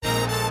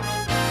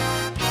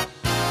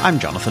I'm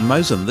Jonathan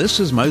Mosen. This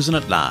is Mosen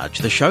at Large,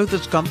 the show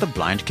that's got the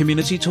blind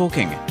community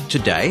talking.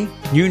 Today,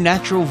 new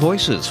natural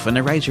voices for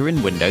narrator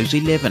in Windows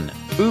 11.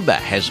 Uber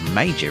has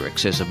major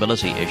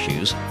accessibility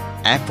issues.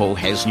 Apple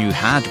has new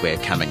hardware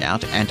coming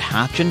out, and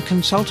Harchin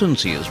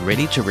Consultancy is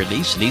ready to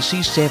release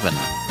Lisi 7.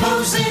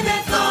 Mosen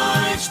at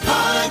Large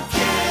Podcast.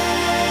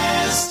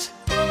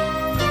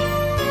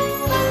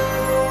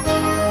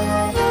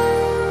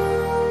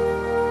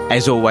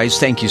 As always,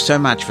 thank you so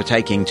much for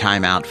taking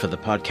time out for the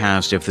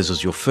podcast. If this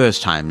is your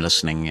first time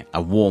listening,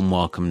 a warm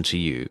welcome to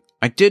you.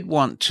 I did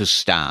want to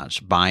start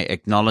by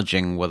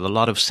acknowledging with a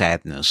lot of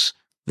sadness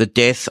the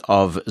death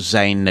of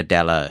Zane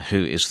Nadella,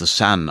 who is the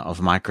son of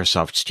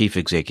Microsoft's chief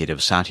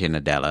executive, Satya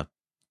Nadella.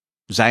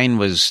 Zane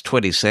was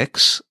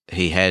 26,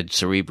 he had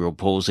cerebral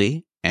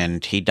palsy,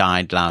 and he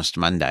died last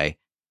Monday.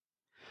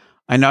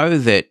 I know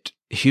that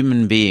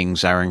human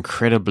beings are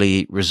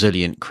incredibly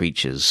resilient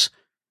creatures.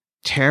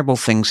 Terrible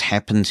things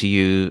happen to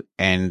you,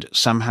 and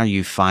somehow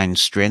you find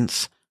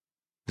strength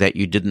that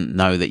you didn't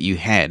know that you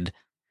had.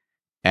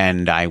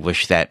 And I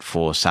wish that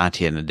for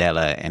Satya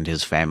Nadella and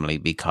his family,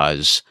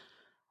 because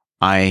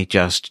I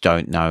just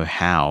don't know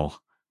how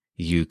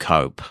you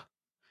cope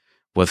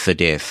with the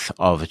death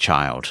of a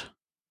child.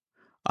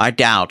 I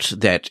doubt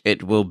that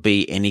it will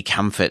be any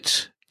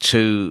comfort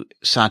to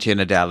Satya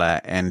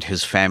Nadella and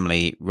his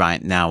family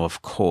right now,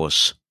 of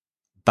course,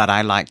 but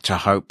I like to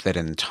hope that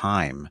in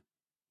time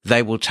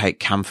they will take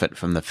comfort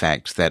from the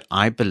fact that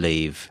I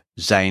believe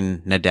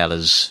Zane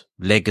Nadella's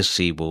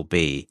legacy will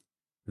be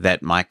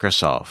that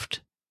Microsoft,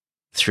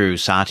 through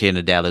Satya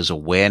Nadella's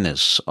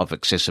awareness of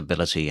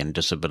accessibility and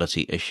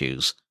disability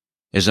issues,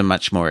 is a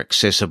much more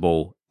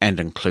accessible and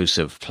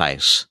inclusive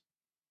place.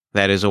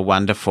 That is a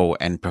wonderful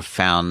and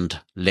profound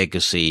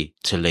legacy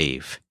to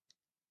leave.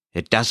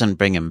 It doesn't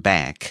bring him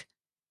back,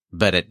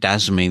 but it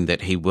does mean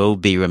that he will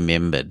be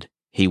remembered.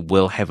 He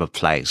will have a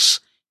place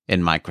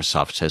in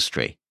Microsoft's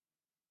history.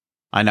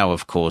 I know,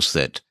 of course,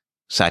 that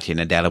Satya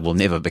Nadella will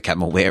never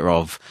become aware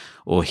of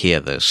or hear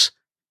this,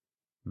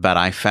 but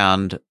I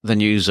found the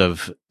news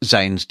of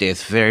Zane's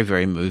death very,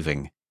 very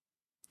moving.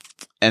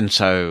 And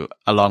so,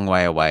 a long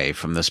way away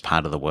from this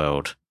part of the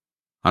world,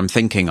 I'm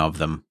thinking of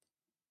them.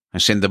 I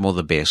send them all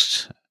the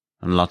best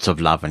and lots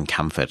of love and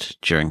comfort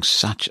during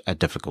such a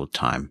difficult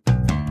time.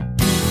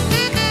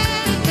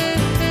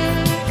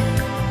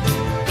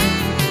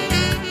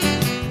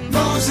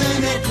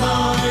 Mosen at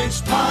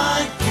Large Podcast.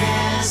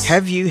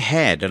 Have you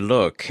had a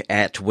look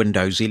at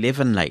Windows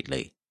 11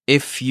 lately?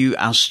 If you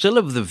are still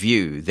of the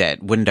view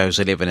that Windows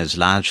 11 is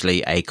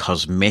largely a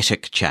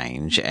cosmetic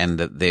change and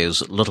that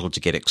there's little to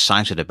get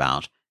excited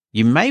about,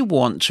 you may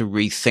want to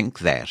rethink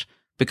that,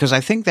 because I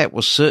think that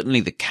was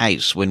certainly the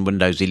case when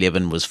Windows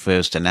 11 was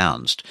first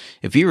announced.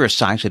 If you were a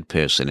sighted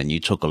person and you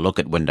took a look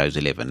at Windows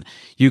 11,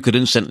 you could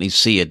instantly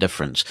see a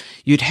difference.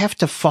 You'd have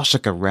to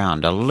fossick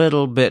around a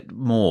little bit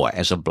more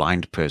as a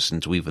blind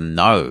person to even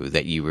know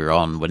that you were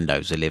on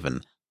Windows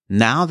 11.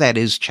 Now that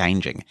is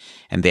changing,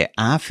 and there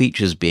are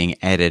features being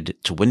added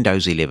to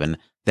Windows 11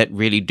 that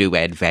really do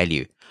add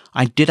value.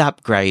 I did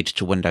upgrade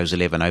to Windows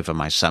 11 over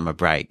my summer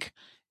break,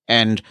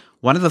 and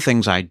one of the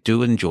things I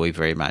do enjoy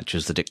very much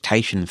is the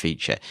dictation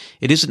feature.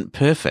 It isn't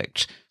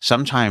perfect.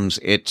 Sometimes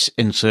it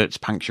inserts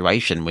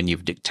punctuation when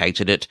you've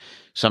dictated it.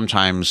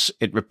 Sometimes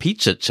it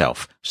repeats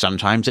itself.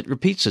 Sometimes it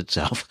repeats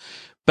itself.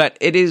 But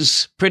it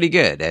is pretty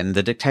good, and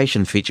the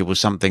dictation feature was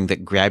something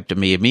that grabbed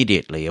me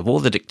immediately. Of all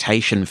the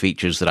dictation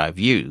features that I've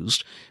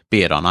used,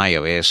 be it on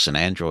iOS and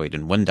Android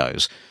and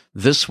Windows,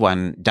 this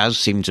one does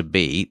seem to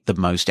be the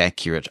most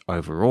accurate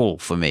overall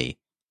for me.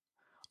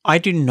 I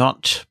do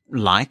not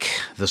like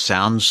the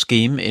sound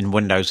scheme in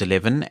Windows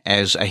 11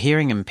 as a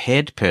hearing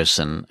impaired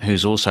person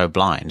who's also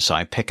blind, so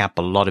I pick up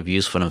a lot of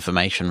useful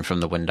information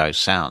from the Windows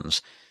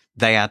sounds.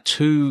 They are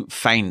too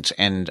faint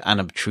and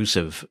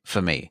unobtrusive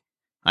for me.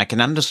 I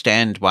can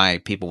understand why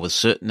people with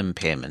certain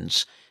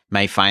impairments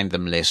may find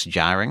them less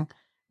jarring,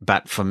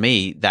 but for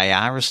me, they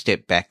are a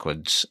step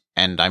backwards,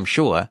 and I'm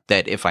sure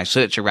that if I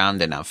search around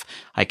enough,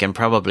 I can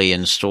probably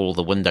install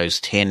the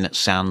Windows 10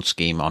 sound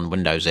scheme on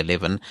Windows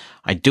 11.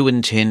 I do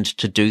intend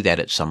to do that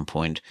at some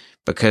point,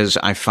 because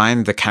I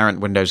find the current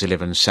Windows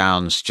 11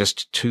 sounds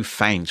just too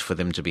faint for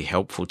them to be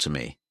helpful to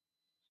me.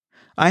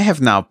 I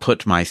have now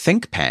put my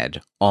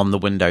ThinkPad on the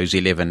Windows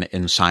 11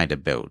 Insider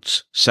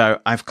builds, so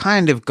I've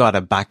kind of got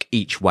a buck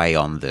each way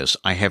on this.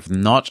 I have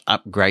not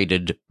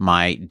upgraded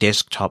my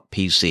desktop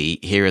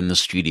PC here in the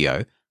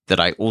studio that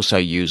I also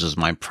use as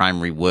my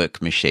primary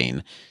work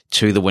machine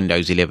to the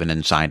Windows 11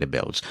 Insider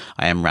builds.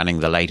 I am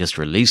running the latest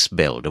release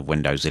build of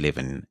Windows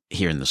 11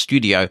 here in the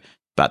studio,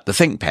 but the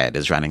ThinkPad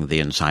is running the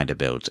Insider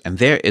builds, and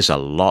there is a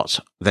lot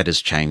that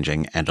is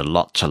changing and a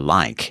lot to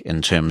like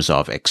in terms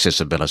of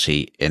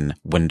accessibility in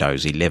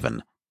Windows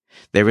 11.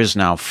 There is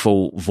now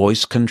full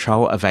voice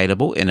control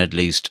available in at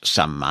least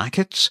some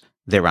markets.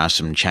 There are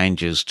some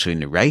changes to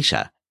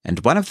narrator, and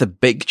one of the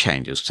big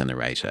changes to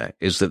narrator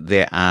is that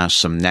there are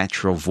some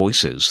natural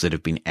voices that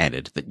have been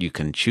added that you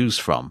can choose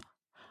from.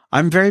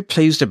 I'm very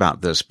pleased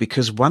about this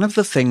because one of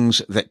the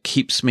things that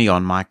keeps me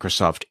on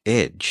Microsoft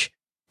Edge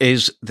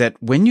is that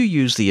when you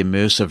use the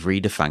immersive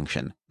reader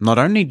function, not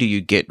only do you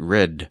get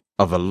rid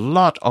of a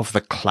lot of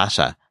the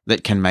clutter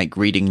that can make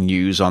reading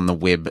news on the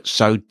web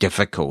so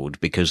difficult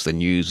because the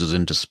news is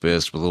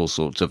interspersed with all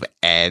sorts of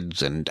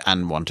ads and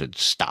unwanted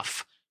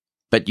stuff,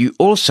 but you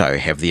also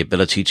have the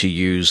ability to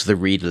use the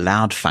read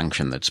aloud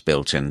function that's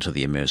built into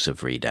the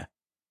immersive reader.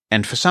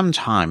 And for some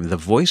time, the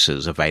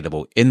voices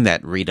available in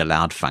that read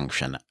aloud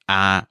function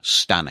are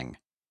stunning.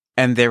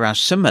 And there are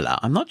similar,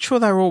 I'm not sure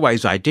they're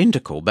always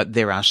identical, but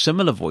there are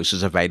similar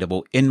voices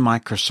available in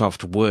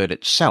Microsoft Word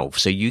itself.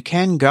 So you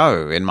can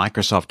go in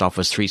Microsoft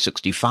Office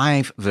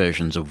 365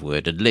 versions of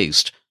Word at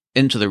least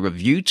into the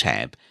Review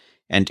tab.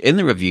 And in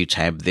the Review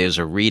tab, there's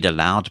a Read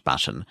Aloud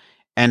button.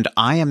 And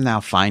I am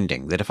now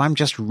finding that if I'm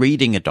just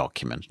reading a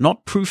document,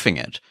 not proofing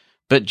it,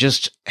 but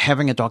just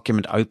having a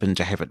document open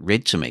to have it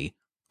read to me,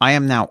 I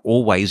am now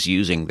always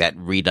using that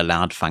Read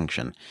Aloud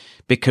function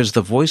because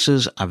the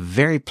voices are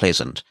very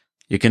pleasant.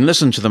 You can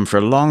listen to them for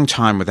a long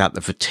time without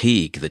the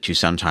fatigue that you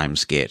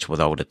sometimes get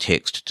with older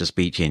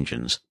text-to-speech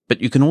engines,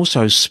 but you can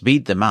also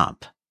speed them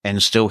up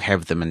and still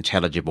have them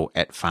intelligible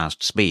at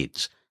fast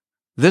speeds.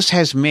 This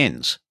has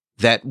meant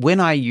that when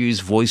I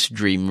use Voice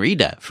Dream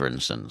Reader, for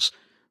instance,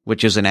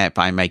 which is an app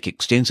I make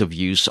extensive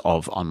use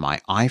of on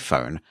my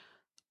iPhone,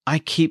 I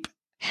keep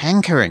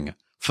hankering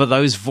for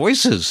those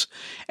voices.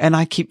 And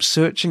I keep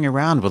searching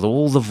around with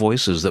all the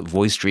voices that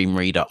Voice Dream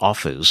Reader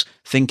offers,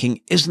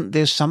 thinking, isn't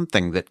there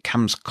something that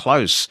comes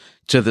close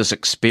to this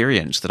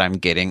experience that I'm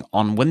getting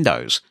on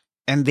Windows?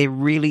 And there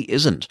really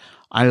isn't.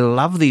 I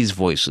love these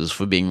voices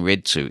for being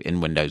read to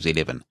in Windows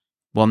 11.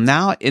 Well,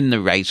 now in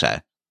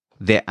Narrator,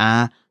 there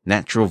are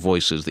natural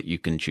voices that you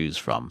can choose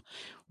from.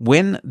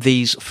 When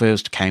these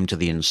first came to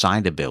the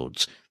Insider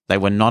builds, they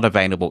were not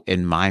available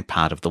in my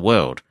part of the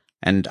world.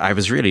 And I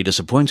was really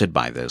disappointed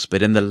by this,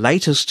 but in the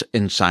latest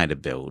Insider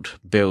build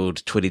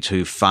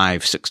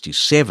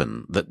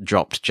 22.567 that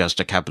dropped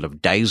just a couple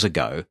of days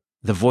ago,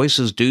 the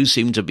voices do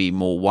seem to be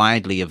more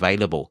widely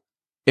available.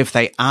 If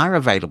they are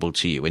available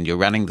to you and you're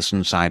running this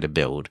Insider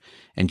build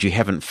and you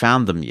haven't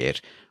found them yet,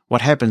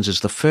 what happens is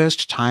the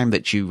first time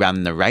that you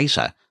run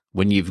Narrator,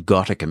 when you've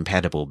got a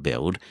compatible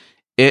build,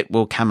 it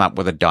will come up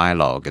with a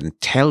dialogue and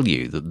tell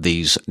you that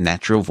these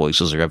natural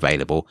voices are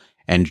available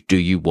and do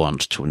you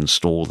want to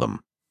install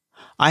them.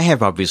 I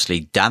have obviously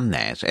done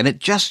that, and it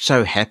just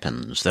so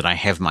happens that I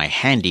have my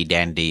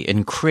handy-dandy,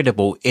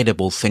 incredible,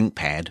 edible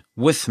ThinkPad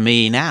with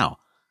me now.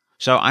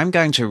 So I'm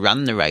going to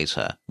run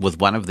Narrator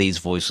with one of these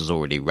voices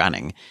already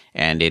running,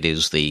 and it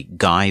is the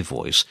Guy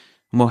voice.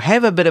 And we'll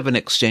have a bit of an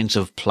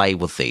extensive play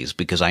with these,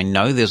 because I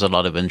know there's a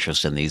lot of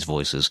interest in these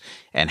voices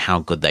and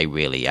how good they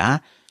really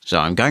are. So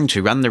I'm going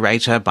to run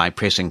Narrator by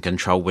pressing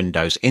Control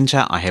Windows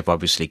Enter. I have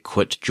obviously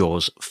quit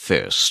JAWS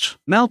first.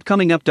 Malp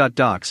coming up.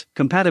 Docs,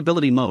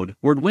 compatibility mode,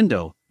 Word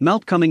window,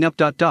 Malp coming up.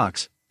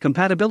 Docs,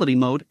 compatibility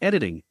mode,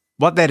 editing.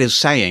 What that is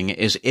saying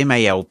is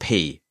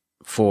MALP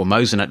for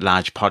Mosen at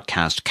Large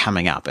podcast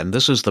coming up. And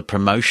this is the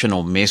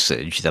promotional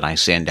message that I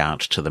send out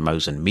to the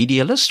Mosen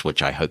Media List,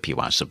 which I hope you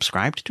are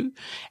subscribed to,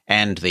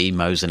 and the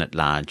Mosen at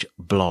Large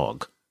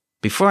blog.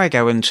 Before I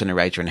go into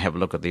Narrator and have a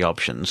look at the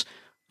options,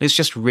 let's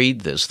just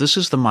read this. This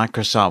is the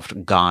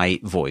Microsoft Guy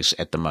voice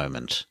at the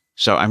moment.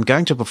 So I'm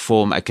going to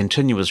perform a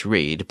continuous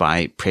read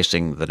by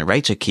pressing the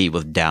Narrator key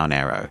with down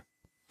arrow.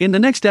 In the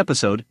next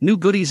episode, new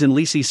goodies in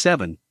LeC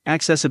 7,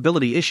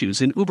 accessibility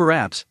issues in Uber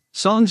apps,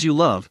 songs you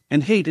love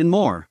and hate and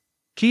more.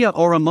 Kia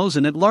ora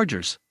Mosen at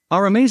Largers.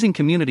 Our amazing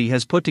community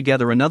has put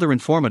together another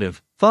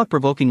informative,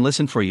 thought-provoking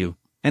listen for you,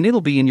 and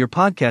it'll be in your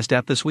podcast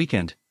app this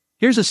weekend.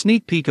 Here's a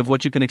sneak peek of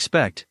what you can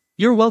expect.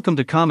 You're welcome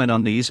to comment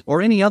on these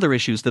or any other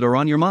issues that are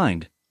on your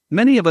mind.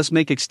 Many of us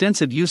make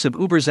extensive use of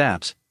Uber's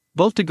apps,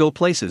 both to go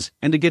places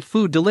and to get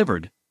food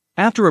delivered.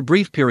 After a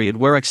brief period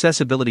where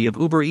accessibility of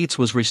Uber Eats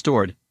was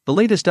restored, the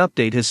latest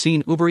update has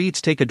seen Uber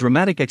Eats take a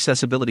dramatic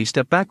accessibility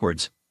step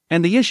backwards,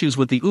 and the issues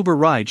with the Uber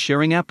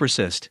ride-sharing app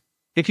persist.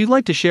 If you'd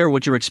like to share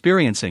what you're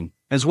experiencing,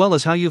 as well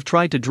as how you've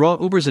tried to draw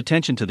Uber's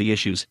attention to the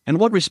issues and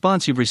what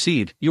response you've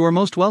received, you are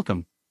most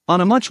welcome. On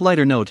a much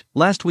lighter note,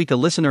 last week a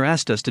listener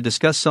asked us to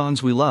discuss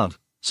songs we love,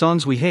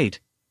 songs we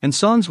hate, and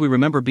songs we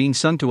remember being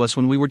sung to us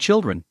when we were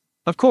children.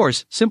 Of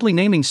course, simply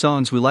naming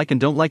songs we like and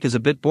don't like is a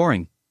bit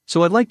boring,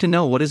 so I'd like to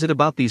know what is it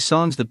about these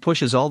songs that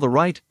pushes all the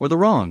right or the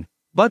wrong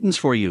buttons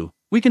for you.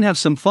 We can have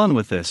some fun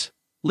with this.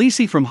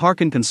 LeC from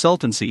Harkin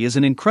Consultancy is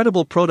an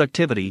incredible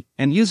productivity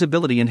and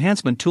usability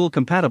enhancement tool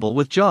compatible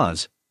with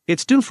JAWS.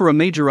 It's due for a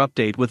major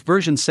update with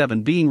version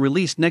 7 being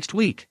released next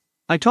week.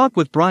 I talked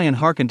with Brian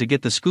Harkin to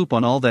get the scoop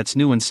on all that's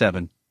new in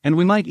 7, and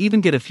we might even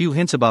get a few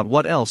hints about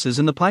what else is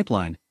in the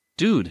pipeline.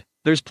 Dude,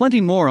 there's plenty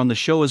more on the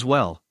show as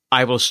well.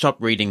 I will stop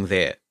reading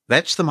there.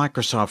 That's the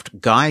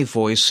Microsoft Guy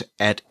voice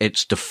at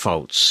its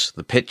defaults.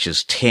 The pitch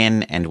is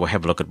 10, and we'll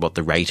have a look at what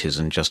the rate is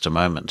in just a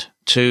moment.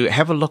 To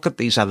have a look at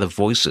these other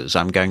voices,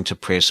 I'm going to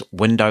press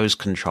Windows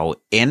Control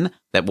N.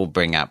 That will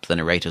bring up the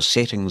Narrator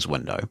settings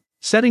window.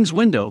 Settings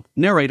window,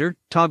 Narrator,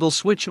 toggle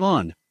switch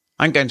on.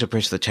 I'm going to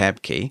press the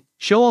Tab key,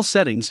 Show all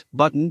settings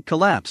button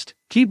collapsed.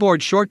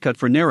 Keyboard shortcut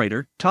for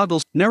narrator,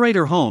 toggles,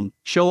 narrator home,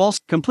 show all,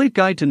 complete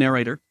guide to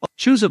narrator,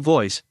 choose a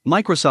voice,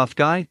 Microsoft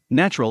guide,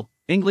 natural,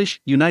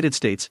 English, United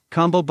States,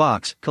 combo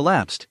box,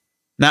 collapsed.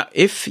 Now,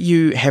 if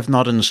you have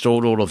not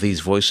installed all of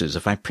these voices,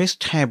 if I press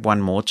tab one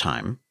more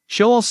time,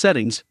 show all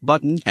settings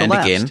button and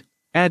collapsed. again,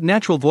 Add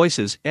natural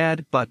voices,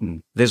 add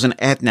button. there's an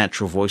add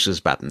natural voices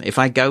button. If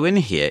I go in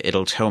here,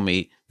 it'll tell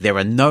me there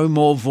are no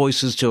more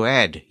voices to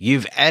add.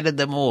 You've added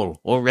them all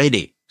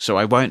already, so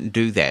I won't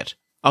do that.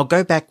 I'll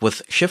go back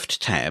with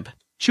Shift Tab.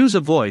 Choose a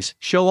voice,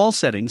 show all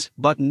settings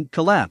button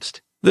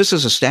collapsed. This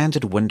is a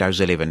standard Windows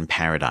 11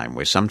 paradigm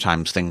where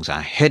sometimes things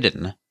are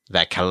hidden,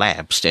 they're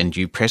collapsed, and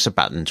you press a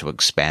button to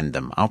expand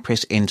them. I'll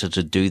press Enter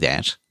to do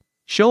that.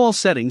 Show all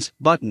settings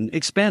button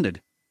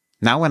expanded.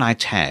 Now when I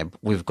tab,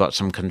 we've got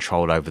some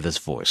control over this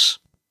voice.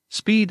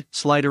 Speed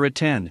slider at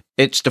 10.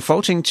 It's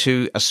defaulting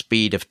to a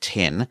speed of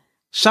 10.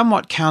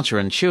 Somewhat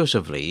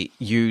counterintuitively,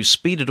 you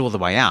speed it all the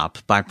way up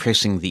by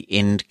pressing the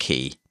End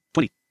key.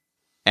 20.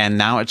 And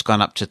now it's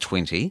gone up to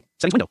 20.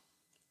 Settings window.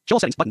 Show all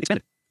settings button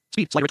expanded.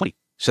 Speed slider at 20.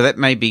 So that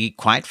may be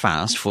quite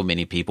fast for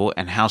many people.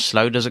 And how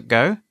slow does it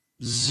go?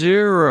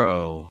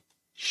 0.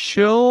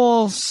 Show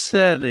all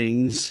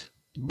settings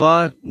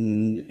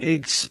button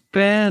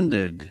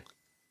expanded.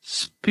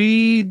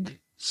 Speed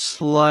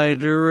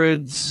slider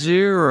at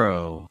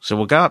 0. So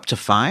we'll go up to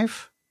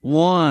 5.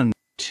 1,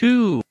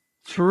 2,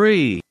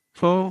 3,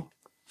 4,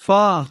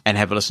 5. And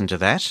have a listen to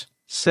that.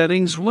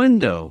 Settings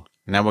window.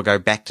 Now we'll go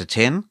back to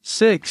 10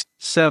 6,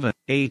 7,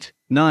 8,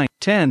 9,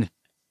 10.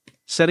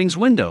 Settings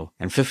window.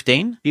 and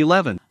 15.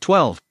 11,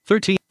 12,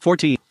 13,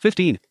 14,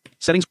 15.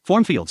 Settings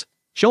form fields.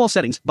 Show all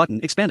settings button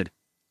expanded.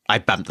 I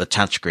bumped the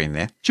touchscreen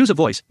there. Choose a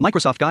voice,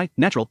 Microsoft guide,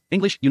 natural,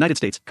 English, United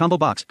States, combo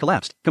box,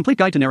 collapsed. Complete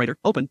guide to narrator,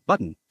 open,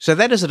 button. So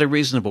that is at a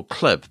reasonable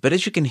clip, but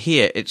as you can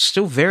hear, it's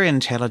still very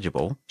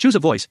intelligible. Choose a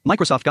voice,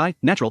 Microsoft guide,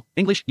 natural,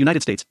 English,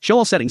 United States. Show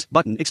all settings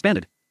button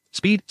expanded.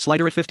 Speed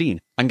slider at 15,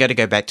 I'm going to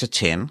go back to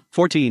 10,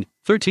 14,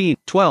 13,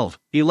 12,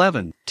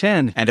 11,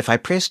 10. and if I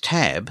press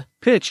tab,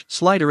 Pitch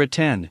slider at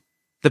 10.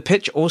 the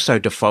pitch also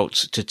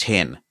defaults to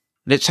 10.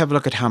 Let's have a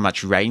look at how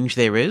much range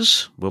there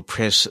is. We'll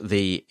press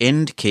the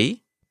End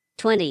key,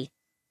 20.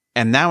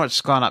 and now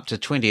it's gone up to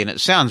 20, and it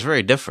sounds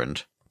very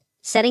different.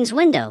 Settings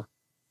window.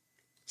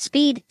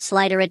 Speed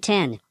slider at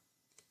 10.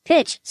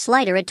 Pitch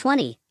slider at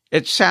 20.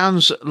 It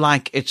sounds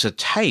like it's a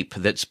tape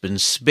that's been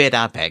sped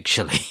up,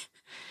 actually.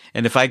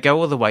 And if I go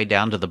all the way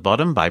down to the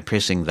bottom by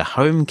pressing the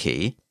Home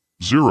key,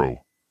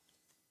 0.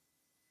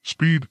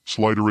 Speed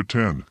slider at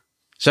 10.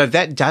 so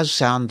that does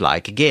sound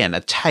like, again,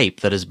 a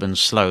tape that has been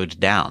slowed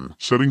down.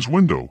 Settings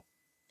window.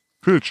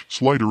 Pitch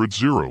slider at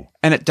 0.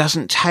 And it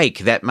doesn't take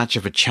that much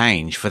of a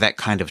change for that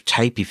kind of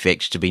tape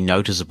effect to be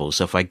noticeable.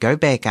 So if I go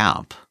back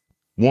up,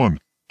 1,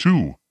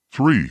 2,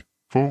 3,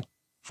 4,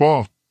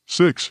 5,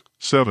 6,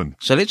 7.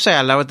 so let's say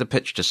I lowered the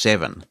pitch to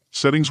 7.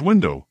 Settings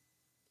window.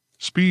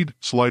 Speed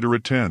slider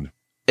at 10.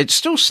 It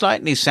still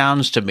slightly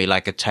sounds to me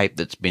like a tape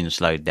that's been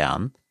slowed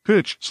down,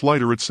 Pitch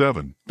slider at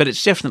 7. but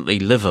it's definitely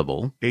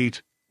livable.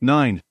 8,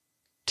 9,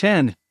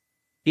 10,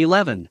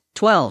 11,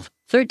 12,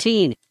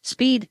 13.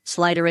 Speed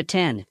slider at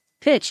 10.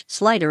 Pitch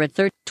slider at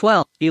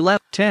 12. 11,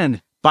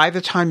 10. By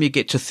the time you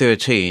get to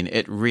 13,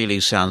 it really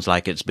sounds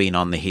like it's been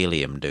on the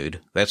helium,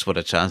 dude. That's what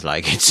it sounds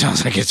like. It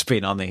sounds like it's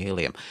been on the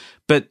helium.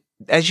 But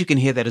as you can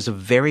hear, that is a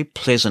very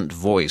pleasant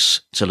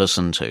voice to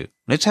listen to.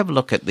 Let's have a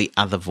look at the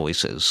other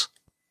voices.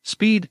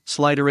 Speed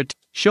slider at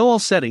show all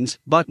settings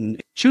button.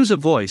 Choose a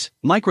voice,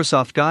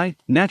 Microsoft guide,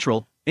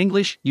 natural,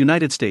 English,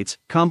 United States,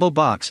 combo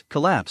box,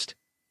 collapsed.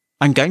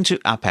 I'm going to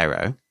up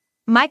arrow.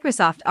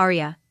 Microsoft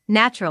Aria,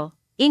 Natural,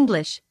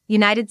 English,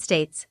 United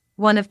States,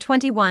 1 of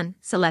 21,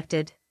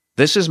 selected.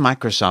 This is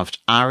Microsoft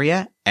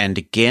Aria, and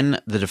again,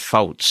 the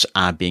defaults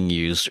are being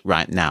used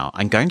right now.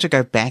 I'm going to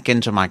go back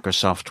into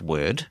Microsoft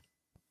Word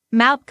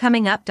Malp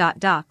coming up.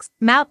 Docs.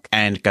 Malp.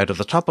 and go to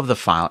the top of the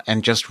file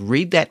and just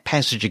read that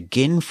passage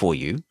again for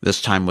you,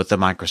 this time with the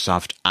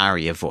Microsoft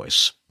Aria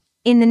voice.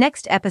 In the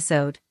next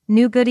episode,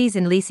 new goodies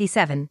in Lisi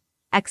 7,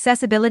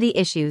 accessibility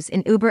issues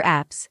in Uber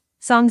apps,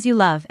 songs you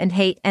love and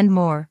hate, and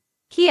more.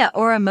 Kia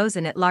ora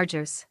mosen at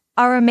largers.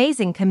 Our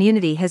amazing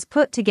community has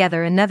put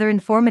together another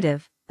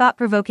informative,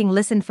 thought-provoking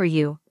listen for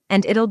you,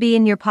 and it'll be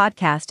in your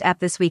podcast app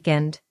this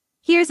weekend.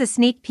 Here's a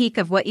sneak peek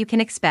of what you can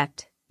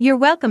expect. You're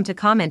welcome to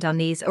comment on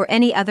these or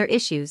any other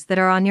issues that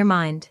are on your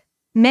mind.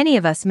 Many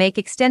of us make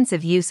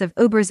extensive use of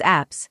Uber's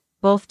apps,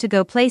 both to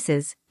go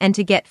places and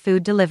to get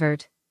food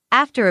delivered.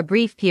 After a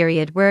brief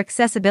period where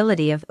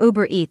accessibility of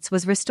Uber Eats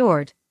was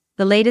restored,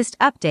 the latest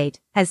update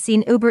has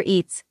seen Uber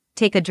Eats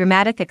take a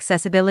dramatic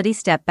accessibility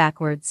step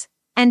backwards.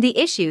 And the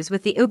issues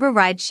with the Uber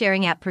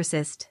ride-sharing app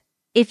persist.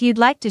 If you'd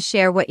like to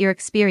share what you're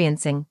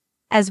experiencing,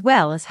 as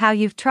well as how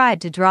you've tried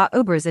to draw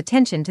Uber's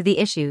attention to the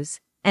issues,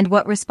 and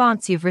what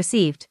response you've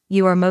received,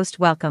 you are most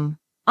welcome.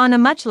 On a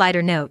much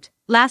lighter note,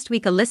 last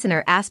week a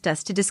listener asked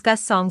us to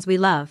discuss songs we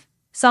love,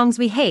 songs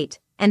we hate,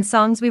 and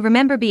songs we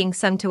remember being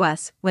sung to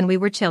us when we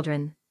were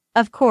children.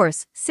 Of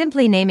course,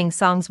 simply naming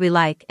songs we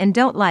like and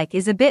don't like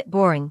is a bit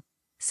boring.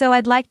 So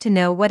I'd like to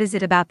know what is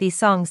it about these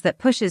songs that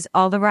pushes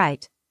all the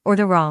right, or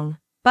the wrong,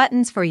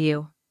 buttons for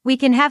you. We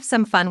can have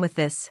some fun with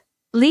this.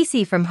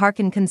 Lisi from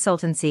Harkin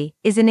Consultancy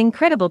is an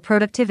incredible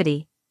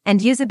productivity and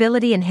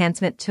usability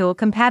enhancement tool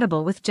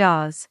compatible with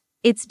JAWS.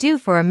 It's due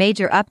for a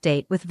major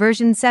update with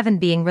version 7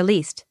 being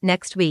released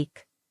next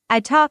week. I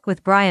talk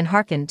with Brian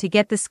Harkin to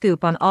get the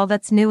scoop on all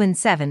that's new in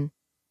 7,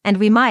 and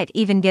we might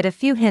even get a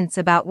few hints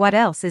about what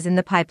else is in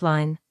the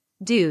pipeline.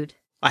 Dude.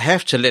 I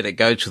have to let it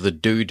go to the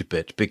dude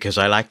bit because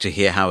I like to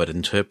hear how it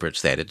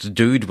interprets that. It's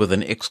dude with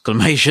an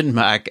exclamation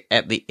mark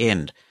at the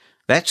end.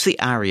 That's the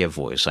ARIA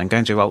voice. I'm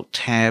going to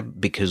Alt-Tab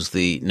because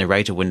the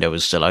narrator window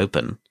is still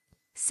open.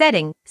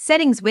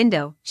 Settings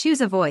window,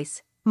 choose a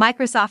voice,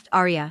 Microsoft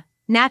ARIA,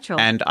 natural.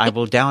 And I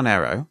will down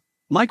arrow.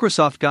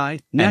 Microsoft Guy,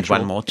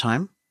 natural. And one more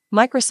time.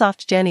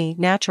 Microsoft Jenny,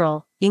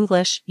 natural,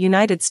 English,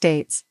 United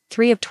States,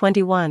 3 of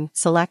 21,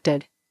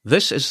 selected.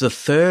 This is the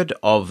third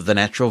of the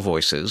natural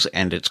voices,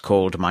 and it's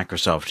called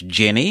Microsoft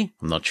Jenny.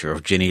 I'm not sure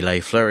if Jenny Leigh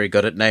Fleury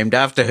got it named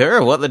after her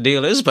or what the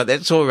deal is, but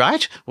that's all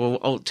right. We'll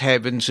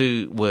Alt-Tab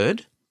into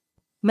Word.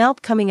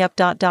 Melp coming up.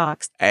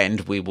 Docs.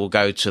 And we will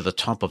go to the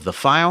top of the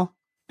file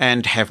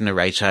and have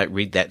narrator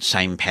read that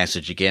same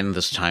passage again,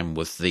 this time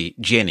with the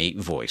Jenny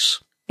voice.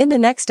 In the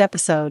next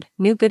episode,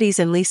 new goodies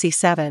in Lisi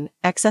 7,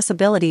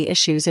 accessibility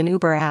issues in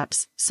Uber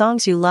apps,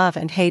 songs you love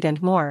and hate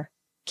and more.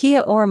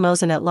 Kia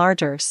Oramosen at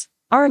Largers.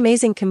 Our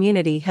amazing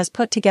community has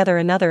put together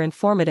another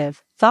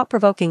informative,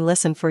 thought-provoking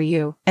listen for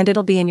you, and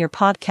it'll be in your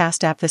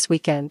podcast app this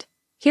weekend.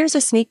 Here's a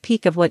sneak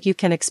peek of what you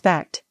can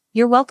expect.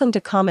 You're welcome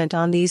to comment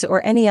on these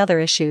or any other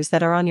issues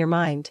that are on your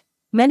mind.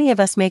 Many of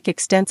us make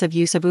extensive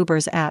use of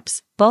Uber's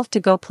apps, both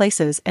to go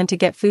places and to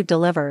get food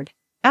delivered.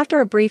 After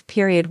a brief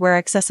period where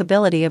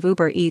accessibility of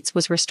Uber Eats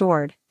was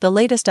restored, the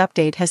latest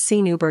update has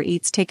seen Uber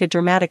Eats take a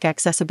dramatic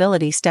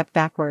accessibility step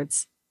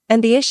backwards.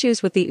 And the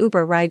issues with the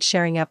Uber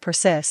ride-sharing app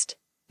persist.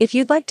 If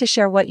you'd like to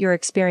share what you're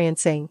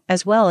experiencing,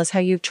 as well as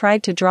how you've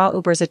tried to draw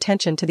Uber's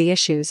attention to the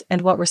issues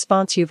and what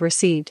response you've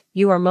received,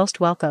 you are most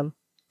welcome.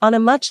 On a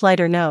much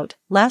lighter note,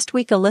 last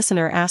week a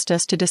listener asked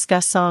us to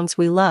discuss songs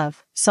we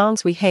love,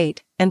 songs we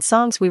hate, and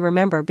songs we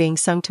remember being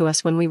sung to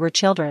us when we were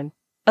children.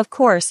 Of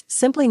course,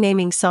 simply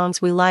naming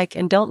songs we like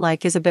and don't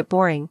like is a bit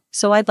boring,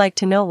 so I'd like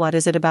to know what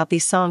is it about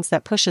these songs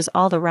that pushes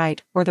all the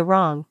right, or the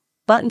wrong,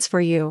 buttons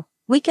for you.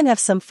 We can have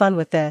some fun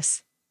with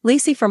this.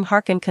 Lisi from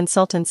Harkin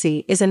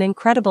Consultancy is an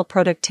incredible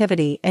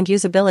productivity and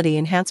usability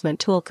enhancement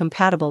tool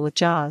compatible with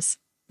JAWS.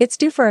 It's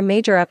due for a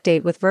major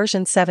update with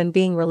version 7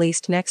 being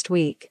released next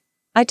week.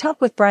 I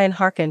talked with Brian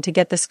Harkin to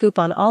get the scoop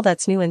on all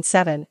that's new in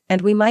 7,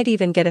 and we might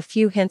even get a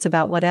few hints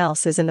about what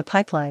else is in the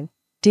pipeline.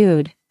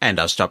 Dude. And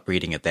I'll stop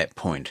reading at that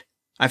point.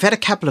 I've had a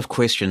couple of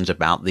questions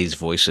about these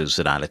voices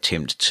that I'll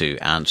attempt to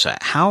answer.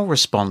 How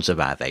responsive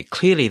are they?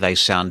 Clearly they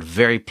sound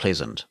very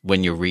pleasant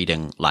when you're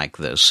reading like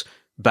this.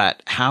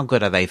 But how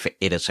good are they for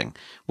editing?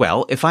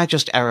 Well, if I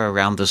just arrow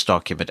around this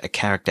document a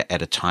character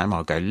at a time,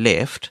 I'll go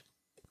left.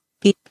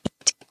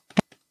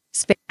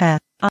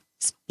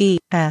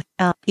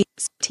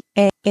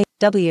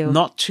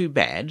 Not too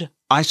bad.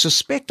 I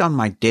suspect on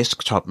my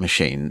desktop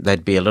machine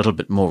they'd be a little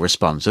bit more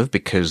responsive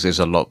because there's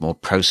a lot more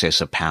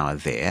processor power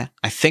there.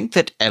 I think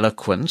that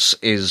eloquence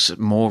is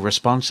more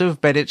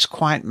responsive, but it's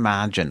quite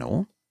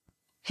marginal.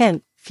 So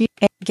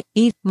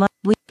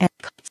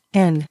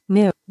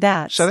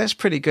that's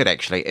pretty good,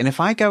 actually. And if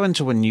I go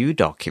into a new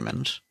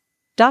document...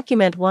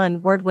 Document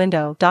 1, Word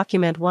window,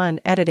 Document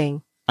 1,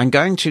 editing. I'm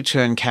going to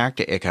turn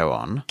character echo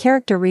on.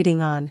 Character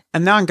reading on.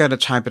 And now I'm going to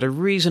type at a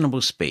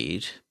reasonable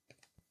speed.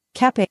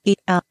 So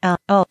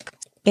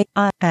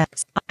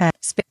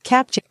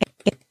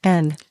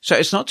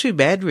it's not too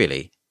bad,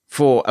 really,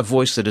 for a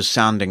voice that is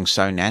sounding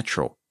so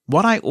natural.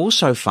 What I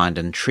also find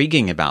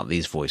intriguing about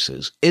these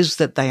voices is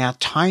that they are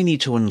tiny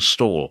to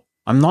install.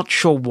 I'm not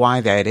sure why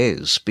that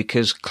is,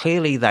 because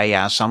clearly they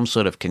are some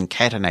sort of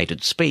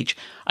concatenated speech.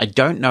 I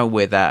don't know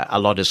whether a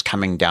lot is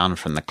coming down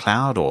from the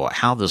cloud or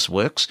how this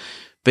works,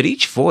 but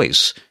each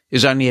voice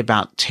is only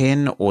about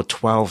 10 or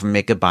 12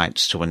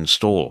 megabytes to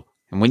install.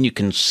 And when you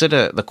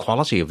consider the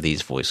quality of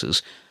these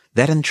voices,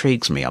 that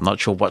intrigues me. I'm not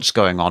sure what's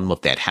going on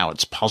with that, how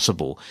it's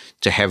possible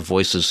to have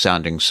voices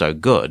sounding so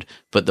good,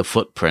 but the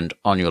footprint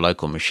on your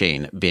local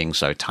machine being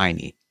so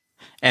tiny.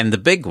 And the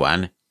big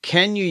one,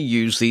 can you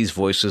use these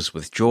voices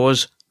with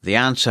JAWS? The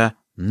answer,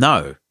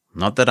 no.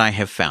 Not that I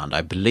have found.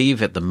 I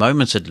believe at the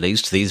moment at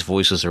least these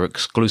voices are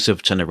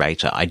exclusive to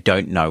narrator. I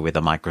don't know whether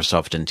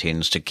Microsoft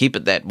intends to keep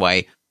it that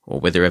way or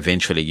whether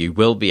eventually you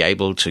will be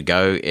able to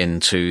go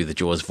into the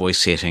JAWS voice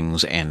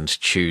settings and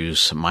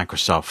choose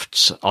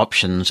Microsoft's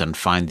options and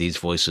find these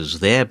voices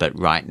there, but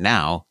right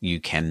now you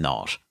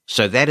cannot.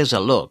 So that is a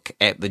look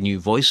at the new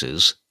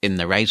voices in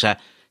narrator.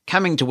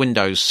 Coming to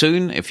Windows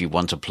soon. If you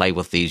want to play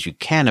with these, you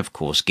can, of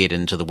course, get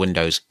into the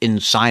Windows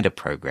Insider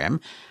program.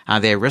 Are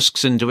there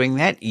risks in doing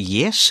that?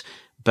 Yes,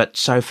 but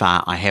so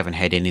far I haven't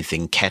had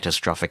anything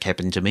catastrophic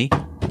happen to me.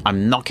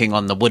 I'm knocking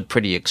on the wood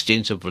pretty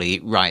extensively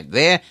right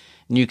there.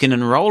 You can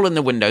enroll in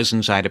the Windows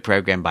Insider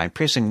program by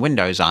pressing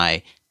Windows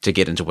I To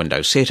get into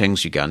Windows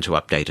settings, you go into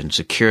Update and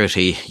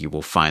Security. You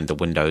will find the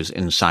Windows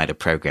Insider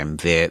program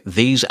there.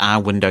 These are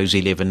Windows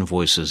 11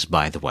 voices,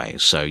 by the way,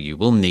 so you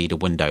will need a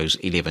Windows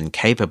 11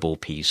 capable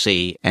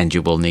PC, and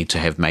you will need to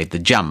have made the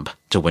jump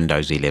to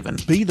Windows 11.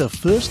 Be the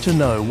first to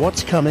know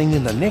what's coming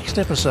in the next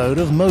episode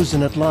of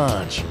Mosen at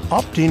Large.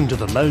 Opt into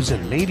the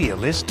Mosen media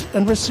list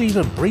and receive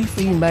a brief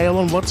email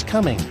on what's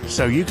coming,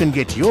 so you can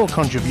get your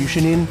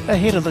contribution in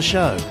ahead of the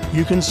show.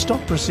 You can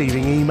stop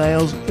receiving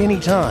emails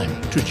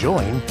anytime. To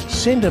join,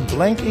 send a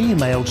blank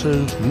email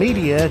to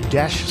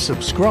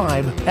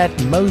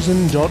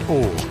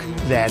media-subscribe@mosen.org.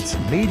 That's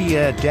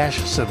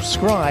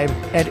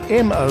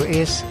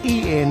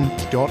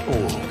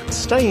media-subscribe@mosen.org.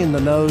 Stay in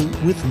the know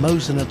with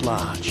Mosen at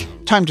Large.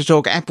 Time to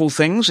talk Apple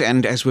things,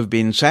 and as we've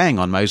been saying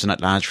on Mosen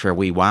at Large for a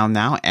wee while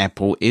now,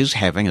 Apple is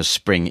having a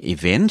spring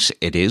event.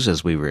 It is,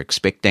 as we were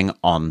expecting,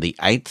 on the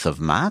 8th of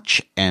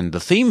March, and the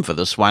theme for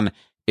this one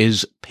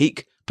is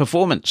peak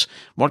performance.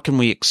 What can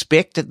we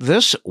expect at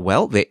this?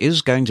 Well, there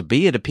is going to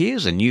be, it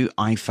appears, a new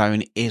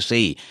iPhone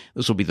SE.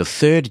 This will be the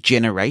third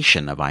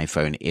generation of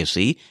iPhone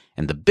SE,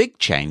 and the big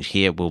change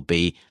here will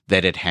be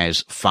that it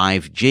has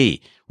 5G.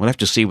 We'll have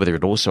to see whether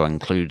it also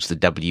includes the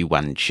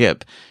W1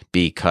 chip,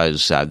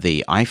 because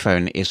the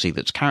iPhone SE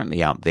that's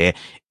currently out there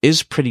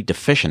is pretty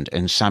deficient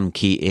in some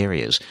key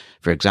areas.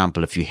 For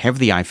example, if you have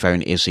the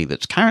iPhone SE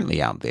that's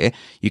currently out there,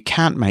 you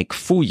can't make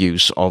full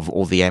use of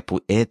all the Apple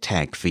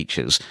AirTag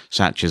features,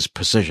 such as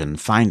precision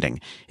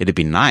finding. It'd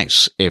be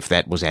nice if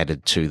that was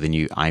added to the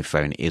new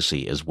iPhone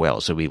SE as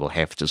well, so we will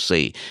have to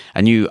see.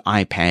 A new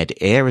iPad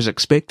Air is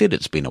expected.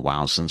 It's been a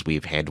while since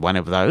we've had one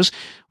of those.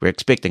 We're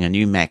expecting a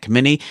new Mac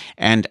Mini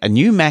and a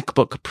new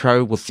MacBook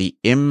Pro with the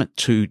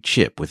M2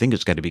 chip. We think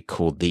it's going to be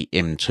called the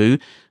M2.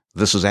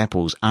 This is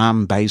Apple's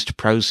ARM-based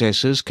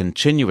processors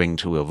continuing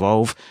to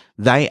evolve.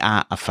 They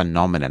are a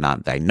phenomenon,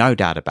 aren't they? No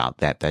doubt about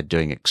that. They're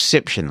doing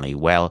exceptionally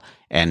well,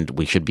 and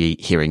we should be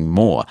hearing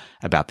more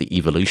about the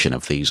evolution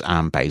of these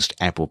ARM-based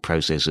Apple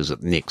processors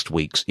at next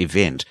week's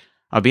event.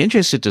 I'll be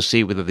interested to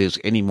see whether there's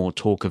any more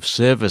talk of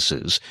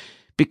services,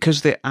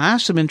 because there are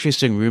some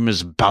interesting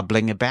rumors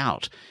bubbling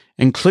about,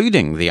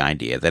 including the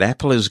idea that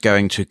Apple is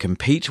going to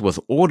compete with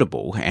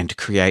Audible and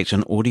create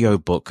an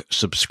audiobook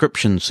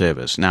subscription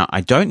service. Now,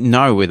 I don't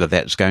know whether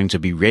that's going to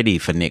be ready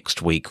for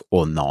next week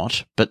or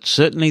not, but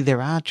certainly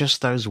there are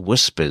just those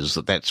whispers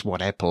that that's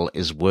what Apple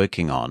is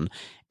working on,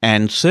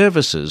 and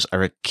services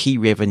are a key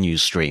revenue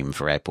stream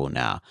for Apple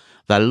now.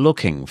 They're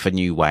looking for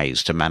new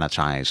ways to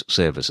monetize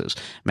services.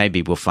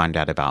 Maybe we'll find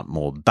out about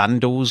more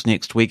bundles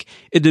next week.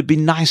 It'd be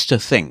nice to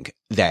think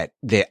that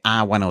there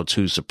are one or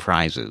two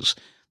surprises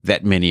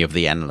that many of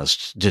the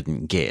analysts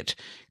didn't get.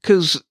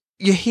 Because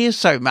you hear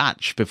so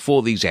much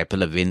before these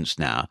Apple events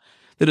now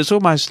that it's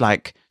almost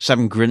like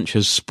some Grinch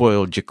has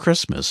spoiled your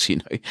Christmas. You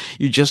know,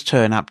 you just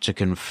turn up to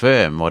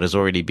confirm what has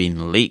already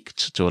been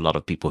leaked to a lot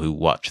of people who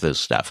watch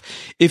this stuff.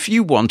 If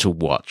you want to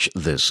watch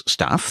this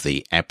stuff,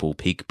 the Apple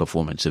Peak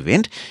Performance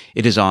event,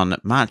 it is on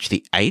March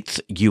the 8th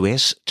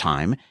US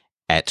time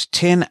at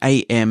 10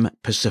 a.m.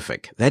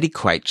 Pacific. That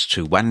equates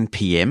to 1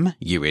 p.m.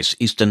 US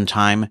Eastern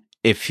time.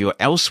 If you're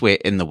elsewhere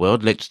in the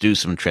world, let's do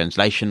some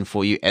translation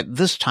for you. At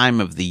this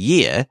time of the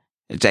year,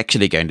 it's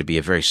actually going to be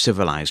a very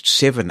civilized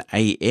 7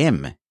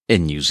 a.m.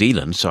 in New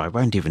Zealand, so I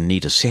won't even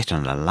need to set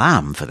an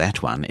alarm for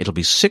that one. It'll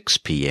be 6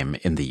 p.m.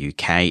 in the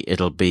UK.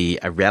 It'll be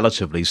a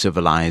relatively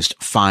civilized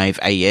 5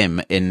 a.m.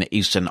 in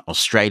Eastern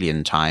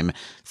Australian time,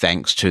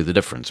 thanks to the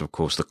difference. Of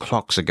course, the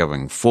clocks are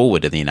going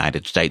forward in the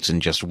United States in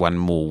just one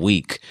more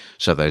week,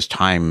 so those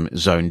time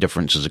zone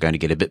differences are going to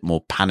get a bit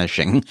more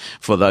punishing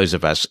for those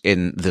of us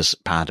in this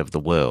part of the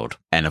world.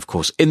 And of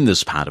course, in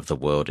this part of the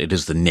world, it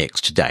is the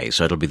next day,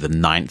 so it'll be the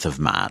 9th of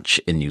March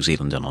in New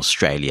Zealand and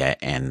Australia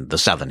and the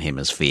Southern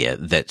Hemisphere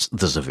that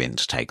this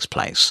event takes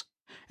place.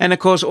 And of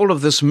course, all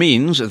of this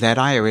means that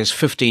iOS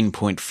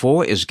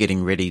 15.4 is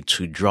getting ready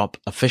to drop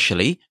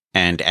officially,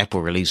 and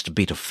Apple released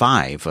Beta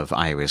 5 of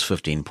iOS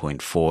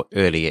 15.4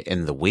 earlier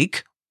in the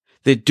week.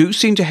 There do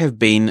seem to have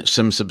been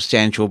some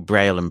substantial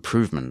Braille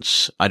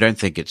improvements. I don't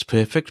think it's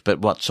perfect, but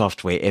what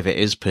software ever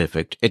is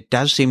perfect? It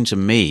does seem to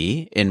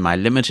me, in my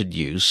limited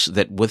use,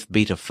 that with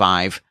Beta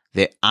 5,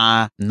 there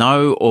are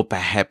no or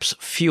perhaps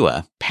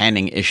fewer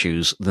panning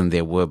issues than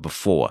there were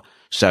before.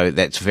 So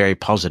that's very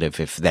positive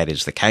if that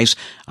is the case.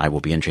 I will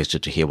be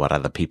interested to hear what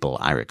other people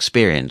are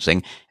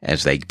experiencing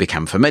as they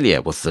become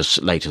familiar with this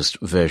latest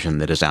version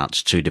that is out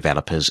to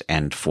developers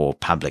and for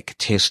public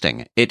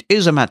testing. It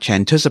is a much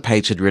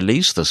anticipated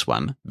release, this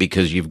one,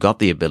 because you've got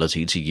the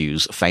ability to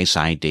use Face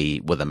ID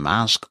with a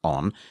mask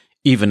on,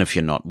 even if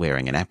you're not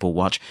wearing an Apple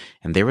Watch.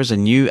 And there is a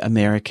new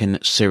American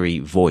Siri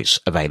voice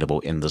available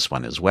in this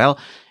one as well.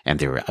 And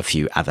there are a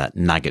few other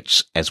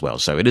nuggets as well.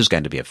 So it is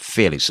going to be a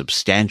fairly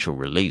substantial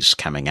release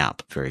coming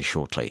up very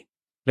shortly.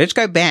 Let's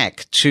go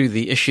back to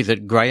the issue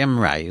that Graham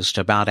raised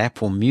about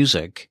Apple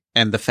Music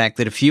and the fact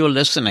that if you're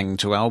listening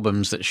to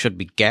albums that should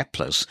be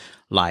gapless,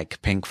 like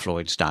Pink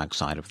Floyd's Dark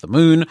Side of the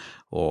Moon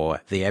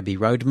or the Abbey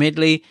Road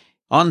medley,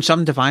 On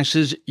some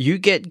devices, you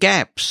get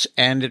gaps,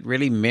 and it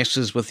really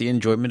messes with the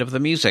enjoyment of the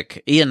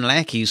music. Ian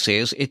Lackey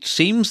says, it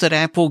seems that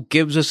Apple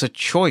gives us a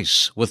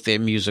choice with their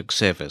music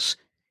service.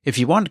 If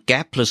you want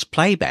gapless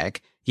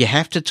playback, you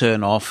have to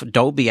turn off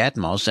Dolby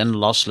Atmos and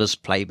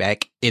lossless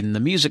playback in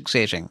the music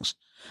settings.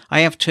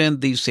 I have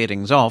turned these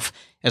settings off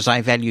as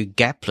I value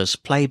gapless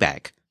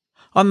playback.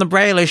 On the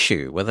Braille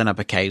issue with an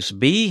uppercase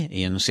B,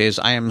 Ian says,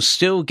 I am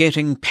still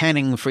getting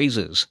panning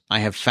freezes.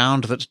 I have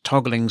found that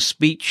toggling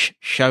speech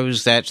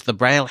shows that the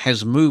Braille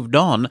has moved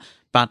on,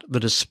 but the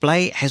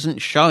display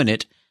hasn't shown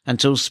it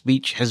until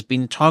speech has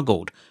been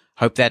toggled.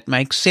 Hope that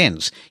makes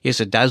sense.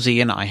 Yes, it does,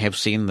 Ian. I have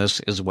seen this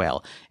as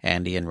well.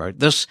 And Ian wrote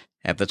this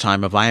at the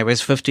time of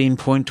iOS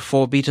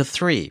 15.4 Beta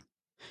 3.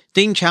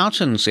 Dean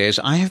Charlton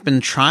says, I have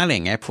been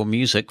trialing Apple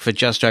Music for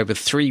just over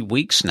 3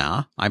 weeks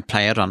now. I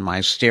play it on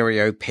my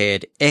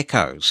stereo-paired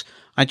Echoes.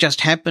 I just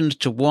happened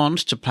to want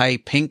to play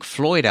Pink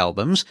Floyd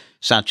albums,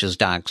 such as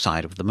Dark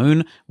Side of the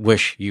Moon,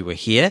 Wish You Were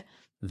Here.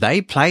 They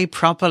play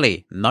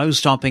properly, no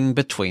stopping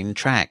between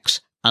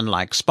tracks.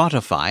 Unlike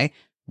Spotify,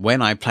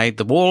 when I played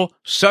The Wall,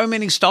 so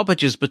many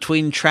stoppages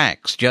between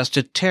tracks, just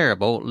a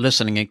terrible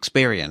listening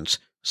experience.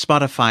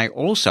 Spotify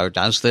also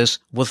does this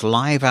with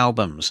live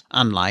albums,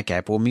 unlike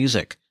Apple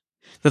Music.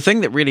 The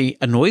thing that really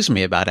annoys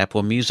me about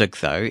Apple Music,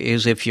 though,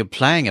 is if you're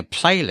playing a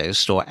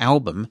playlist or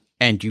album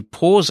and you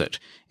pause it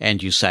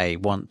and you say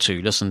want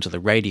to listen to the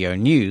radio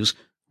news,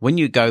 when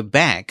you go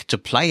back to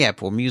play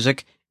Apple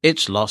Music,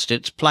 it's lost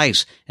its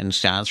place and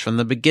starts from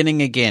the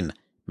beginning again.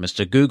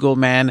 Mr. Google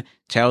Man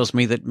tells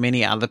me that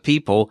many other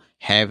people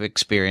have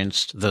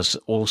experienced this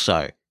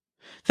also.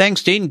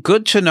 Thanks, Dean.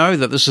 Good to know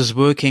that this is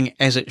working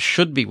as it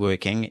should be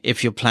working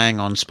if you're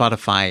playing on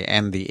Spotify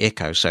and the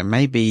Echo. So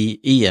maybe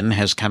Ian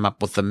has come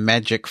up with the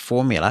magic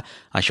formula.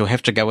 I shall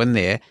have to go in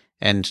there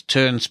and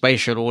turn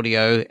spatial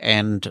audio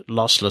and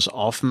lossless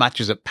off,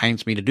 much as it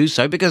pains me to do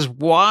so, because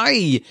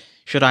why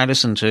should I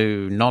listen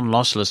to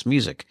non-lossless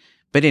music?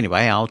 But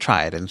anyway, I'll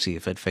try it and see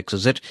if it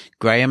fixes it.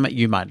 Graham,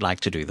 you might like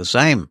to do the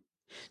same.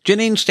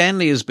 Janine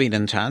Stanley has been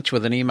in touch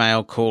with an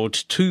email called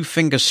Two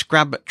Finger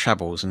Scrub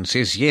Troubles and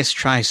says, yes,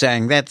 try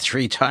saying that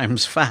 3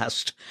 times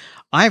fast.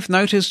 I've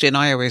noticed in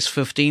iOS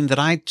 15 that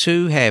I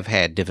too have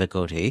had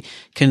difficulty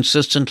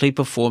consistently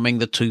performing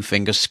the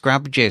 2-finger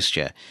scrub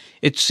gesture.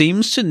 It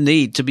seems to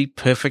need to be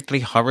perfectly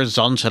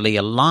horizontally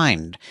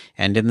aligned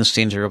and in the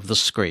center of the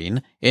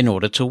screen in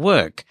order to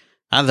work.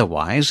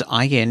 Otherwise,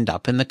 I end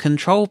up in the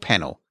control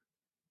panel.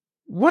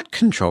 What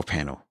control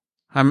panel?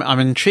 I'm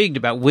intrigued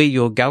about where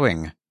you're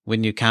going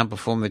when you can't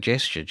perform the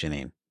gesture,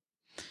 Janine.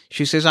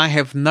 She says, I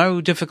have no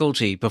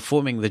difficulty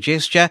performing the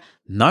gesture,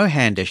 no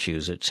hand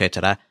issues,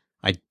 etc.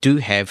 I do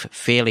have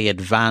fairly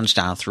advanced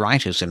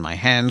arthritis in my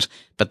hands,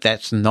 but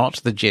that's not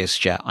the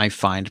gesture I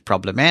find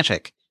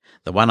problematic.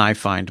 The one I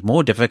find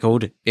more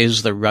difficult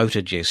is the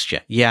rotor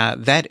gesture. Yeah,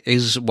 that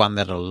is one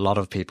that a lot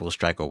of people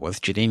struggle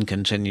with. Janine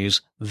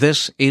continues,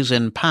 this is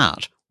in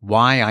part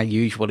why I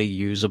usually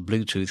use a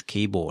Bluetooth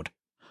keyboard.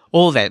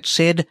 All that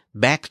said,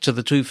 back to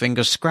the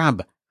 2-finger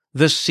scrub.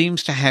 This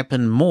seems to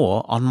happen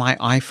more on my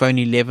iPhone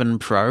 11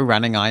 Pro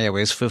running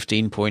iOS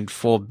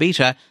 15.4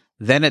 beta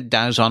than it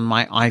does on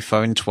my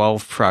iPhone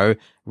 12 Pro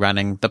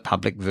running the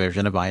public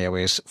version of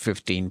iOS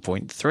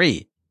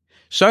 15.3.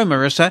 So,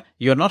 Marissa,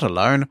 you're not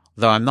alone,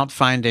 though I'm not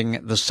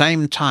finding the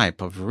same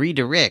type of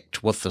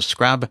redirect with the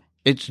scrub.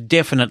 It's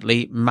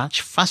definitely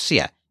much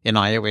fussier in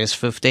iOS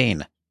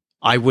 15.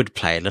 I would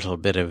play a little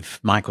bit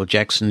of Michael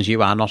Jackson's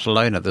You Are Not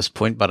Alone at this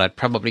point, but I'd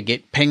probably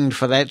get pinged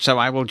for that, so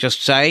I will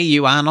just say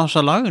you are not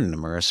alone,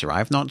 Marissa.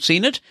 I've not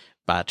seen it,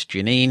 but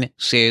Janine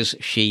says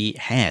she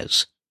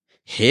has.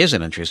 Here's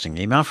an interesting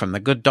email from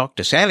the good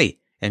Dr. Sally,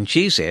 and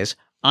she says,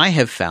 I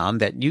have found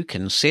that you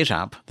can set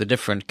up the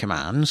different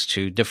commands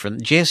to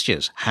different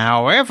gestures.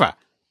 However,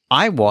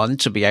 I want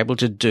to be able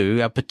to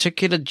do a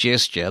particular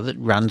gesture that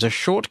runs a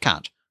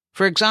shortcut.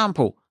 For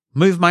example,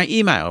 move my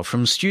email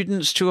from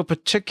students to a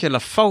particular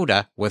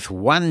folder with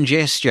one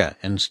gesture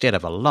instead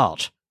of a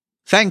lot.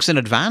 Thanks in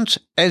advance.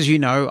 As you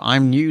know,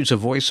 I'm new to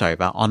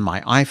VoiceOver on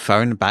my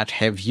iPhone, but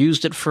have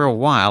used it for a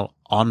while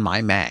on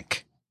my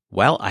Mac.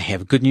 Well, I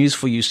have good news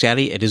for you,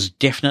 Sally. It is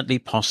definitely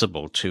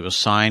possible to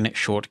assign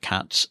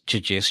shortcuts to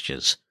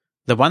gestures.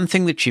 The one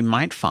thing that you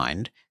might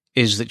find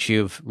is that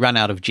you've run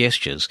out of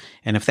gestures,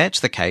 and if that's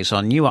the case,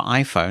 on newer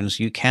iPhones,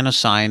 you can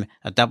assign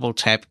a double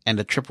tap and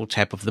a triple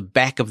tap of the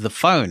back of the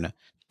phone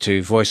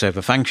to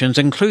VoiceOver functions,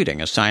 including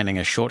assigning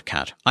a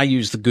shortcut. I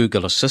use the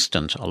Google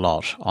Assistant a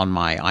lot on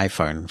my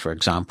iPhone, for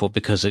example,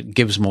 because it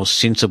gives more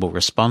sensible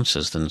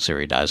responses than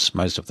Siri does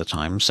most of the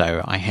time.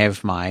 So I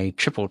have my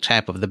triple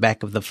tap of the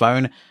back of the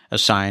phone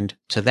assigned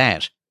to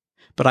that.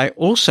 But I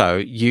also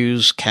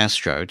use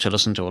Castro to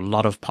listen to a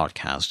lot of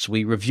podcasts.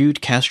 We reviewed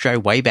Castro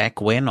way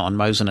back when on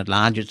Mosen at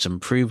Large. It's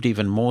improved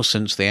even more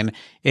since then.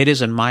 It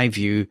is, in my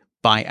view,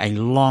 by a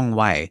long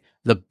way,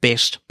 the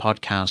best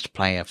podcast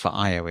player for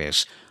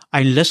iOS.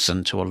 I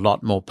listen to a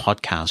lot more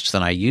podcasts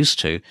than I used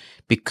to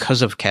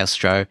because of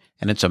Castro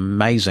and its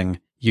amazing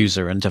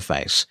user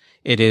interface.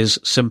 It is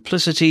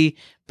simplicity,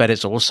 but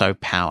it's also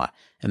power.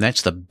 And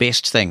that's the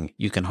best thing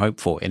you can hope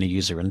for in a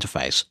user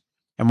interface.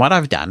 And what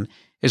I've done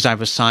is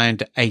I've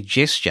assigned a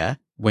gesture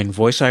when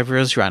VoiceOver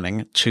is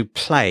running to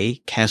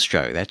play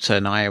Castro. That's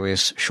an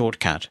iOS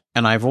shortcut.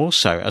 And I've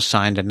also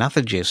assigned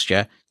another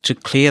gesture to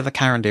clear the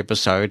current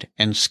episode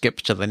and skip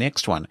to the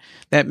next one.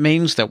 That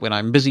means that when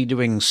I'm busy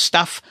doing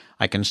stuff,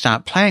 I can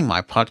start playing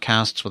my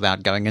podcasts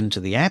without going into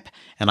the app,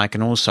 and I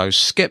can also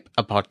skip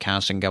a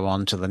podcast and go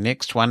on to the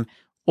next one,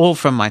 all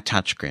from my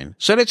touchscreen.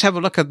 So let's have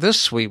a look at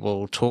this. We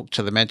will talk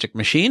to the Magic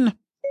Machine.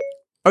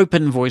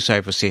 Open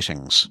VoiceOver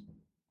settings.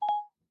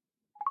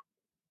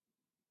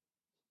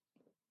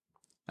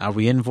 Are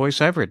we in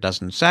VoiceOver? It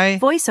doesn't say.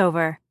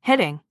 VoiceOver.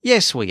 Heading.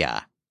 Yes, we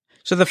are.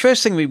 So the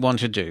first thing we want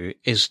to do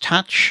is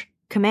touch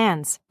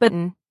Commands.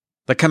 Button.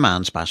 the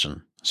Commands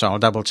button. So I'll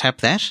double tap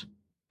that.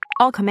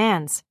 All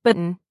commands.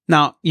 Button.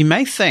 Now, you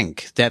may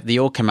think that the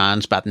All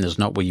Commands button is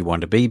not where you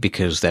want to be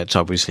because that's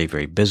obviously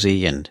very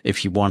busy, and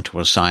if you want to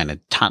assign a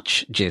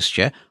touch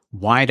gesture,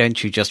 why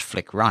don't you just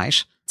flick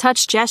right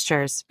Touch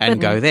gestures. and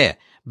Button. go there?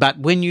 But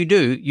when you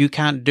do, you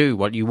can't do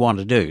what you want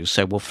to do,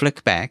 so we'll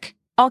flick back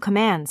All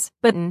commands.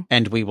 Button.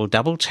 and we will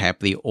double tap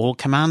the All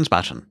Commands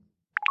button.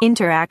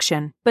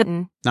 Interaction.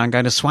 Button. Now I'm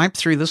going to swipe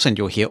through this and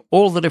you'll hear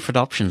all the different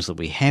options that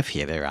we have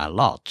here. There are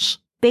lots.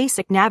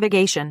 Basic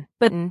navigation.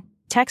 Button.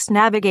 Text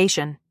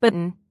navigation.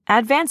 Button.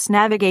 Advanced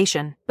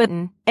navigation.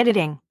 Button.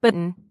 Editing.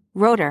 Button.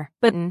 Rotor.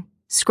 Button.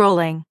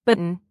 Scrolling.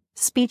 Button.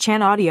 Speech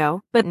and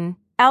audio. Button.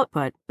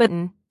 Output.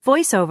 Button.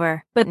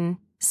 VoiceOver. Button.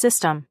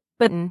 System.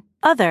 Button.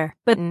 Other.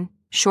 Button.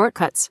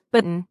 Shortcuts.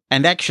 Button.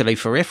 And actually,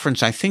 for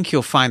reference, I think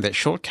you'll find that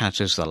shortcuts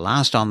is the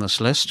last on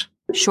this list.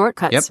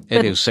 Shortcuts. Yep, it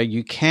Button. is. So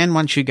you can,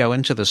 once you go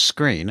into the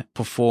screen,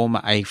 perform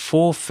a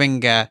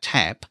 4-finger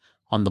tap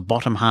on the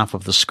bottom half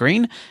of the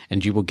screen,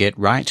 and you will get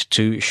right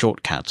to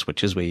shortcuts,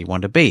 which is where you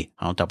want to be.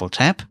 I'll double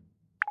tap.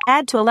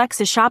 Add to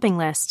Alexa shopping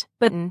list.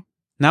 Button.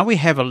 Now we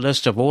have a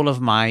list of all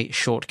of my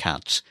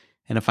shortcuts.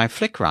 And if I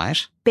flick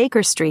right,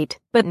 Baker Street.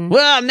 Button.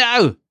 well,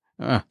 no!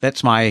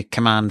 That's my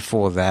command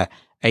for the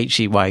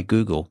HEY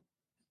Google,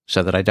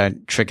 so that I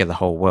don't trigger the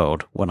whole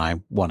world when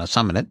I want to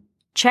summon it.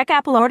 Check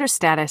Apple order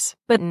status.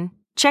 Button.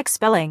 Check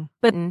spelling.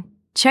 Button.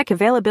 Check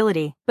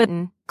availability.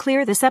 Button.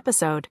 Clear this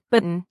episode.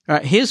 Button. All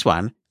right, here's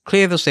one.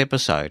 Clear this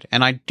episode.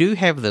 And I do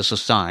have this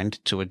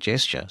assigned to a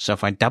gesture. So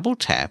if I double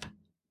tap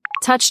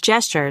Touch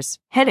gestures.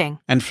 Heading.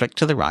 and flick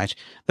to the right,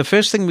 the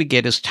first thing we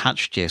get is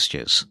touch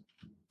gestures.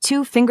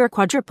 2-finger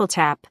quadruple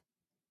tap.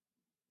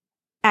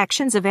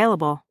 Actions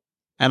available.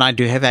 And I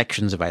do have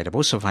actions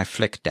available. So if I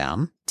flick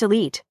down,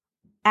 Delete.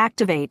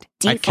 Activate.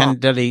 I Default. can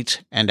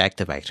delete and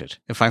activate it.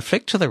 If I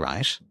flick to the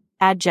right,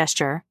 Add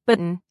gesture.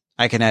 Button.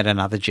 I can add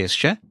another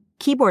gesture.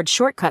 Keyboard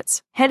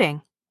shortcuts.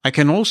 Heading. I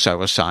can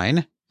also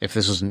assign, if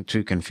this isn't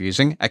too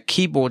confusing, a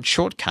keyboard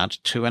shortcut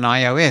to an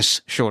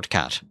iOS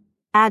shortcut.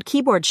 Add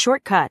keyboard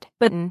shortcut.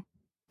 Button.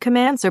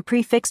 Commands are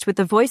prefixed with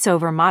the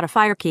VoiceOver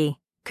modifier key.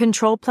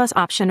 Control plus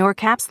Option or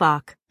caps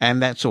lock.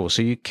 And that's all.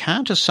 So you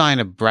can't assign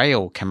a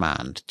Braille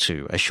command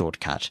to a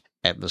shortcut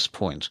at this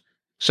point.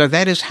 So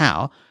that is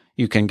how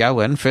you can go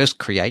in, first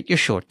create your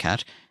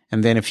shortcut,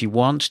 and then if you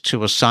want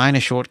to assign a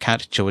shortcut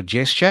to a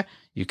gesture,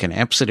 you can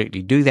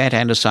absolutely do that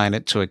and assign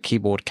it to a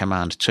keyboard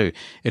command too.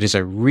 It is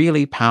a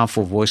really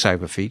powerful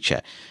VoiceOver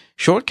feature.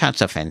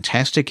 Shortcuts are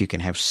fantastic. You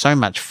can have so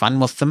much fun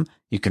with them.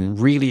 You can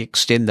really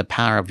extend the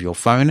power of your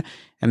phone.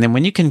 And then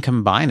when you can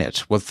combine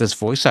it with this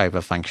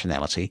VoiceOver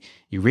functionality,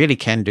 you really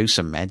can do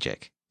some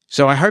magic.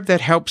 So I hope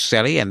that helps,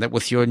 Sally, and that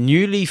with your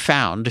newly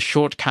found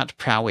shortcut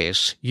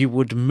prowess, you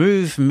would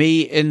move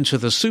me into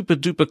the super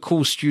duper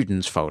cool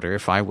students folder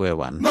if I were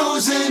one.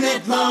 Mosen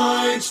at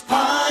Large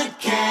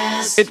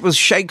Podcast. It was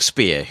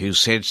Shakespeare who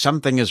said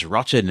something is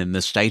rotten in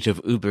the state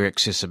of Uber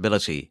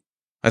accessibility.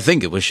 I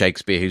think it was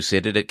Shakespeare who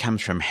said it. It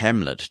comes from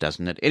Hamlet,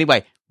 doesn't it?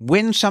 Anyway,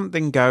 when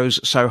something goes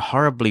so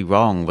horribly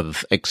wrong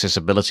with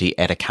accessibility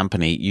at a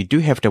company, you do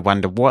have to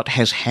wonder what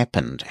has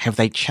happened. Have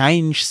they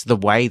changed the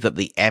way that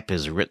the app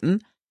is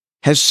written?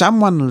 Has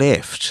someone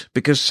left?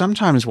 Because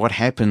sometimes what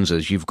happens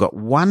is you've got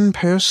one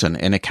person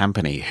in a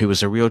company who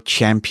is a real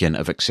champion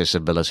of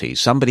accessibility,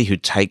 somebody who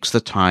takes the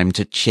time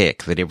to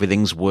check that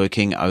everything's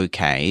working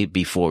okay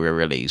before a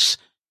release.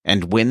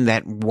 And when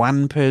that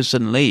one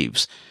person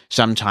leaves,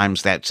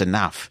 sometimes that's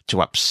enough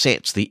to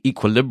upset the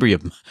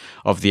equilibrium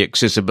of the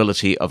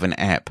accessibility of an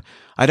app.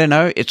 I don't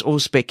know, it's all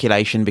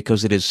speculation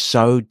because it is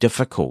so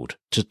difficult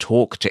to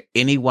talk to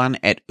anyone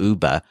at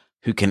Uber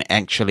who can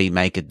actually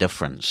make a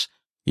difference.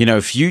 You know,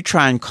 if you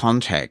try and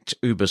contact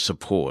Uber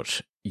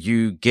support,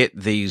 you get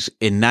these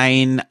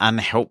inane,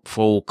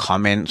 unhelpful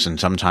comments, and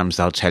sometimes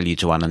they'll tell you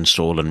to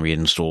uninstall and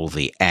reinstall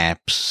the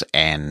apps,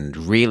 and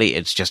really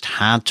it's just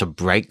hard to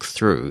break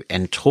through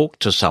and talk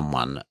to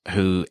someone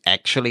who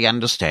actually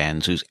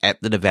understands, who's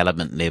at the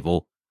development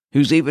level,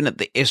 who's even at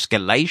the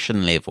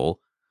escalation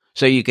level,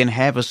 so you can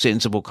have a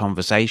sensible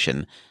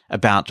conversation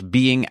about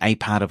being a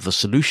part of the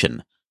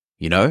solution.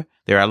 You know,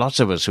 there are lots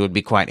of us who would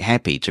be quite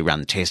happy to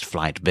run test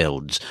flight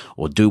builds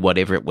or do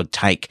whatever it would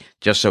take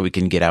just so we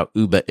can get our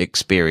Uber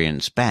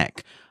experience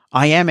back.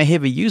 I am a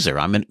heavy user.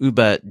 I'm an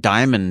Uber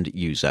Diamond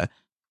user.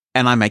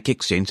 And I make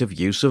extensive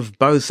use of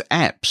both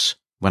apps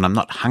when I'm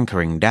not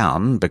hunkering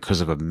down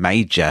because of a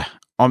major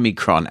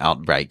Omicron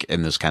outbreak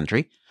in this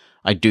country.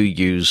 I do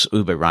use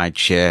Uber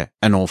rideshare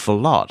an awful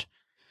lot.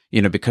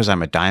 Because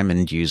I'm a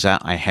Diamond user,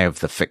 I have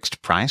the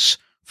fixed price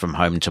from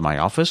home to my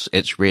office.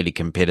 It's really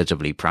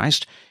competitively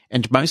priced,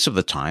 and most of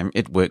the time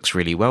it works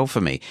really well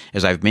for me.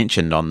 As I've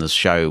mentioned on this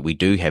show, we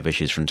do have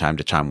issues from time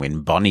to time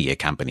when Bonnie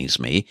accompanies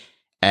me,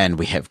 and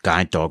we have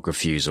guide dog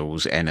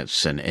refusals, and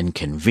it's an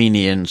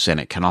inconvenience, and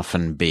it can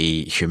often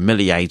be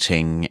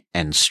humiliating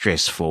and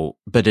stressful,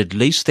 but at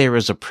least there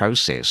is a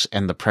process,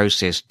 and the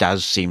process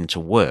does seem to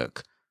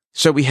work.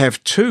 So we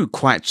have two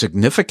quite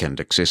significant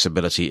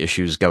accessibility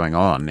issues going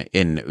on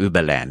in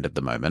Uberland at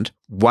the moment.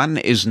 One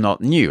is not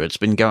new. It's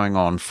been going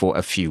on for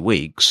a few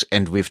weeks,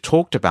 and we've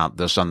talked about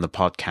this on the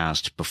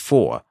podcast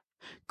before.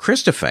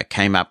 Christopher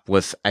came up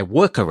with a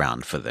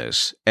workaround for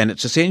this, and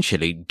it's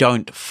essentially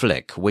don't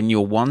flick. When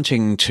you're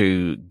wanting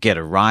to get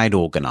a ride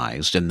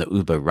organized in the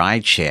Uber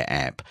rideshare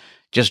app,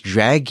 just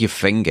drag your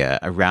finger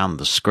around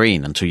the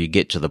screen until you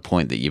get to the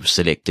point that you've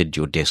selected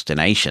your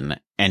destination,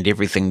 and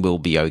everything will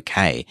be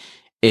okay.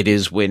 It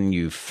is when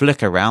you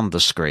flick around the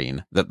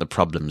screen that the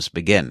problems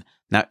begin.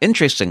 Now,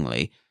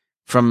 interestingly,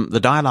 from the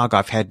dialogue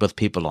I've had with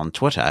people on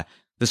Twitter,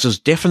 this is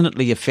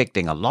definitely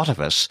affecting a lot of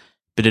us,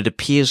 but it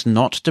appears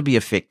not to be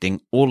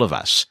affecting all of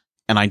us.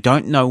 And I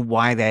don't know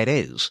why that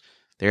is.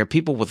 There are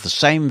people with the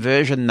same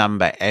version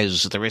number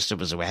as the rest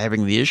of us who are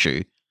having the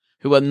issue,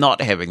 who are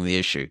not having the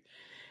issue.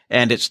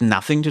 And it's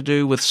nothing to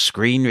do with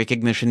screen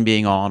recognition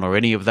being on or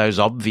any of those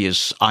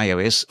obvious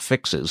iOS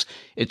fixes.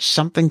 It's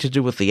something to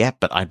do with the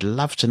app, but I'd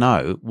love to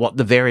know what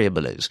the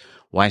variable is,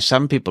 why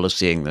some people are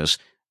seeing this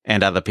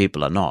and other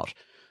people are not.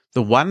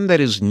 The one that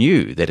is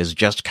new, that has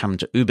just come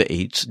to Uber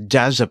Eats,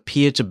 does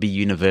appear to be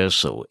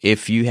universal.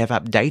 If you have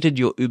updated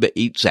your Uber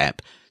Eats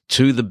app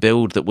to the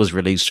build that was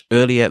released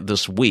earlier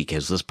this week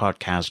as this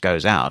podcast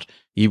goes out,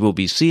 you will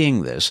be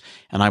seeing this,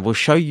 and I will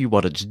show you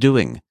what it's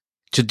doing.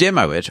 To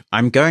demo it,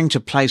 I'm going to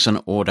place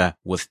an order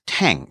with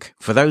Tank.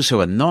 For those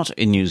who are not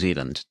in New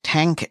Zealand,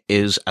 Tank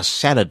is a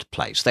salad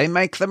place. They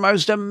make the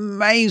most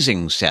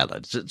amazing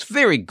salads. It's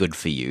very good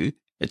for you.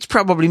 It's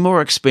probably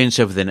more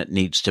expensive than it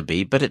needs to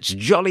be, but it's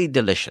jolly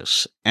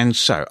delicious. And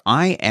so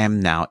I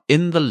am now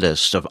in the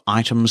list of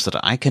items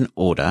that I can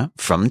order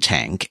from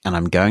Tank, and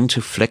I'm going to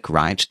flick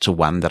right to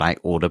one that I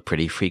order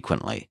pretty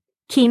frequently.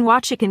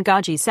 Quinoa chicken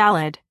goji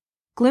salad.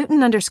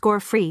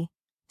 Gluten_free.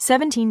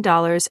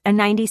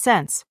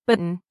 $17.90.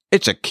 Button.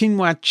 It's a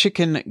quinoa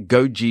chicken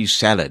goji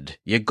salad.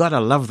 You gotta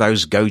love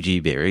those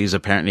goji berries.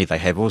 Apparently they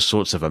have all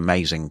sorts of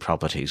amazing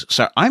properties.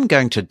 So I'm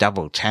going to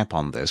double tap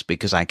on this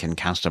because I can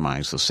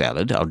customize the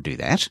salad. I'll do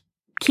that.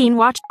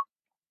 Quinoa.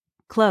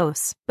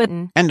 Close.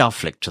 Button. And I'll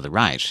flick to the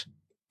right.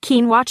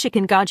 Quinoa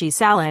chicken goji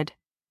salad.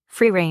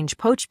 Free-range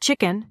poached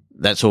chicken.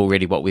 That's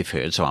already what we've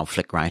heard, so I'll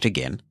flick right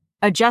again.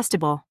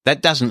 Adjustable.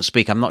 That doesn't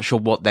speak. I'm not sure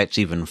what that's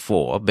even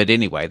for, but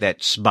anyway,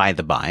 that's by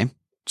the by.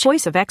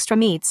 Choice of extra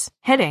meats.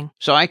 Heading.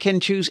 So I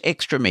can choose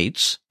extra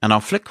meats, and I'll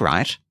flick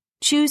right.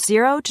 Choose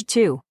 0 to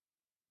 2.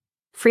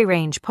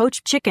 Free-range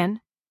poached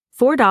chicken.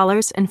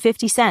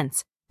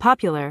 $4.50.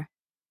 Popular.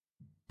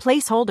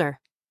 Placeholder.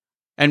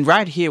 And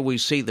right here we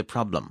see the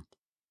problem.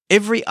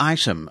 Every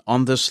item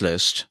on this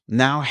list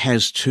now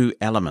has two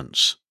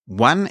elements.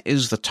 One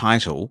is the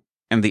title,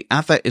 and the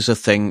other is a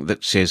thing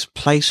that says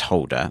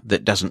placeholder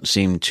that doesn't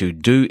seem to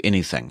do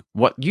anything.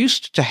 What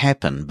used to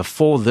happen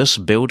before this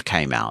build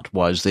came out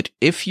was that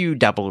if you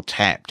double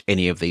tapped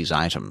any of these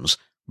items,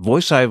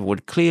 VoiceOver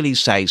would clearly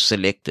say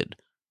selected.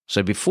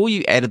 So before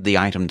you added the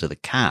item to the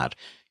cart,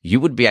 you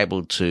would be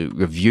able to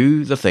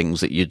review the things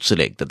that you'd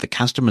selected, the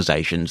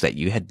customizations that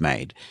you had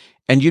made,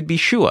 and you'd be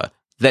sure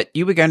that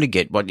you were going to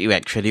get what you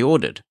actually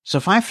ordered. So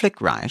if I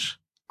flick right...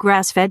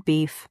 Grass-fed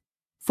beef.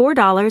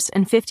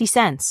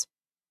 $4.50.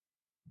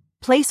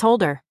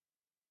 Placeholder.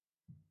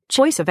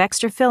 Choice of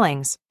extra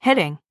fillings.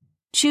 Heading.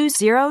 Choose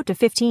 0 to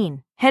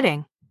 15.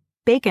 Heading.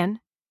 Bacon.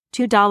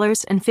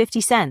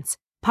 $2.50.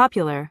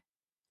 Popular.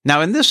 Now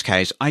in this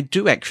case, I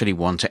do actually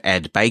want to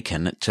add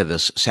bacon to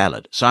this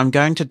salad, so I'm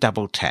going to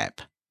double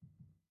tap.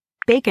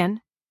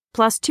 Bacon.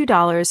 Plus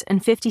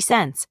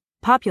 $2.50.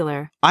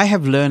 Popular. I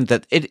have learned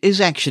that it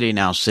is actually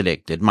now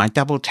selected. My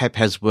double tap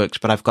has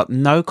worked, but I've got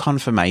no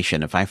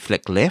confirmation. If I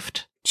flick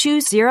left...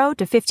 Choose 0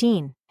 to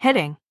 15.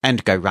 Heading.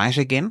 And go right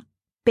again.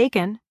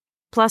 Bacon.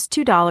 Plus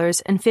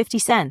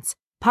 $2.50.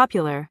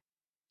 Popular.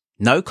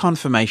 No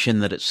confirmation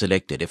that it's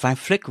selected. If I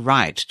flick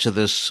right to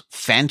this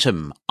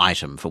phantom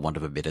item, for want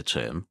of a better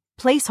term...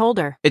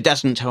 Placeholder. It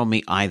doesn't tell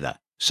me either.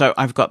 So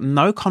I've got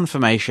no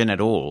confirmation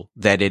at all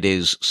that it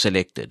is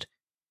selected.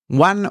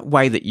 One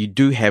way that you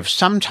do have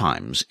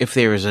sometimes, if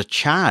there is a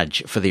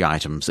charge for the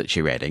items that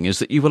you're adding, is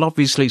that you will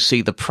obviously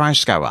see the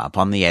price go up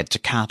on the Add to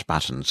Cart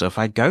button. So if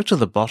I go to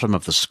the bottom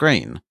of the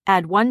screen...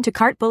 Add 1 to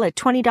cart bullet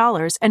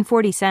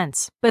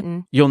 $20.40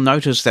 button. You'll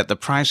notice that the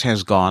price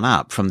has gone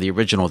up from the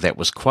original that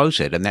was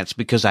quoted, and that's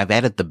because I've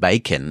added the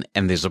bacon,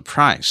 and there's a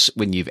price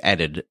when you've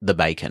added the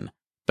bacon.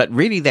 But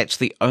really that's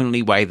the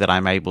only way that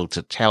I'm able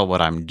to tell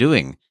what I'm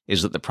doing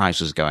is that the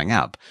price is going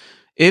up.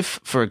 If,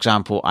 for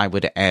example, I were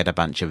to add a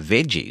bunch of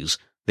veggies,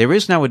 there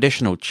is no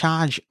additional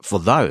charge for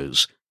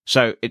those,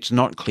 so it's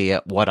not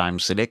clear what I'm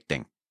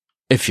selecting.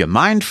 If you're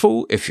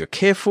mindful, if you're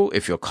careful,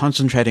 if you're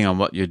concentrating on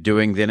what you're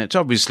doing, then it's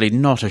obviously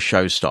not a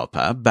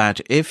showstopper.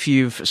 But if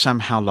you've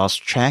somehow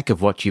lost track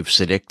of what you've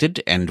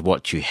selected and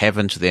what you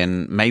haven't,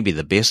 then maybe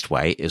the best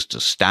way is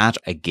to start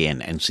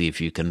again and see if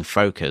you can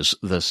focus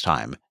this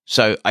time.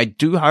 So I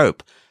do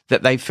hope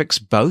that they fix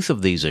both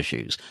of these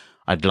issues.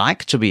 I'd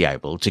like to be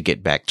able to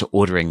get back to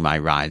ordering my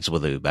rides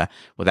with Uber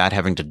without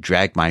having to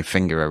drag my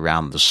finger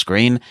around the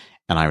screen,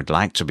 and I would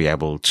like to be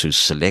able to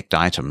select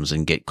items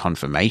and get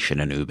confirmation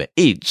in Uber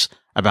Eats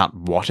about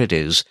what it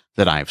is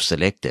that I've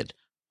selected.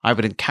 I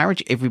would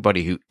encourage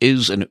everybody who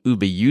is an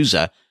Uber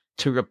user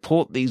to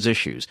report these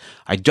issues.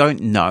 I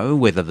don't know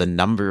whether the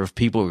number of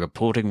people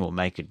reporting will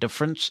make a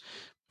difference,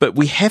 but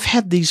we have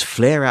had these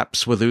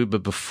flare-ups with Uber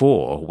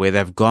before where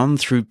they've gone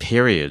through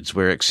periods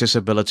where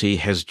accessibility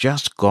has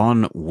just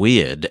gone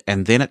weird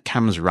and then it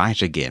comes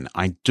right again.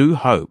 I do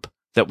hope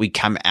that we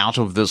come out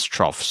of this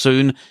trough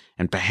soon,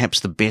 and perhaps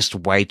the best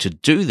way to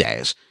do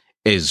that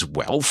is,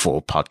 well, for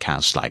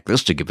podcasts like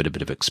this to give it a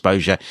bit of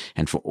exposure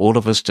and for all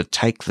of us to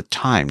take the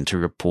time to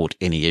report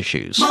any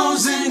issues.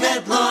 Mosen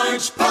at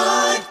Large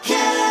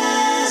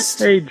Podcast.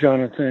 Hey,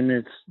 Jonathan,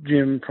 it's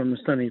Jim from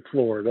sunny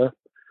Florida.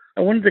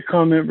 I wanted to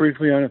comment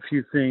briefly on a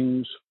few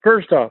things.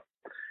 First off,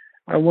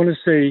 I want to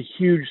say a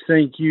huge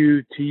thank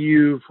you to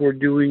you for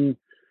doing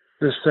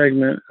this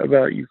segment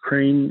about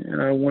Ukraine,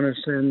 and I want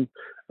to send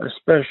a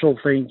special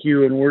thank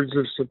you and words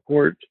of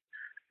support.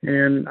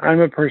 And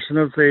I'm a person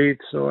of faith,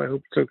 so I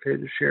hope it's okay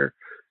to share,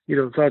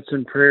 thoughts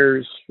and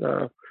prayers.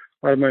 A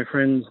lot of my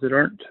friends that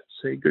aren't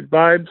say good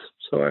vibes,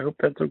 so I hope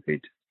that's okay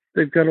too.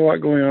 They've got a lot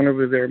going on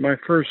over there. My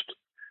first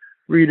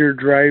reader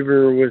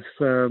driver with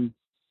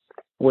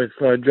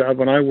a job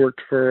when I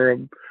worked for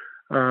an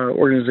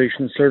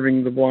organization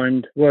serving the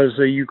blind was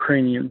a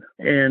Ukrainian,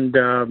 and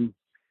I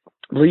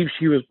believe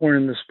she was born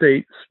in the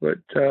States, but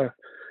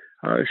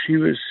she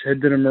had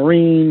been a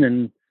Marine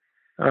and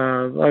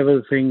a lot of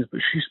other things, but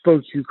she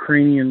spoke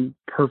Ukrainian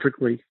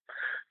perfectly.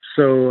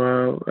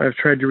 So I've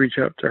tried to reach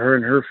out to her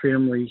and her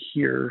family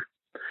here.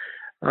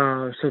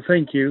 So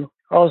thank you.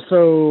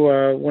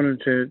 Also,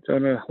 wanted to,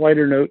 on a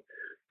lighter note,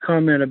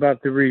 comment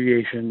about the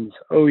abbreviations.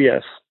 Oh,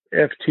 yes.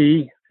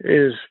 FT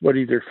is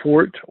either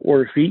fort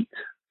or feet.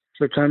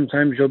 So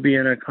sometimes you'll be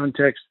in a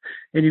context,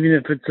 and even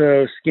if it's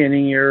a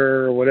scanning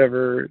error or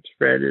whatever, it's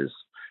read as,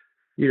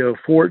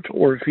 fort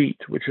or feet,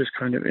 which is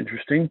kind of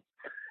interesting.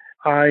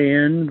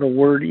 IN, the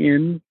word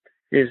in,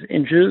 is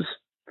inches.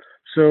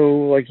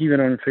 So, like, even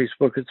on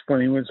Facebook, it's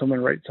funny when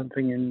someone writes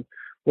something in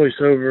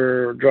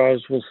voiceover or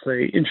JAWS will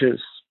say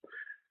inches.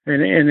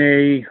 And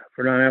NA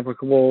for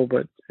non-applicable,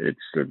 but it's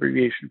the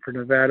abbreviation for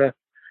Nevada.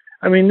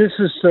 I mean, this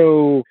is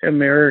so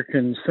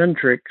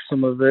American-centric,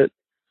 some of it.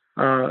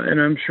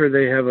 And I'm sure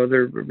they have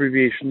other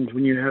abbreviations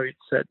when you have it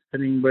set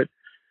thing, but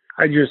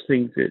I just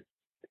think that,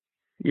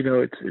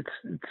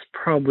 it's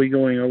probably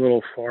going a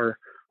little far.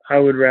 I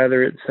would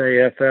rather it say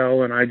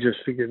FL, and I just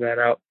figured that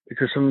out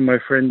because some of my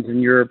friends in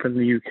Europe and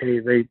the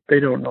UK, they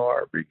don't know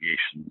our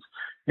abbreviations.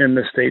 In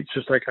the States,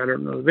 just like I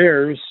don't know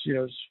theirs,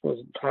 just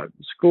wasn't taught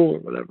in school or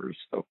whatever.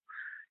 So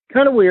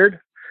kind of weird.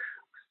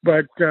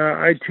 But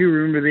I too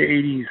remember the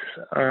 80s.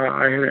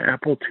 I had an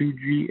Apple II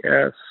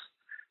GS,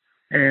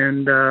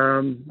 and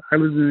I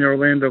lived in the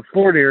Orlando,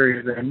 Florida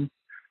area then,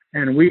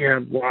 and we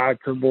had lots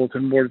of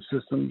bulletin board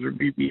systems or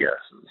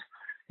BBSs.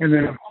 And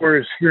then, of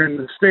course, here in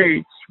the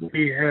States,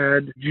 we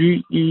had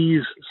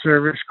GE's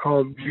service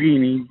called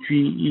Genie,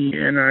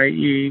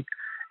 GENIE,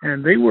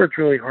 and they worked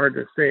really hard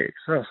to stay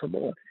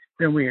accessible.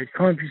 Then we had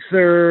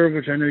CompuServe,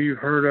 which I know you've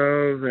heard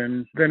of,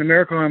 and then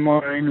America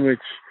Online, which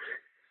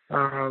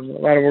a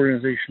lot of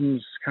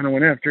organizations kind of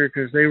went after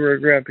because they were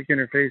a graphic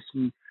interface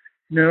and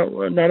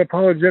not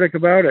apologetic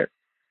about it.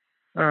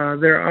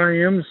 Their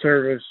IM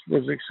service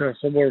was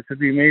accessible or could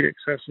be made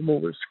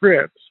accessible with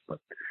scripts, but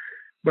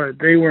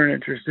they weren't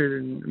interested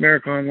in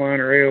America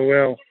Online or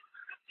AOL.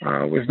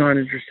 Was not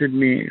interested in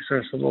being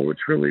accessible,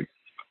 which really,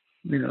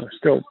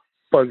 still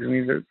bugs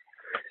me that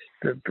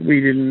we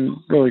didn't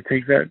really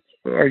take that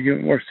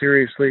argument more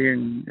seriously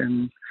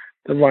in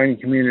the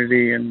blind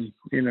community. And,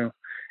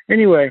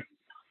 anyway,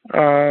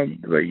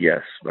 but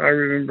yes, I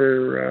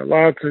remember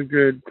lots of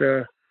good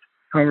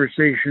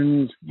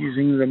conversations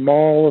using the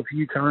mall a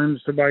few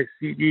times to buy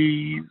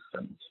CDs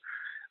and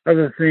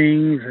other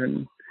things,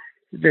 and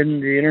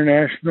then the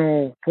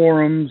international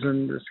forums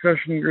and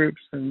discussion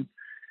groups, and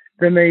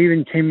then they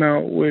even came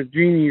out with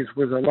Genies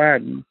with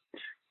Aladdin,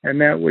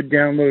 and that would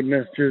download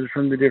messages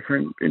from the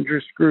different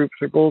interest groups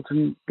or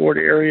bulletin board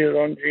areas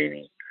on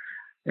Genie,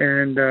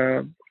 and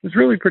it was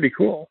really pretty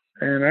cool.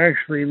 And I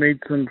actually made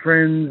some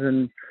friends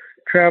and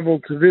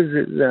traveled to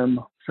visit them,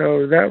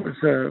 so that was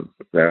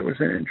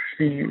an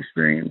interesting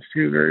experience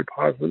too, very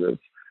positive.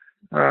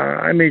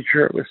 I made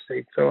sure it was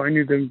safe, so I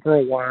knew them for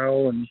a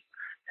while and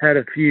had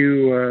a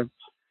few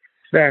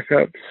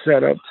backup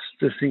setups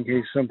just in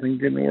case something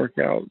didn't work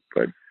out.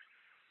 But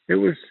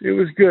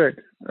was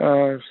good.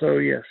 So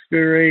yes,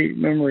 great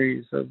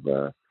memories of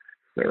the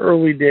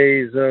early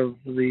days of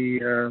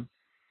the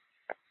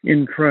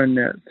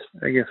intranets,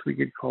 I guess we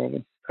could call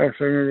them. I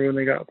also remember when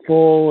they got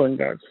full and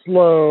got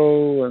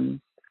slow, and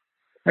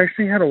I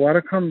actually had a lot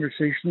of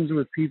conversations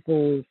with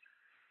people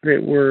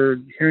that were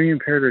hearing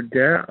impaired or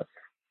deaf,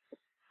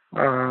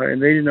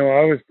 and they didn't know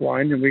I was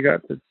blind, and we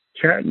got to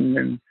chatting,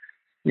 and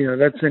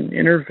that's an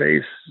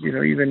interface,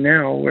 even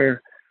now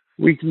where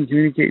we can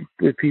communicate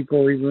with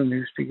people even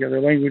who speak other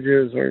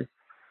languages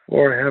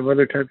or have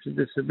other types of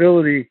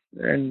disability,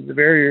 and the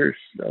barriers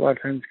a lot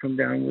of times come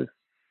down with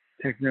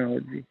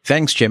technology.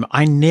 Thanks, Jim.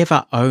 I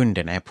never owned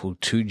an Apple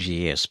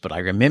IIgs, but I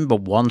remember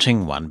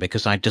wanting one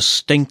because I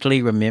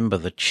distinctly remember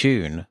the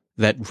tune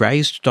that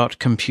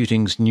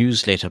Raised.Computing's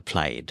newsletter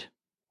played.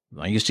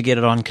 I used to get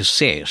it on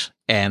cassette,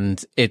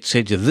 and it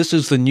said, "This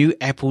is the new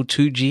Apple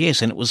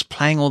IIgs," and it was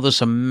playing all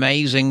this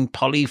amazing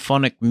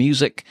polyphonic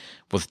music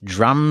with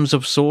drums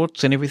of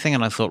sorts and everything,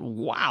 and I thought,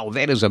 wow,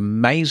 that is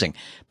amazing.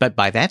 But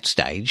by that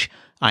stage,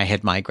 I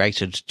had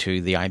migrated to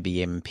the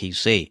IBM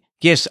PC.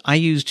 Yes, I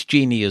used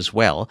Genie as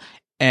well,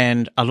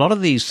 and a lot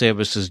of these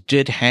services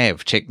did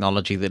have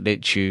technology that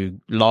lets you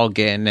log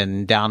in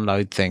and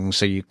download things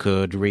so you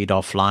could read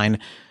offline.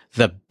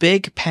 The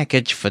big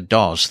package for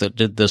DOS that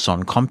did this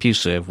on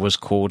CompuServe was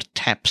called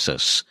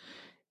Tapsys,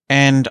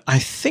 and I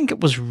think it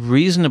was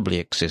reasonably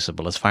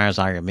accessible as far as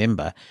I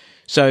remember.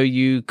 So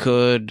you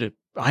could,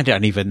 I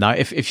don't even know,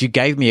 if you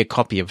gave me a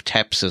copy of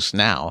Tapsys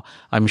now,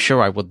 I'm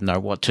sure I wouldn't know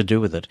what to do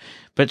with it.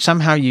 But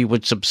somehow you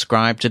would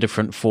subscribe to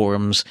different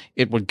forums,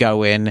 it would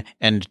go in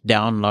and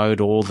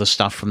download all the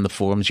stuff from the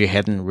forums you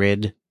hadn't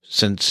read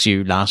since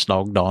you last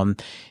logged on.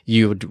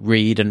 You would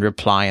read and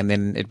reply, and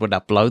then it would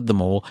upload them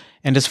all.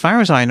 And as far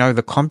as I know,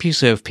 the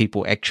CompuServe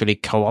people actually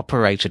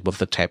cooperated with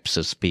the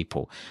Tapsys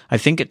people. I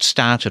think it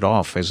started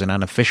off as an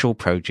unofficial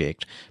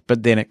project,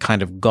 but then it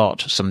kind of got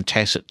some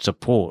tacit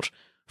support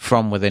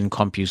from within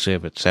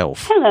CompuServe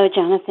itself. Hello,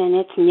 Jonathan.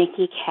 It's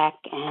Nikki Keck,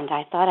 and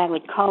I thought I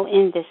would call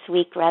in this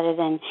week rather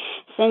than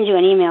send you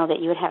an email that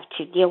you would have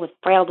to deal with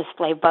Braille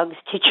display bugs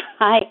to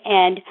try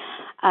and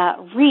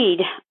read.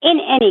 In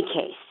any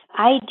case,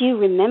 I do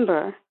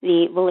remember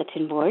the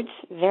bulletin boards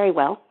very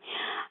well.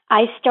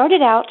 I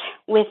started out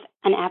with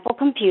an Apple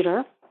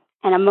computer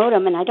and a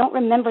modem, and I don't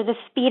remember the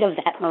speed of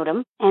that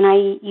modem, and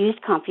I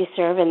used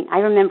CompuServe, and I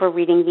remember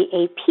reading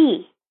the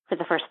AP for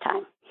the first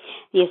time,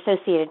 the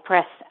Associated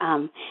Press.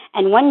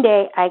 And one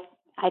day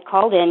I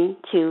called in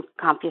to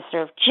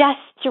CompuServe just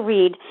to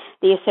read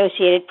the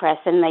Associated Press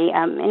in the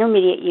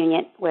intermediate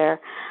unit where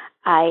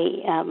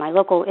my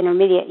local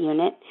intermediate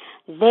unit,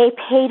 they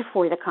paid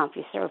for the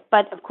CompuServe.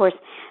 But, of course,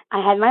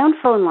 I had my own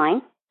phone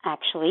line,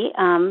 actually,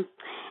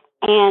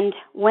 and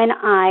when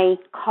I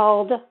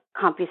called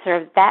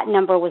CompuServe, that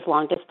number was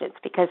long distance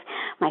because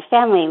my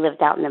family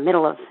lived out in the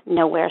middle of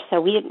nowhere,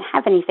 so we didn't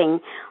have anything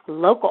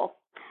local.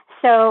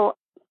 So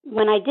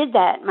when I did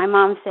that, my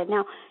mom said,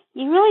 "Now,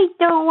 you really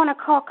don't want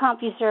to call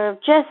CompuServe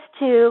just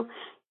to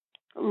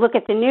look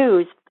at the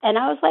news." And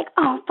I was like,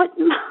 "Oh, but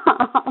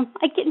Mom,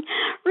 I can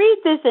read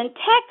this in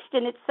text,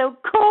 and it's so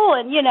cool."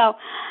 And,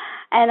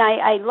 and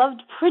I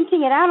loved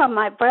printing it out on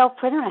my Braille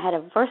printer. I had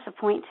a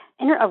VersaPoint,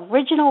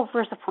 original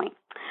VersaPoint.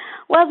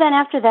 Well, then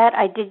after that,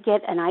 I did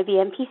get an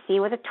IBM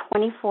PC with a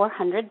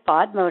 2400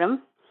 baud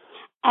modem.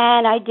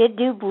 And I did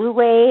do Blue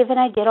Wave, and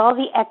I did all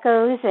the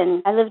echoes,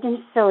 and I lived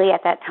in Philly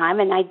at that time,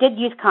 and I did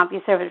use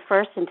CompuServe at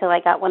first until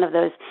I got one of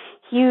those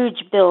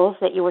huge bills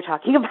that you were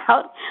talking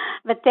about.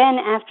 But then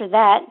after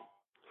that,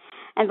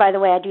 and by the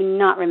way, I do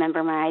not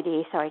remember my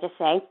ID, sorry to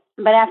say,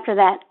 but after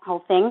that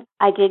whole thing,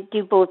 I did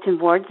do bulletin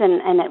boards,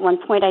 and at one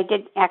point I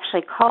did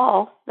actually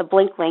call the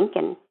Blink Link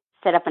and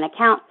set up an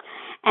account,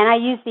 and I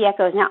used the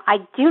echoes. Now, I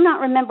do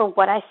not remember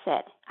what I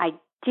said. I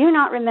do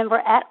not remember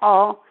at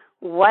all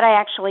what I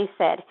actually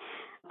said.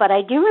 But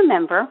I do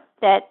remember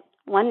that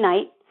one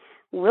night,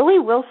 Willie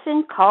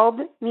Wilson called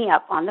me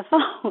up on the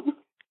phone,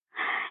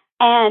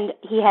 and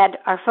he had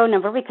our phone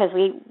number because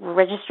we were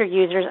registered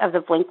users of the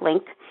Blink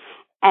Link,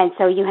 and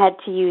so you had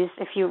to use,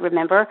 if you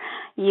remember,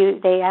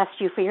 they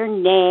asked you for your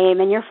name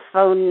and your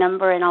phone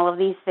number and all of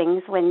these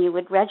things when you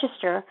would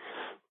register.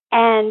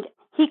 And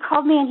he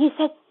called me and he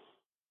said,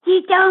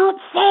 "You don't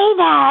say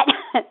that."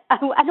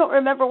 I don't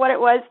remember what it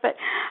was, but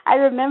I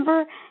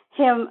remember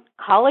him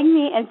calling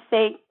me and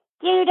saying,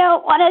 "You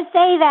don't want to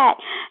say that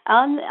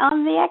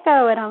on the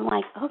echo." And I'm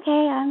like,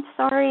 "Okay, I'm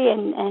sorry."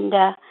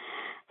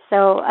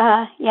 So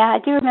I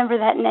do remember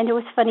that. And it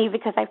was funny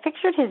because I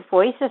pictured his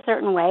voice a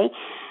certain way.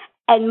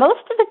 And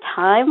most of the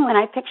time when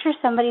I picture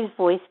somebody's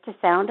voice to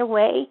sound a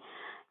way,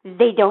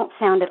 they don't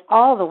sound at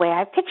all the way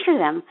I picture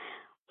them.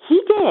 He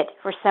did,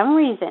 for some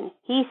reason.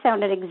 He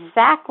sounded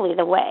exactly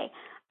the way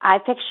I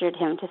pictured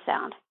him to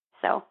sound.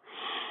 So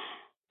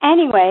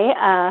anyway,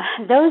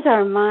 those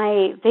are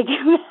my big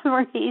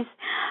memories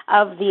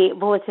of the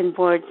bulletin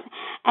boards.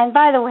 And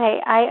by the way,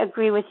 I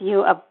agree with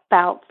you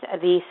about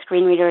the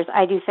screen readers.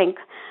 I do think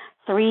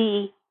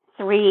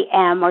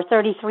 3M or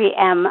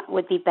 33M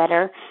would be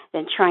better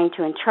than trying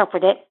to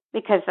interpret it.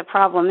 because the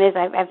problem is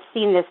I've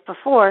seen this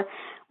before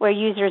where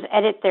users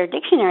edit their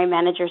dictionary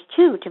managers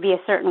too to be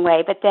a certain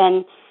way, but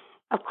then,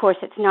 of course,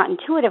 it's not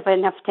intuitive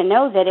enough to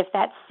know that if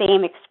that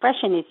same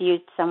expression is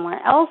used somewhere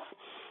else,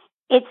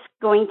 it's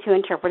going to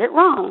interpret it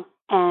wrong.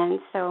 And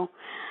so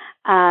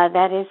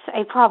that is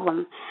a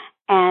problem.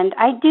 And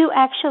I do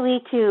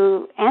actually,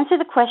 to answer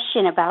the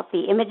question about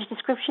the image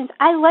descriptions,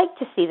 I like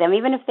to see them,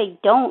 even if they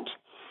don't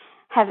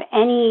have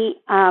any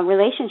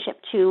relationship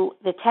to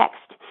the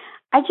text.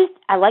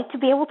 I like to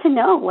be able to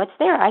know what's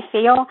there. I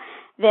feel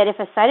that if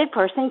a sighted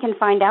person can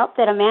find out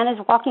that a man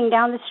is walking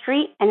down the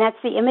street and that's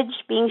the image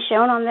being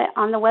shown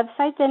on the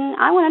website, then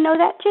I want to know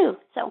that too.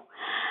 So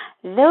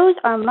those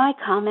are my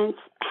comments.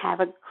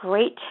 Have a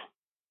great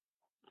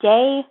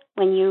day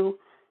when you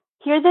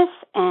hear this,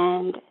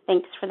 and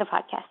thanks for the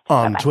podcast.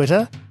 On Bye-bye.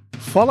 Twitter,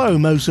 follow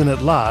Mosin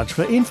at Large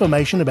for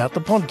information about the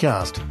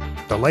podcast,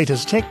 the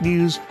latest tech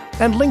news,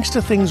 and links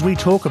to things we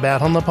talk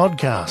about on the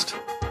podcast.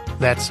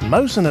 That's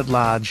Mosin at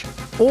Large,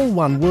 all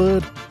one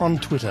word, on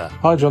Twitter.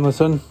 Hi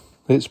Jonathan,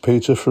 it's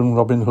Peter from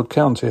Robin Hood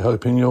County,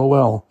 hoping you're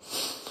well.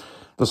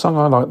 The song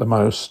I like the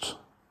most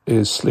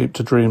is Sleep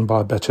to Dream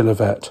by Betty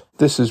LaVette.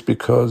 This is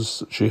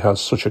because she has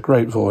such a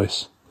great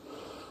voice,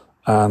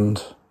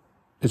 and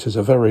it is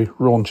a very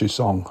raunchy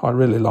song. I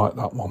really like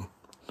that one.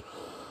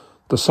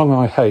 The song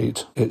I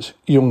hate, it's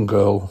Young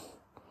Girl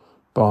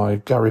by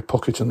Gary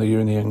Puckett and the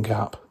Union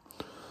Gap.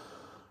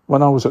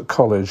 When I was at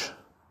college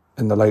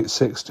in the late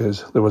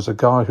 60s, there was a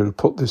guy who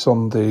put this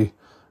on the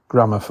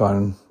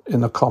gramophone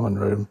in the common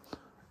room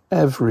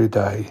every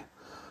day,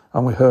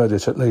 and we heard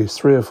it at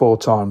least 3 or 4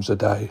 times a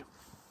day.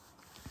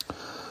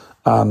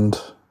 And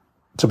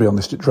to be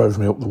honest, it drove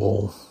me up the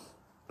wall.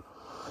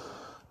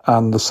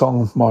 And the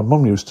song my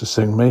mum used to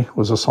sing me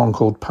was a song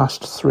called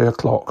Past 3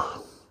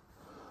 o'clock.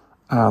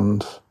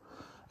 And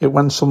it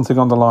went something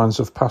on the lines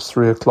of past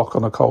 3 o'clock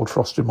on a cold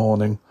frosty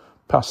morning,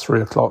 past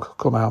 3 o'clock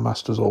come our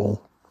masters all.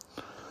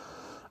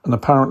 And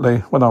apparently,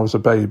 when I was a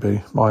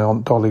baby, my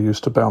Aunt Dolly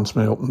used to bounce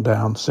me up and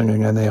down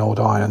singing Any Old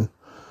Iron,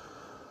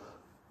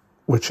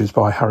 which is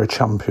by Harry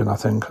Champion, I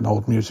think, an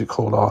old music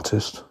hall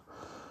artist.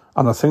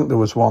 And I think there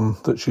was one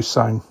that she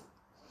sang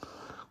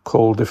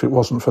called If It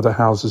Wasn't for the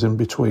Houses in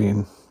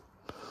Between.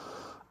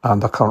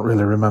 And I can't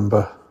really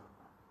remember.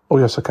 Oh,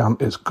 yes, I can.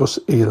 It's Gus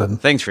Elan.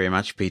 Thanks very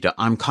much, Peter.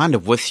 I'm kind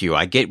of with you.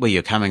 I get where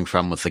you're coming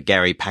from with the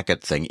Gary Puckett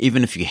thing.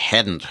 Even if you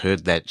hadn't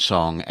heard that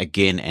song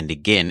again and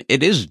again,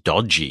 it is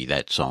dodgy,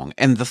 that song.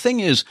 And the thing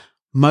is,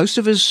 most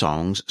of his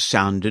songs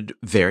sounded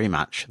very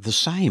much the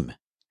same.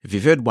 If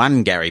you've heard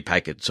one Gary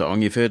Puckett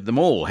song, you've heard them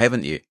all,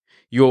 haven't you?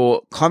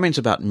 Your comments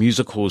about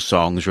musical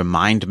songs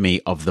remind me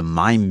of the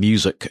My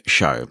Music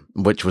show,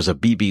 which was a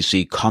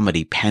BBC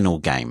comedy panel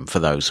game for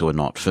those who are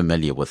not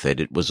familiar with it.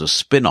 It was a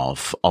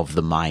spin-off of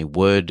the My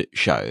Word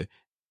show.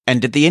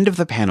 And at the end of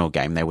the panel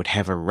game, they would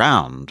have a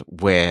round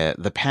where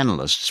the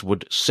panelists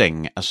would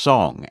sing a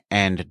song.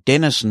 And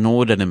Dennis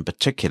Norden in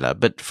particular,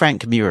 but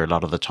Frank Muir a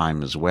lot of the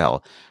time as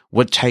well,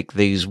 would take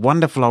these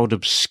wonderful old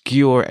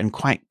obscure and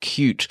quite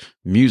cute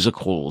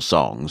musical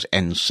songs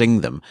and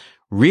sing them.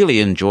 Really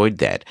enjoyed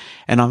that,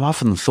 and I've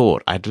often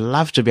thought I'd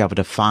love to be able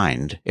to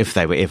find, if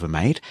they were ever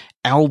made,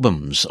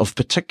 albums of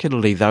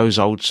particularly those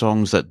old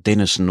songs that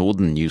Dennis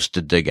Norden used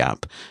to dig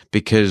up,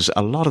 because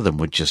a lot of them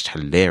were just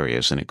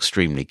hilarious and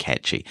extremely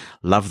catchy.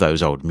 Love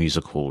those old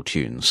music hall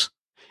tunes.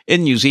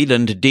 In New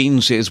Zealand, Dean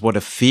says what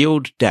a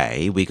field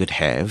day we could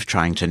have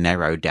trying to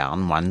narrow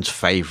down one's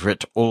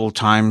favourite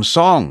all-time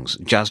songs.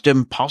 Just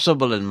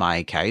impossible in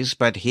my case,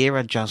 but here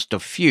are just a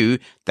few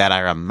that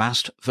are a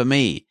must for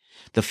me.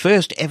 The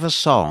first ever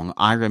song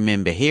I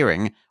remember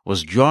hearing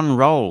was John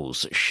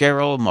Roll's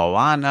Cheryl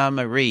Moana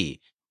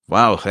Marie.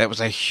 Wow, that was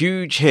a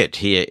huge hit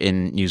here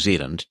in New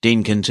Zealand.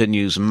 Dean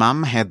continues,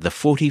 Mum had the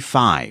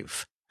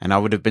 45, and I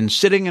would have been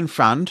sitting in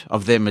front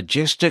of their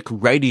majestic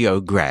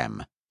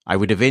radiogram. I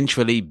would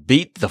eventually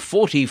beat the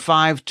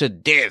 45 to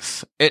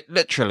death. It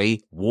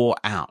literally wore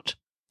out.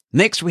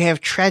 Next, we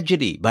have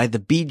Tragedy by the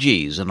Bee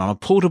Gees, and on a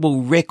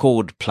portable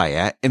record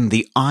player in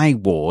the eye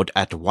ward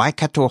at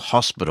Waikato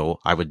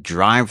Hospital, I would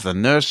drive the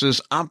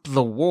nurses up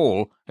the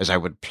wall as I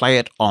would play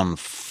it on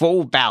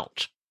full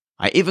bout.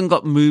 I even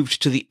got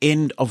moved to the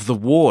end of the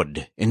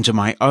ward, into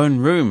my own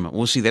room.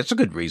 Well, see, that's a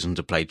good reason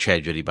to play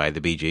Tragedy by the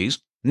Bee Gees.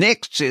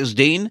 Next, says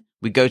Dean,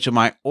 we go to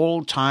my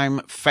all-time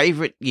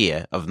favourite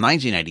year of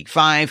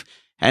 1985,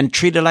 and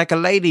Treat Her Like a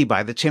Lady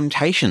by The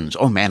Temptations.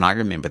 Oh man, I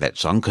remember that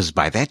song, because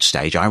by that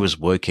stage I was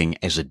working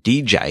as a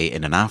DJ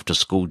in an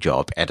after-school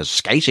job at a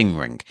skating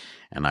rink,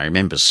 and I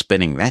remember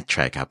spinning that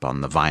track up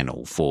on the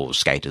vinyl for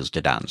skaters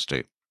to dance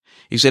to.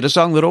 He said a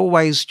song that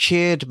always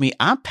cheered me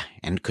up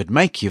and could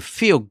make you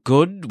feel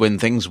good when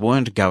things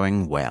weren't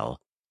going well.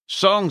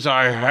 Songs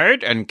I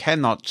hate and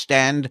cannot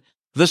stand.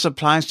 This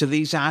applies to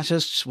these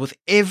artists with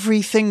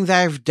everything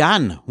they've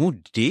done. Oh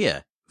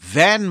dear.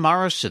 Van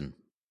Morrison.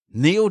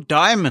 Neil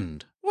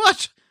Diamond.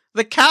 What?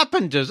 The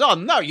Carpenters? Oh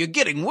no, you're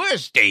getting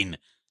worse, Dean.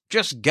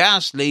 Just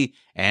ghastly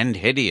and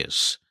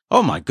hideous.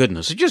 Oh my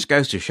goodness, it just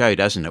goes to show,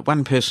 doesn't it?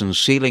 One person's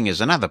ceiling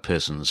is another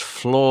person's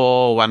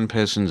floor, one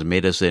person's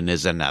medicine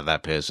is another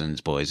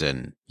person's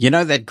poison. You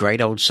know that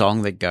great old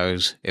song that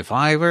goes, "If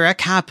I were a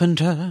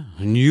carpenter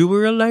and you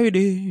were a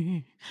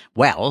lady"?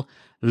 Well,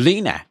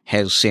 Lena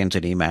has sent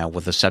an email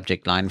with the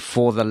subject line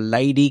 "for the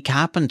lady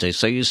carpenter."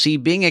 So you see,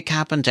 being a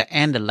carpenter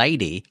and a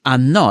lady are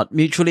not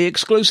mutually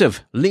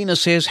exclusive. Lena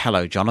says,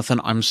 "Hello, Jonathan.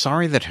 I'm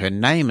sorry that her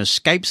name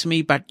escapes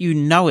me, but you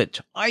know it."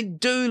 I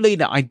do,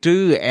 Lena, I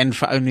do. And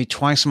for only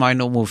twice my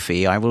normal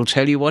fee, I will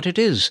tell you what it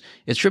is.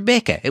 It's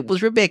Rebecca. It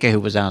was Rebecca who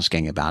was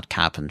asking about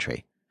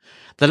carpentry.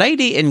 The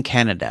lady in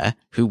Canada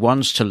who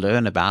wants to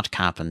learn about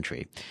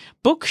carpentry.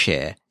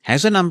 Bookshare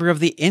has a number of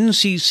the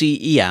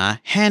NCCER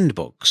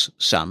handbooks.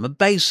 Some are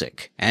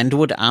basic and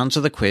would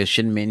answer the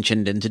question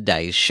mentioned in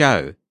today's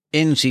show.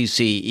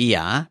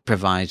 NCCER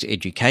provides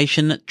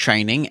education,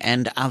 training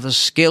and other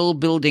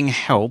skill-building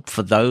help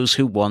for those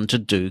who want to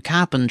do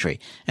carpentry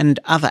and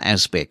other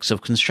aspects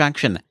of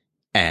construction.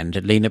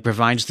 And Lena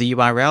provides the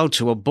URL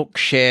to a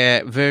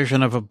Bookshare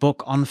version of a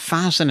book on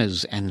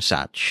fasteners and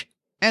such.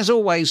 As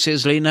always,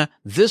 says Lena,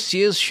 this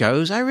year's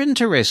shows are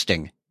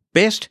interesting.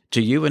 Best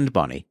to you and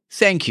Bonnie.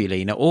 Thank you,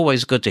 Lena.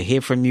 Always good to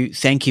hear from you.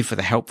 Thank you for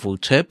the helpful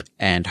tip.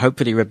 And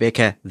hopefully,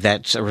 Rebecca,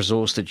 that's a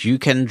resource that you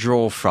can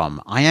draw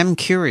from. I am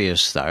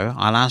curious, though.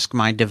 I'll ask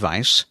my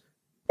device.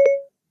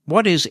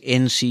 What is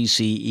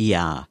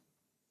NCCER?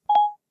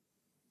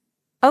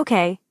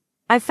 Okay.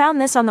 I found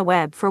this on the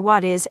web for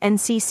what is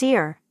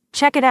NCCER.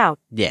 Check it out.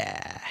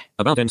 Yeah.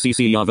 About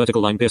NCCER Vertical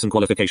Line Pearson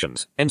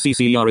Qualifications.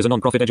 NCCER is a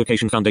non-profit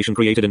education foundation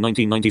created in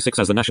 1996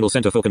 as the National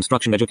Center for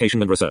Construction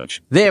Education and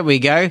Research. There we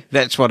go.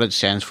 That's what it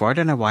stands for. I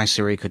don't know why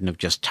Siri couldn't have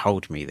just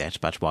told me that,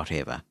 but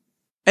whatever.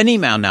 An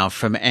email now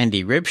from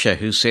Andy Rebsher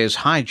who says,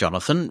 "Hi,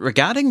 Jonathan.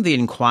 Regarding the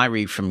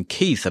inquiry from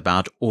Keith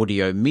about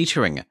audio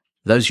metering,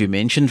 those you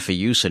mentioned for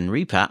use in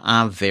Reaper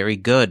are very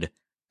good.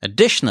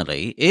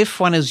 Additionally,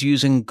 if one is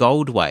using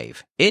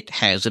Goldwave, it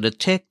has a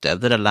detector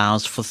that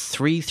allows for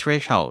 3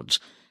 thresholds.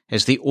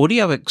 As the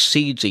audio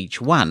exceeds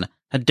each one,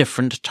 a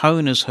different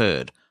tone is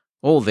heard.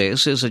 All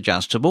this is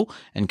adjustable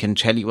and can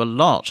tell you a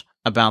lot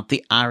about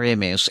the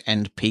RMS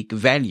and peak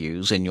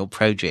values in your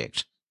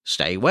project.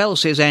 Stay well,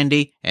 says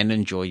Andy, and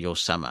enjoy your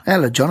summer."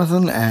 Hello,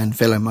 Jonathan and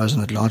fellow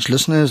Mosen at Large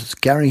listeners. It's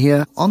Gary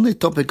here. On the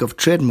topic of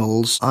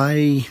treadmills,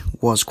 I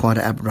was quite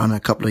an avid runner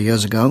a couple of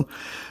years ago,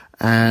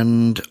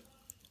 and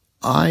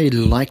I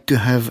like to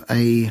have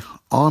a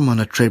arm on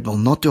a treadmill,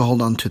 not to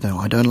hold on to them.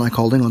 I don't like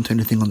holding on to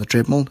anything on the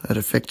treadmill. It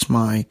affects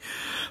my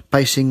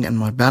pacing and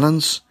my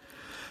balance.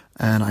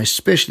 And I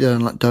especially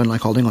don't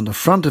like holding on the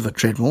front of a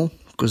treadmill,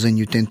 because then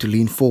you tend to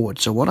lean forward.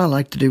 So what I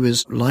like to do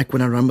is, like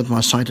when I run with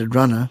my sighted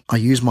runner, I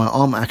use my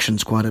arm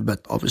actions quite a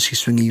bit, obviously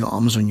swinging your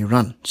arms when you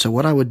run. So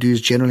what I would do is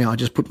generally I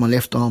just put my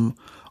left arm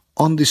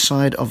on the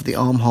side of the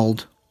arm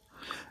hold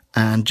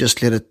and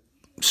just let it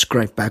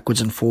scrape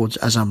backwards and forwards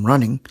as I'm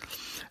running.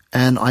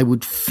 And I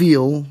would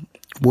feel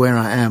where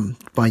I am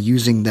by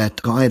using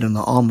that guide on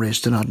the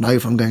armrest, and I'd know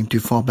if I'm going too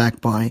far back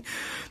by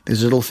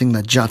there's a little thing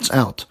that juts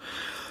out.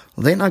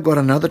 Then I got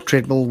another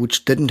treadmill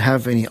which didn't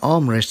have any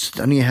armrests, it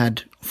only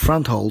had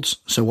front holds.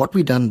 So what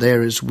we done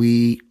there is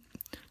we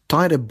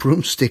tied a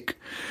broomstick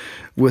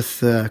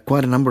with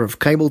quite a number of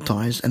cable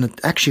ties, and it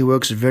actually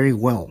works very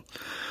well.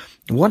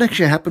 What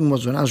actually happened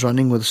was when I was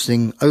running with this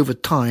thing, over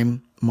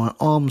time, my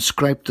arm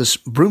scraped this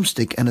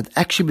broomstick and it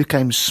actually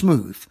became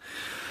smooth.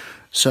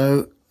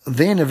 So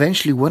then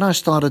eventually when I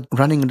started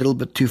running a little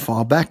bit too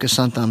far back, as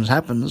sometimes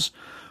happens,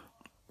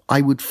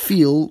 I would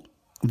feel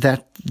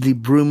that the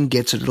broom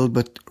gets a little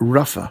bit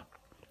rougher.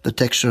 The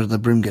texture of the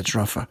broom gets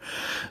rougher.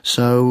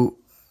 So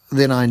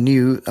then I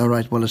knew, all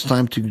right, well, it's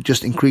time to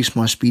just increase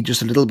my speed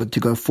just a little bit to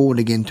go forward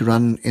again, to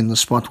run in the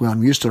spot where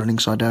I'm used to running,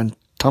 so I don't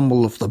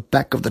tumble off the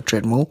back of the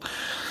treadmill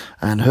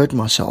and hurt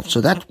myself. So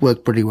that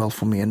worked pretty well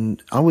for me.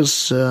 And I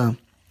was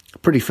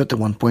pretty fit at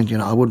one point.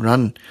 I would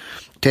run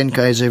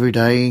 10Ks every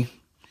day.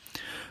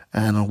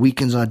 And on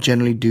weekends, I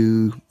generally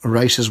do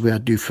races where I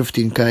do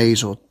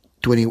 15Ks or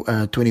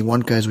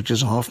 21Ks, which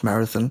is a half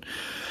marathon.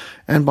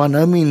 And by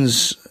no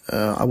means,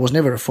 I was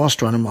never a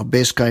fast runner. My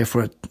best time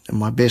for a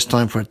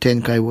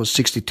 10K was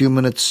 62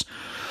 minutes.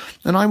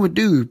 And I would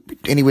do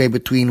anywhere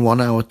between 1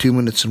 hour, 2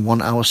 minutes and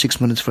 1 hour,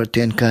 6 minutes for a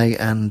 10K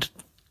and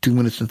 2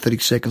 minutes and 30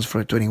 seconds for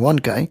a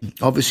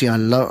 21K. Obviously,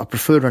 I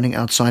prefer running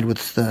outside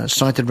with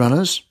sighted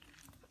runners.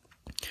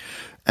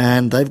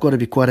 And they've got to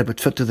be quite a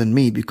bit fitter than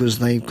me, because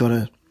they've got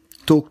to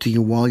talk to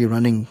you while you're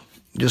running,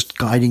 just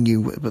guiding you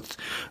with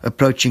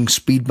approaching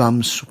speed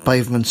bumps,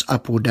 pavements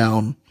up or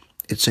down,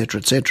 etc.,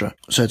 etc.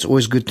 So it's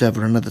always good to have a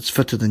runner that's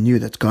fitter than you,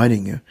 that's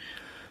guiding you.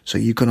 So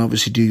you can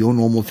obviously do your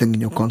normal thing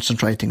and you're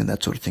concentrating and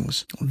that sort of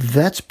things.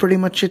 That's pretty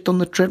much it on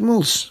the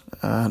treadmills.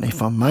 And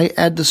if I may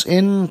add this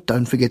in,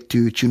 don't forget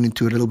to tune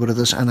into a little bit of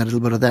this and a little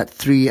bit of that,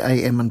 3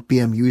 a.m. and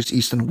p.m. US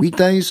Eastern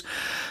weekdays.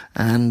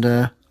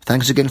 And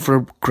thanks again for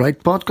a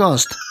great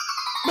podcast.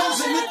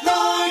 Mosen at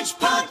Large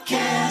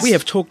Podcast. We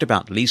have talked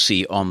about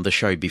Lisi on the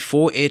show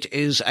before. It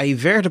is a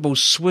veritable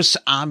Swiss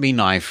Army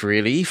knife,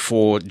 really,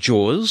 for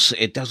JAWS.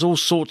 It does all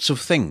sorts of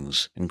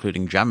things,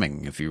 including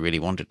drumming, if you really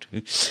wanted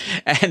to.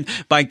 And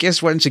my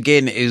guest once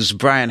again is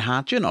Brian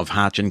Hartgen of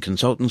Hartgen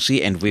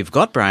Consultancy, and we've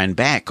got Brian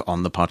back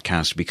on the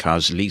podcast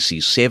because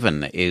Lisi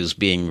 7 is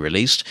being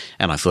released,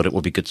 and I thought it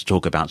would be good to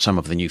talk about some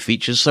of the new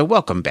features. So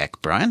welcome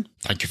back, Brian.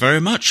 Thank you very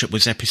much. It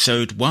was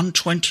episode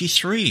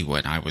 123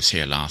 when I was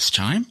here last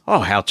time. Oh,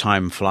 how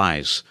time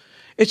flies.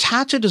 It's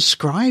hard to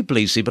describe,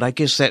 Lisi, but I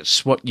guess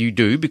that's what you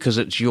do because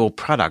it's your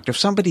product. If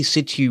somebody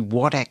said to you,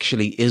 what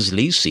actually is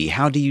Lisi,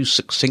 how do you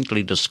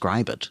succinctly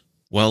describe it?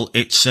 Well,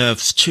 it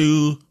serves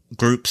two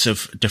groups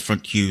of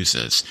different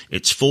users.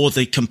 It's for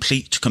the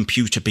complete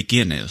computer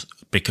beginners,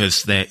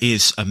 because there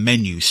is a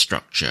menu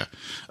structure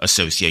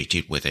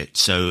associated with it.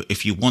 So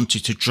if you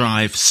wanted to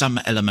drive some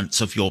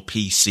elements of your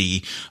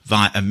PC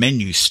via a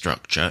menu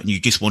structure and you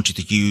just wanted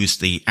to use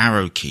the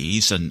arrow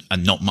keys and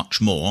not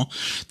much more,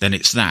 then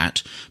it's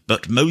that.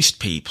 But most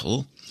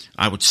people,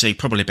 I would say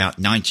probably about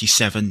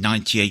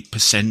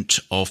 97-98%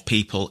 of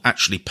people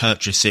actually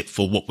purchase it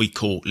for what we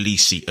call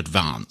Lisi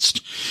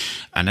Advanced.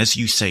 And as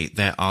you say,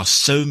 there are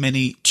so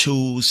many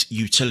tools,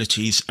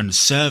 utilities and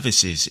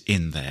services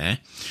in there.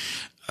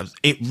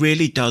 It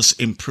really does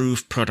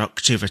improve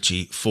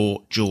productivity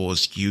for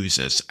JAWS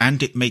users,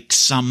 and it makes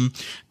some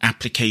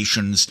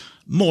applications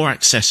more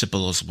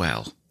accessible as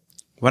well.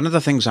 One of the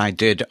things I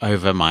did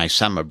over my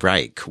summer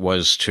break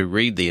was to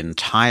read the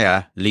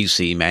entire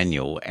Lisi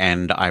manual,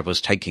 and I was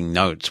taking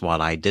notes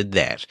while I did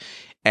that.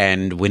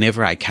 And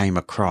whenever I came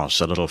across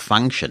a little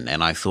function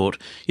and I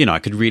thought, I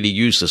could really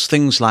use this,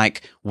 things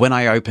like when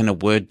I open a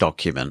Word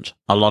document,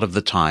 a lot of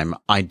the time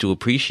I do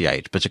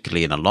appreciate,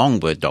 particularly in a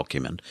long Word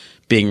document,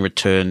 being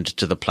returned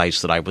to the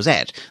place that I was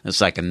at. It's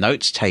like a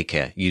notes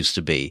taker used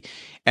to be.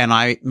 And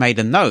I made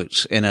a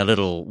note in a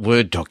little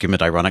Word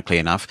document, ironically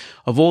enough,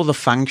 of all the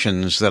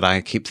functions that I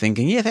keep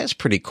thinking, yeah, that's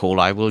pretty cool.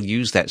 I will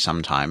use that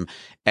sometime.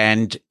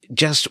 And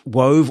just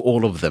wove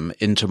all of them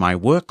into my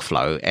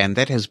workflow. And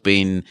that has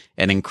been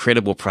an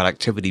incredible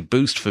productivity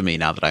boost for me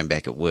now that I'm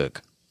back at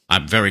work.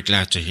 I'm very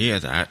glad to hear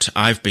that.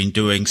 I've been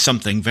doing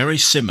something very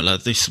similar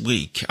this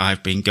week.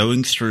 I've been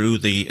going through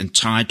the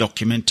entire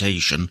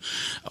documentation,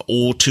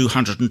 all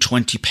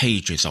 220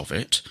 pages of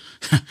it,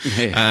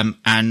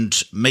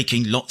 and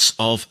making lots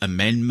of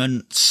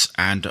amendments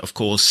and, of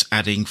course,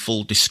 adding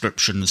full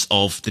descriptions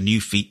of the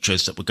new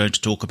features that we're going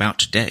to talk about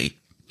today.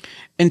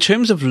 In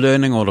terms of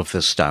learning all of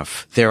this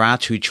stuff, there are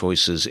two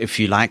choices. If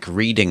you like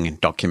reading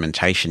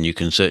documentation, you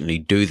can certainly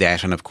do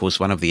that. And of course,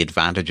 one of the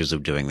advantages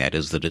of doing that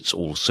is that it's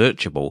all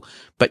searchable.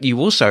 But you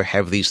also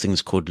have these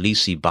things called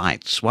Lisi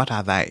Bytes. What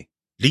are they?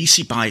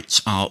 Lisi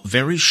Bytes are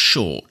very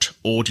short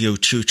audio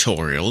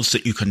tutorials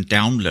that you can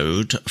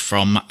download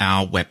from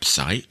our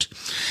website,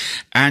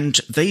 and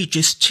they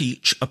just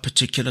teach a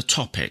particular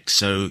topic.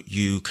 So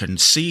you can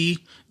see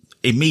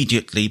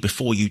immediately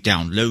before you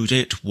download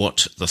it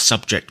what the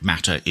subject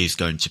matter is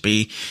going to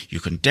be. You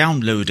can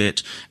download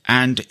it,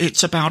 and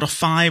it's about a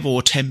 5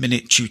 or 10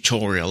 minute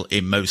tutorial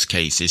in most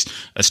cases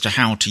as to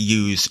how to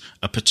use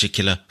a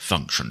particular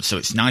function. So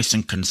it's nice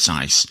and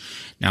concise.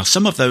 Now,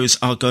 some of those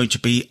are going to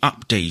be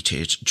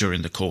updated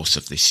during the course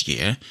of this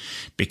year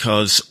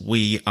because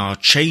we are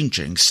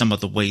changing some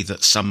of the way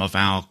that some of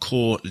our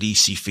core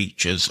Lisi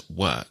features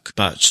work.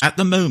 But at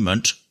the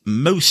moment,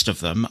 most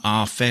of them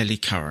are fairly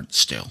current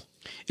still.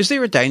 Is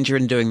there a danger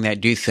in doing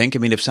that, do you think? I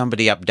mean, if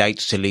somebody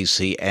updates to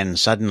Lisi and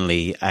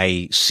suddenly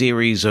a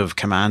series of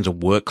commands or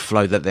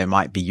workflow that they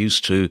might be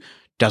used to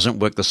doesn't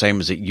work the same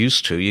as it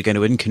used to, you're going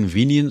to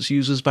inconvenience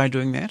users by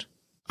doing that?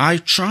 I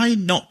try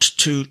not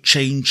to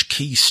change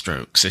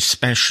keystrokes,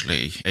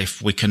 especially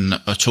if we can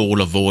at all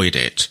avoid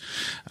it,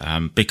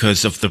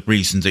 because of the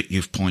reason that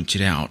you've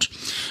pointed out.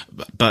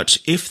 But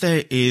if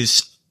there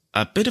is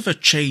a bit of a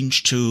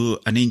change to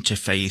an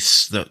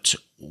interface that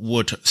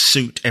would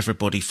suit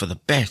everybody for the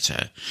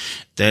better,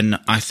 then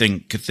I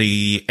think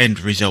the end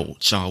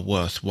results are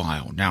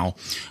worthwhile. Now,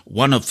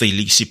 one of the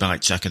Lisi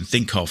Bytes I can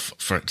think of,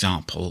 for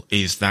example,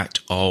 is that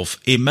of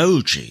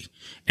emoji.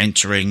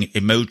 Entering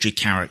emoji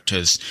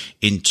characters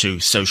into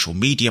social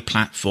media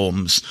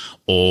platforms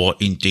or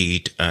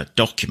indeed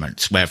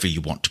documents, wherever you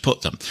want to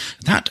put them.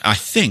 That, I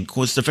think,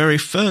 was the very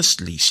first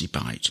Lisi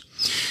Byte.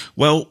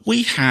 Well,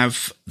 we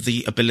have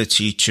the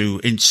ability to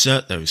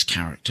insert those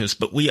characters,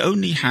 but we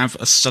only have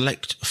a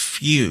select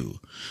few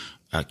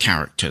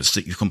characters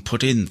that you can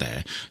put in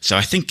there. So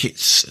I think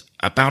it's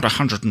about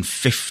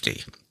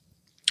 150.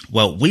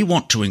 Well, we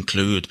want to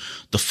include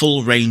the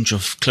full range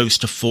of close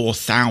to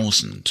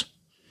 4,000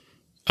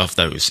 of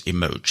those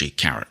emoji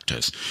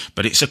characters.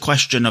 But it's a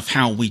question of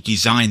how we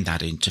design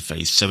that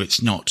interface so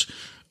it's not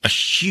a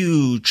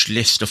huge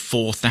list of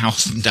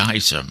 4,000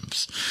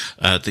 items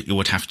that you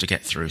would have to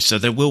get through. So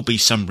there will be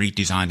some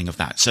redesigning of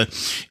that. So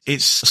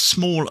it's as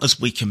small as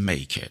we can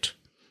make it.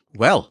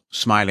 Well,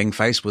 smiling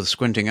face with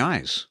squinting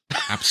eyes.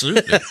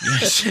 Absolutely,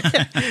 yes.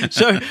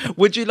 So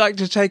would you like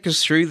to take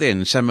us through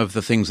then some of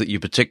the things that you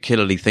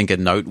particularly think are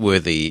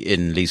noteworthy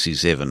in Lisi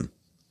 7?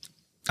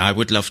 I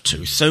would love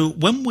to. So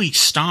when we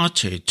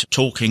started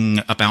talking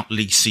about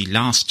LeSI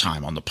last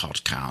time on the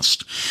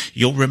podcast,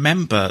 you'll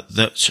remember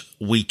that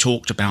we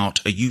talked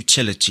about a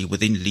utility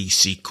within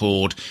LeSI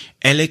called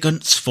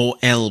Elegance for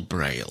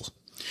L-Braille,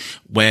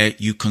 where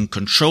you can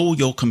control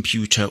your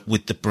computer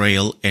with the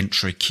Braille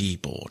entry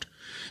keyboard.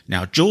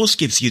 Now, JAWS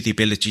gives you the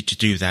ability to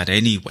do that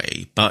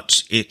anyway,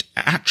 but it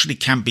actually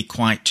can be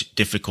quite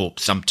difficult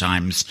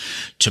sometimes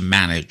to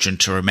manage and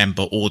to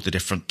remember all the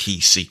different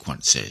key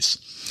sequences.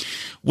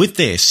 With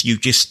this, you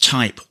just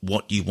type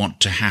what you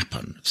want to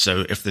happen.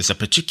 So if there's a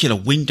particular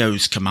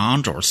Windows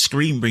command or a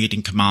screen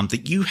reading command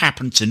that you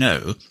happen to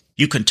know,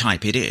 you can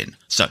type it in,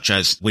 such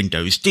as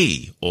Windows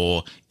D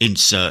or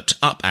insert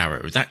up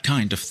arrow, that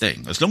kind of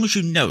thing. As long as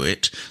you know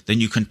it, then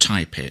you can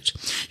type it.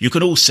 You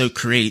can also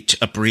create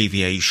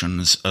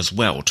abbreviations as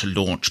well to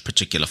launch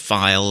particular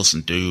files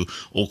and do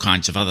all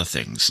kinds of other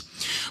things.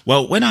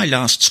 Well, when I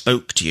last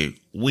spoke to you,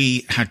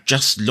 we had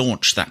just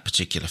launched that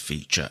particular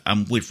feature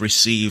and we've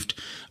received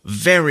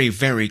very,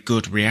 very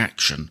good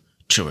reaction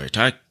to it.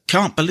 I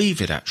can't believe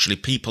it, actually.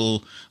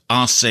 People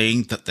are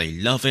saying that they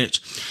love it,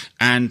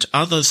 and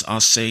others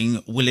are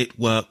saying, will it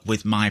work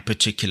with my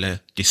particular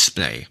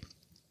display?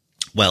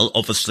 Well,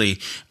 obviously,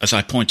 as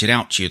I pointed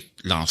out to you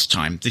last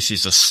time, this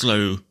is a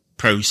slow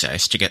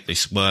process to get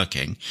this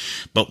working,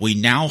 but we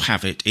now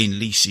have it in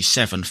LeSI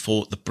 7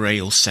 for the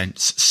Braille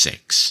Sense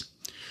 6.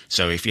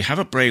 So if you have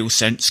a Braille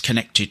Sense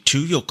connected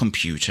to your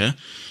computer,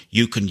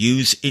 you can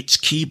use its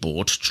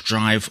keyboard to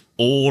drive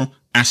all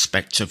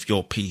aspects of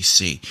your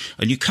PC.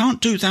 And you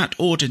can't do that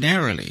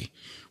ordinarily.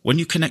 When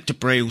you connect a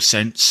Braille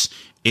Sense,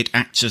 it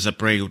acts as a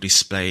Braille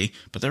display,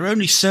 but there are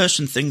only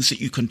certain things that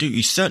you can do.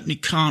 You certainly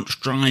can't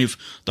drive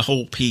the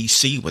whole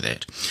PC with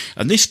it.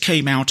 And this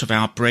came out of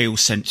our Braille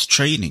Sense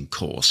training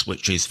course,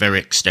 which is very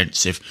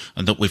extensive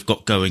and that we've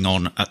got going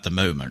on at the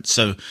moment.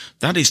 So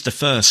that is the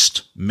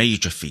first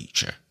major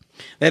feature.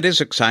 That is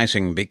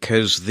exciting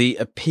because the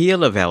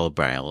appeal of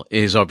L-Braille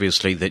is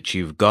obviously that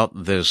you've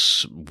got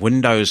this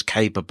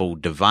Windows-capable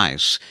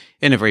device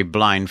in a very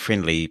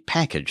blind-friendly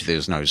package.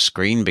 There's no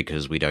screen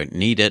because we don't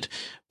need it.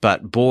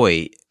 But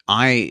boy,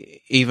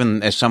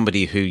 even as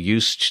somebody who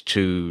used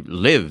to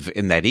live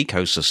in that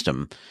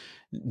ecosystem,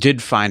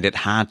 did find it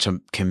hard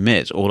to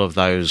commit all of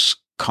those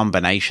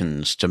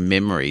combinations to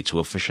memory to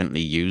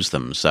efficiently use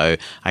them. So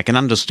I can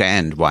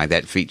understand why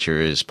that feature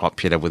is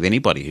popular with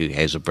anybody who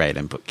has a Braille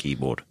input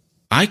keyboard.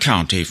 I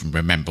can't even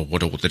remember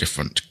what all the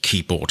different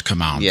keyboard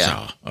commands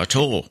are at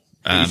all.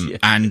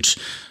 And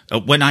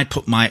when I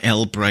put my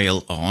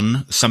L-Braille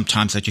on,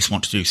 sometimes I just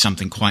want to do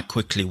something quite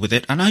quickly with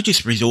it, and I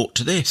just resort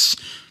to this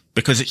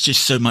because it's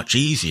just so much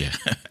easier.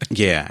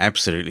 Yeah,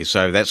 absolutely.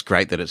 So that's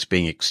great that it's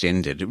being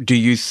extended. Do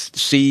you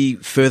see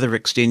further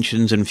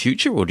extensions in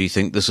future, or do you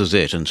think this is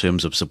it in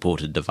terms of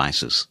supported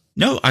devices?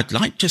 No, I'd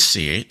like to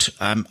see it.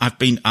 I've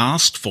been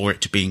asked for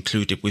it to be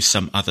included with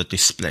some other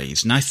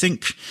displays, and I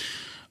think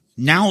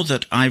now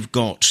that I've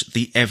got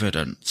the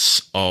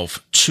evidence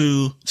of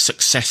 2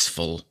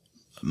 successful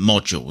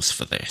modules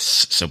for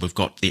this, so we've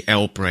got the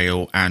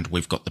L-Braille and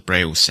we've got the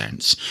Braille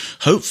Sense,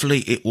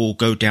 hopefully it will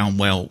go down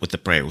well with the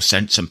Braille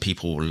Sense and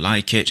people will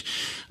like it,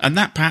 and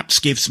that perhaps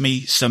gives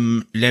me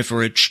some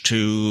leverage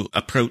to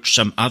approach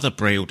some other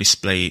Braille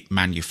display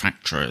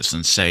manufacturers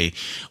and say,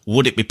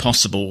 would it be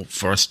possible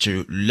for us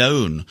to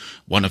loan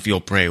one of your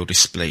Braille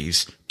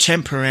displays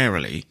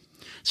temporarily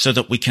so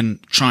that we can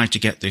try to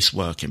get this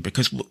working,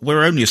 because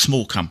we're only a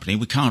small company.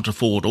 We can't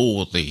afford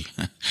all the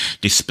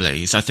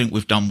displays. I think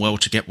we've done well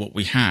to get what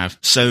we have.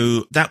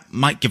 So that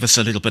might give us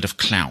a little bit of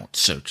clout,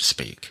 so to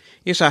speak.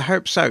 Yes, I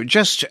hope so.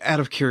 Just out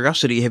of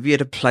curiosity, have you had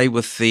to play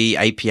with the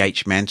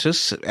APH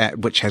Mantis,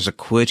 which has a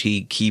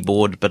QWERTY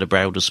keyboard but a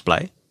Braille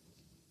display?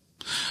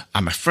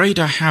 I'm afraid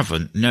I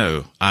haven't,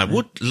 no. I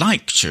would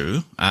like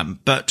to,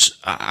 but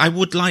I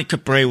would like a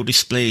Braille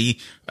display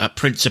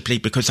principally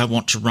because I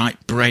want to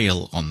write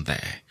Braille on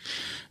there.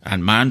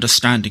 And my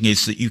understanding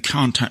is that you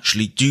can't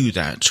actually do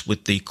that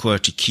with the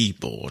QWERTY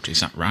keyboard.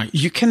 Is that right?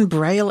 You can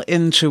Braille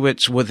into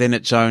it within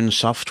its own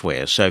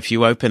software. So if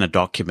you open a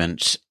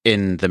document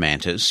in the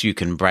Mantis, you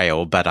can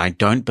Braille, but I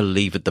don't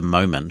believe at the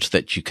moment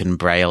that you can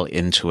Braille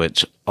into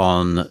it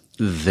on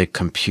the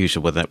computer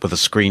with a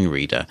screen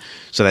reader.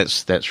 So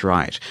that's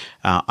right.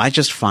 I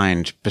just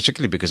find,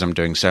 particularly because I'm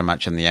doing so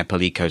much in the Apple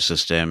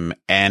ecosystem,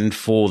 and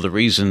for the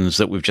reasons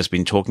that we've just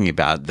been talking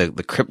about, the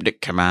cryptic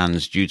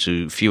commands due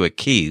to fewer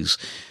keys,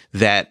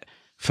 that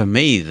for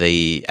me,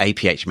 the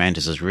APH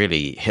Mantis has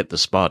really hit the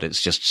spot.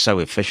 It's just so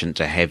efficient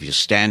to have your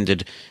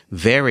standard,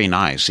 very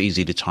nice,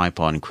 easy to type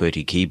on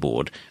QWERTY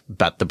keyboard,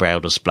 but the Braille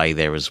display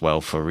there as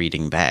well for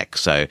reading back.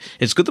 So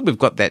it's good that we've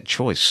got that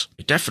choice.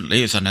 It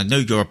definitely is, and I know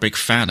you're a big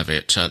fan of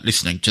it,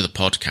 listening to the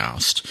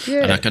podcast,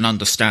 Yeah. and I can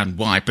understand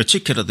why,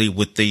 particularly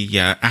with the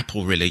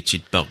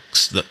Apple-related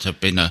bugs that have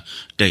been a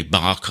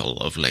debacle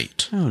of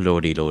late. Oh,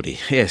 lordy.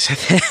 Yes.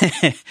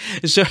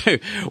 So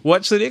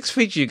what's the next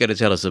feature you're going to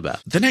tell us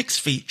about? The next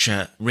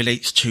feature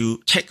relates to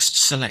text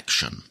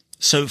selection.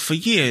 So for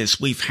years,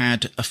 we've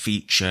had a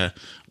feature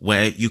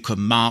where you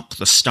can mark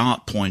the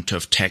start point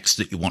of text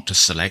that you want to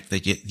select,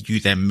 that you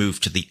then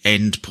move to the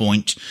end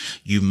point,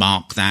 you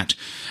mark that,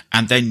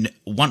 and then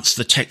once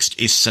the text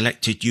is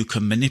selected, you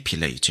can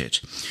manipulate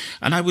it.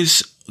 And I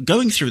was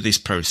going through this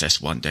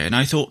process one day and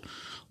I thought,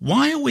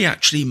 why are we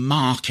actually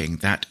marking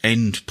that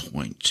end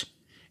point?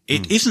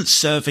 It isn't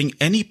serving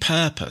any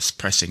purpose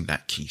pressing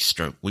that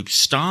keystroke. We've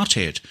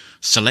started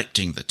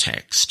selecting the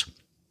text.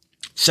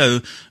 So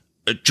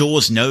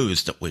JAWS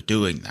knows that we're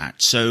doing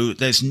that, so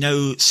there's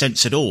no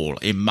sense at all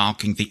in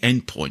marking the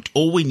endpoint.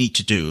 All we need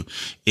to do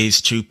is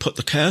to put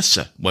the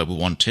cursor where we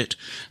want it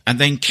and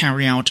then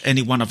carry out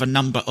any one of a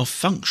number of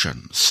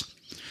functions.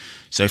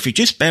 So if you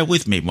just bear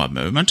with me one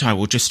moment, I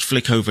will just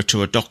flick over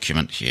to a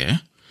document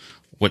here,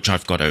 which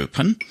I've got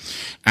open.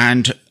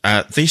 And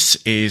this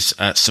is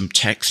some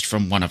text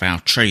from one of our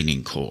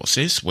training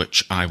courses,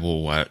 which I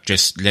will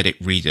just let it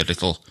read a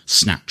little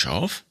snatch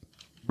of.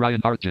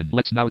 Ryan Arjun,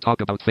 let's now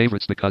talk about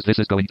favorites because this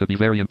is going to be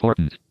very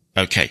important.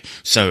 Okay,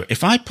 so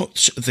if I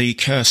put the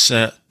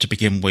cursor to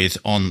begin with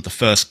on the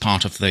first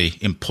part of the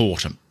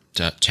important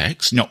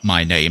text, not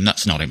my name,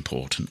 that's not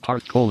important.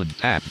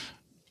 tab.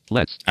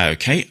 Let's.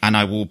 Okay, and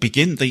I will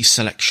begin the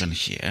selection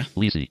here.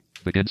 Lisi,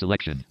 begin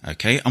selection.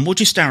 Okay, and we'll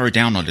just arrow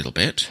down a little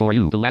bit. For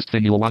you, the last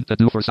thing you'll want to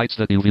do for sites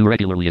that you view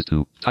regularly is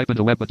to type in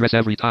the web address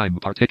every time,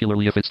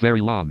 particularly if it's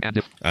very long and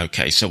if...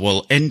 Okay, so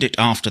we'll end it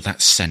after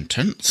that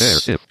sentence.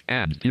 There, if,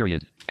 and,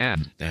 period.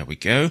 And. There we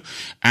go.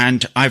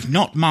 And I've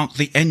not marked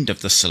the end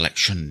of the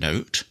selection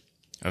note.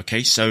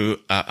 Okay, so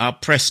I'll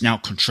press now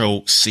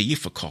Control-C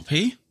for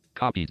copy.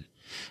 Copied.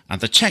 And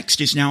the text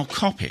is now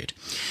copied.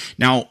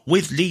 Now,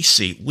 with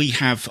Lisi, we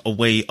have a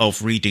way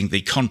of reading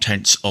the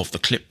contents of the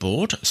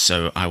clipboard,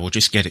 so I will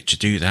just get it to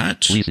do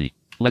that. Lisi.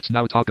 Let's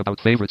now talk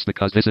about favorites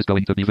because this is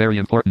going to be very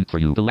important for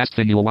you. The last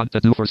thing you'll want to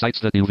do for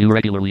sites that you view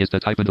regularly is to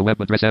type in the web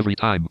address every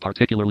time,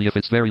 particularly if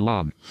it's very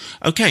long.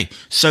 Okay,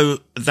 so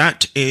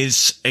that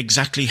is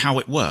exactly how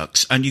it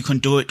works, and you can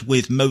do it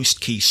with most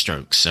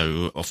keystrokes.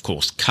 So, of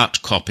course,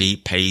 cut, copy,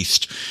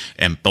 paste,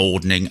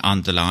 emboldening,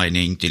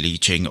 underlining,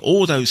 deleting,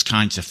 all those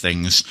kinds of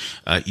things,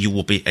 you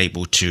will be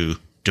able to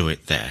do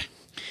it there.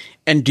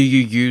 And do you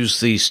use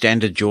the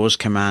standard JAWS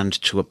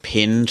command to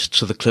append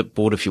to the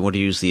clipboard if you want to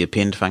use the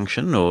append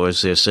function, or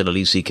is there still a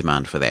Lisi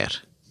command for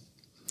that?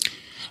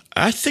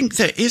 I think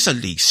there is a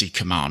Lisi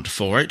command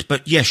for it,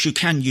 but yes, you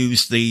can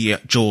use the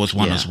JAWS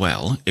one as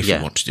well if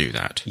you want to do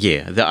that.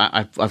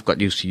 Yeah, I've got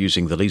used to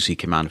using the Lisi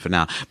command for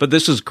now. But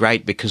this is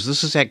great because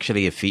this is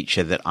actually a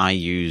feature that I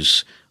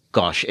use,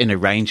 in a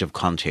range of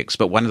contexts.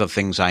 But one of the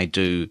things I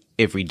do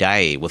every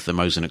day with the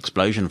Mosen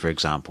Explosion, for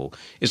example,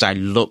 is I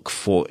look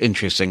for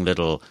interesting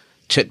little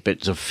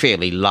tidbits of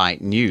fairly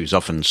light news,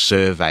 often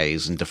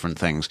surveys and different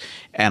things,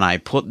 and I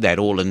put that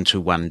all into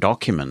one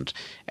document.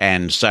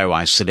 And so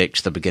I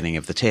select the beginning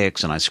of the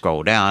text and I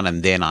scroll down,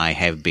 and then I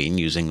have been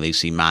using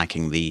Lisi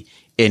marking the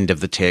end of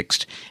the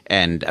text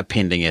and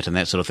appending it and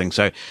that sort of thing.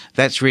 So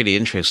that's really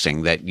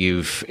interesting that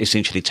you've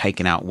essentially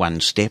taken out one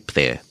step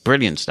there.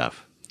 Brilliant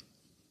stuff.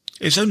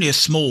 It's only a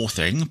small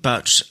thing,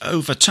 but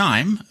over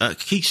time, a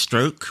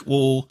keystroke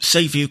will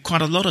save you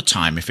quite a lot of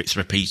time if it's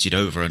repeated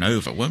over and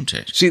over, won't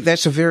it? See,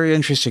 that's a very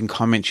interesting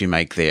comment you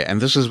make there.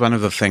 And this is one of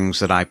the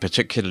things that I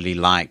particularly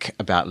like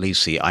about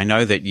Lisi. I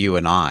know that you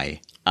and I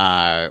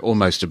are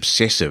almost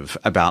obsessive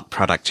about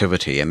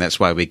productivity, and that's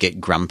why we get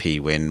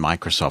grumpy when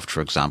Microsoft, for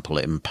example,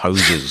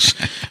 imposes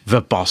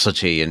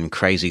verbosity and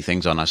crazy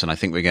things on us, and I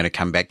think we're going to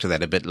come back to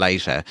that a bit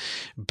later.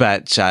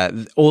 But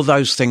all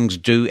those things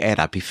do add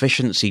up.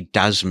 Efficiency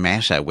does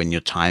matter when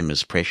your time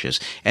is precious,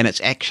 and it's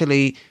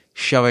actually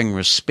showing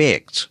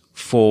respect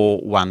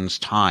for one's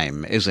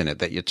time, isn't it?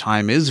 That your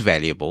time is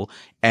valuable,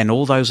 and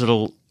all those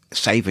little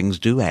savings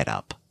do add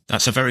up.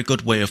 That's a very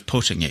good way of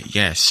putting it,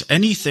 yes.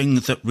 Anything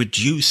that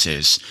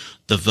reduces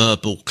the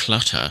verbal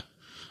clutter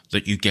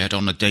that you get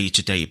on a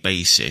day-to-day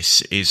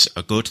basis is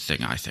a good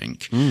thing, I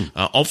think.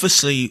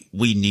 Obviously,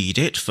 we need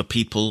it for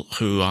people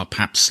who are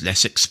perhaps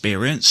less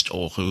experienced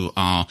or who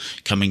are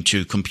coming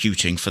to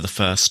computing for the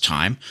first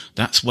time.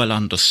 That's well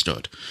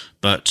understood.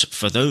 But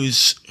for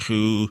those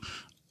who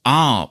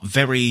are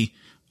very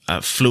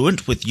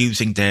fluent with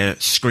using their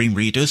screen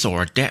readers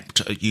or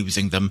adept at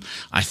using them,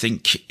 I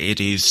think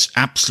it is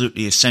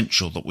absolutely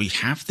essential that we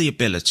have the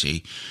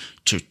ability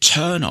to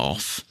turn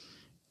off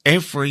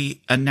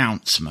every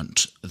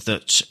announcement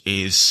that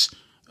is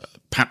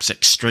perhaps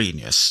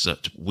extraneous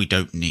that we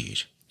don't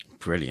need.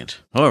 Brilliant.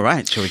 All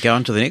right, shall we go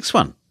on to the next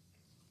one?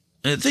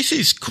 This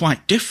is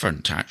quite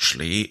different,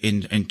 actually,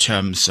 in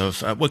terms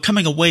of, we're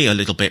coming away a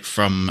little bit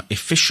from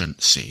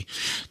efficiency.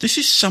 This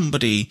is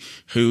somebody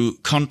who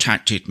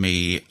contacted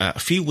me a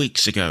few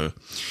weeks ago,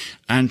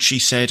 and she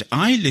said,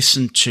 I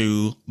listen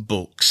to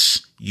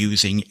books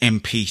using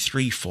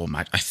MP3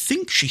 format. I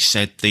think she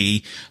said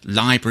the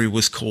library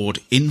was called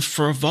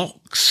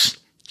Infravox,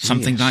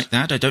 something like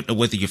that. I don't know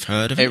whether you've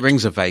heard of it. It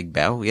rings a vague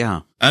bell,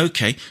 yeah.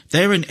 Okay,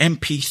 they're in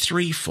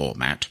MP3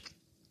 format,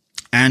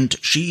 and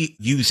she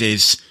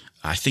uses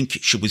I think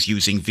she was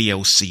using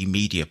VLC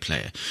Media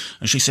Player.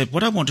 And she said,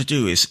 what I want to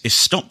do is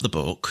stop the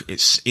book,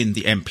 it's in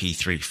the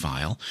MP3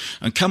 file,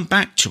 and come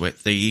back to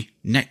it the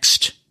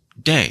next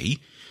day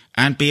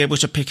and be able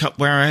to pick up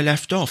where I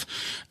left off.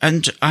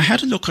 And I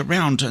had a look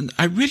around and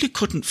I really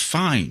couldn't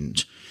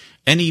find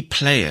any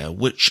player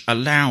which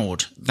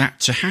allowed that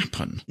to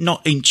happen.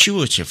 Not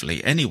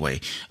intuitively, anyway.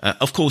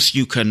 Of course,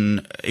 you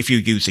can, if you're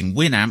using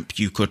Winamp,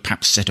 you could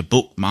perhaps set a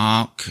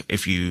bookmark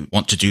if you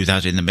want to do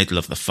that in the middle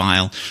of the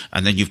file,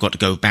 and then you've got to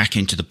go back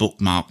into the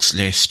bookmarks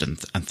list and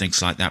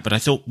things like that. But I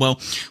thought, well,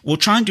 we'll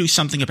try and do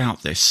something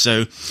about this.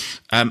 So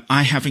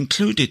I have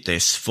included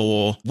this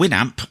for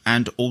Winamp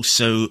and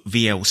also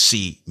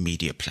VLC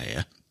Media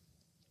Player.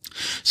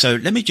 So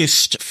let me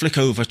just flick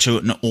over to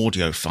an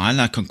audio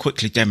file. I can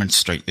quickly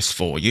demonstrate this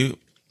for you.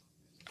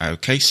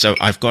 Okay, so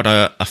I've got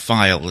a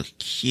file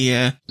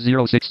here.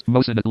 06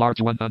 Mosin at large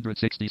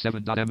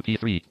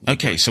 167.mp3.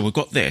 Okay, so we've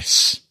got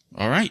this.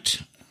 All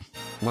right.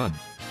 1.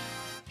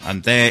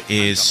 And there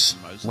is...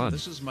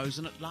 This is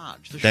Mosin at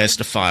large. There's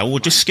the file. We'll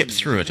just skip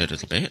through it a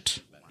little bit.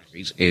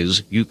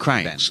 Is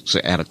Ukraine's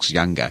Sir Alex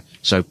Younger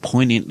so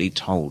poignantly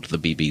told the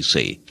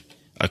BBC.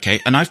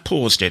 Okay, and I've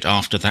paused it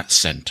after that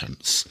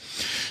sentence.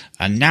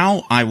 And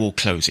now I will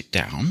close it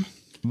down.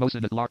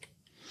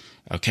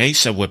 Okay,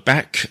 so we're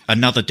back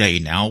another day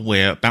now.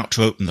 We're about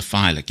to open the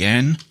file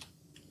again.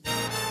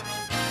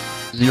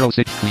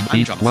 06 Queen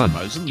Bee 1.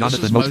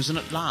 Jonathan Mosin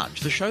at large.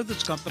 The show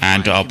that's got the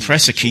and I'll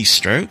press a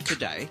keystroke.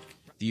 Today,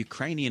 the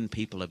Ukrainian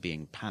people are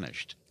being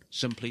punished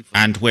simply for...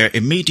 And we're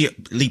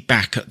immediately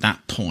back at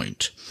that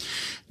point.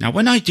 Now,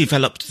 when I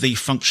developed the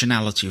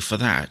functionality for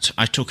that,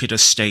 I took it a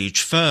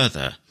stage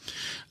further.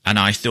 And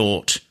I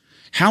thought,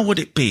 how would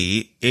it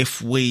be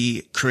if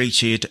we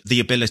created the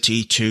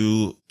ability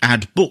to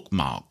add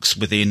bookmarks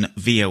within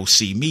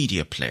VLC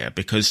Media Player?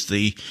 Because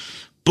the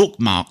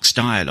bookmarks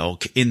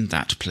dialog in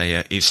that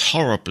player is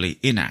horribly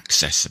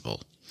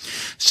inaccessible.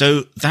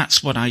 So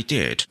that's what I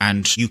did.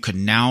 And you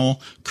can now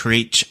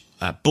create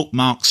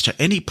bookmarks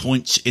to any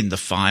points in the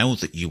file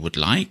that you would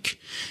like.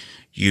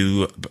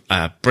 You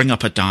bring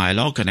up a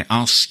dialog and it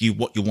asks you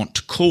what you want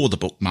to call the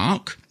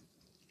bookmark.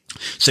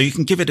 So you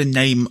can give it a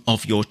name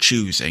of your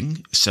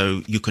choosing.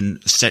 So you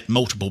can set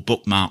multiple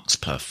bookmarks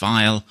per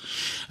file.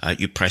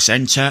 You press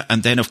enter.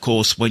 And then, of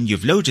course, when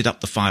you've loaded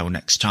up the file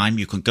next time,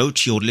 you can go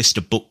to your list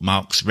of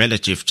bookmarks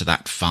relative to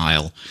that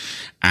file.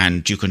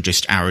 And you can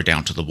just arrow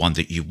down to the one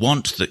that you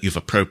want, that you've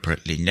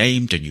appropriately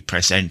named, and you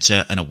press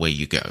enter and away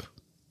you go.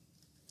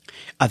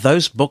 Are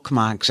those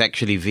bookmarks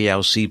actually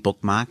VLC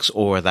bookmarks,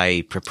 or are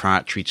they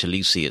proprietary to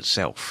LYSI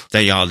itself?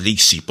 They are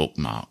LYSI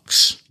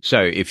bookmarks.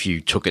 So if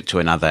you took it to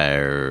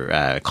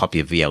another copy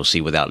of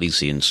VLC without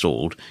LYSI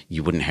installed,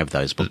 you wouldn't have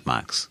those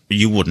bookmarks?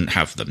 You wouldn't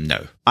have them,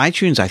 no.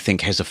 iTunes, I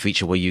think, has a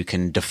feature where you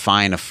can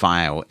define a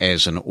file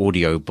as an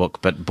audio book,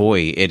 but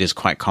boy, it is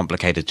quite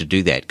complicated to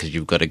do that because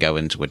you've got to go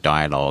into a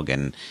dialogue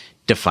and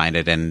define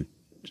it, and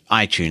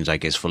iTunes, I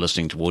guess, for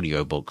listening to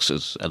audiobooks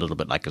is a little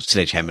bit like a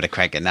sledgehammer to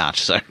crack a nut.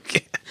 So,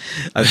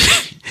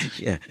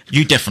 yeah.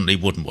 You definitely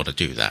wouldn't want to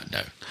do that,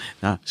 no.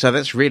 No. So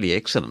that's really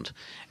excellent.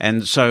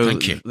 And so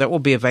Thank you. That will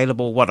be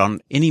available,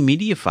 on any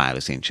media file,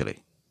 essentially?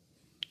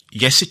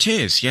 Yes, it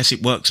is. Yes,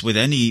 it works with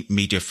any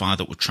media file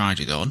that we've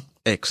tried it on.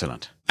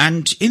 Excellent.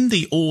 And in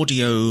the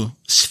audio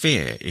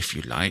sphere, if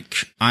you like,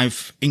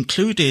 I've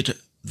included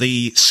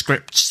the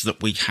scripts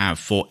that we have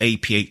for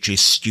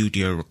APH's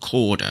Studio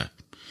Recorder.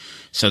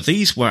 So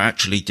these were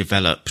actually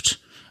developed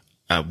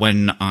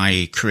when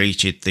I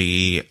created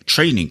the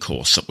training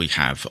course that we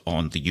have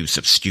on the use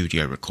of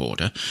Studio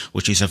Recorder,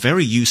 which is a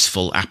very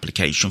useful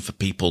application for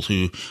people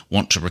who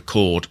want to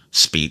record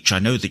speech. I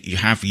know that you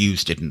have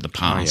used it in the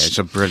past. Oh, yeah, it's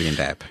a brilliant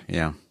app,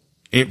 yeah.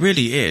 It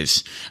really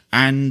is.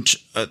 And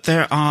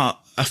there are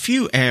a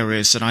few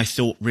areas that I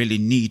thought really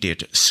needed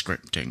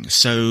scripting.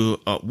 So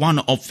one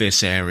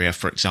obvious area,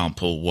 for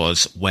example,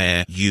 was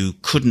where you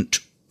couldn't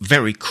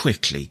very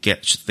quickly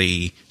get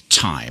the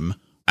time,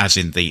 as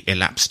in the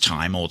elapsed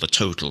time or the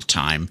total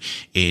time,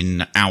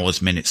 in hours,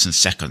 minutes and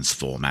seconds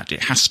format.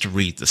 It has to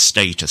read the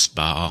status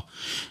bar,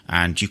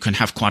 and you can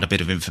have quite a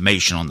bit of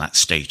information on that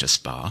status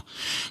bar.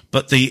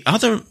 But the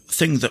other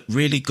thing that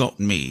really got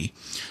me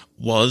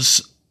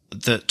was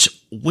that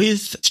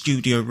with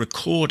Studio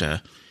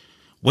Recorder,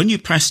 when you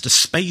press the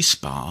space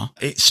bar,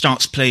 it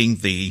starts playing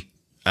the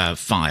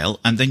file,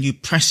 and then you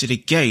press it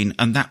again,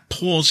 and that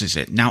pauses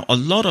it. Now, a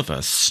lot of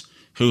us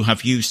who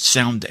have used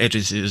sound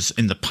editors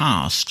in the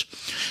past,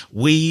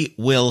 we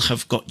will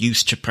have got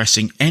used to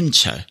pressing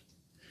enter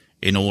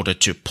in order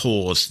to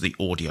pause the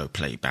audio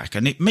playback.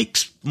 And it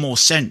makes more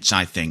sense,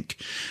 I think,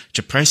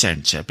 to press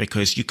enter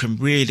because you can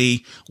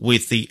really,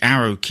 with the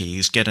arrow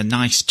keys, get a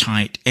nice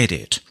tight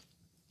edit.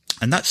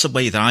 And that's the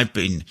way that I've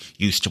been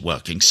used to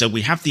working. So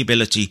we have the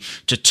ability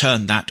to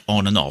turn that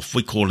on and off.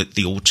 We call it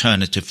the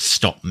alternative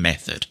stop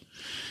method.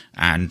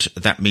 And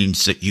that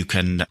means that you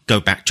can go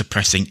back to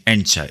pressing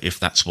enter if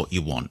that's what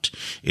you want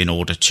in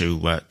order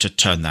to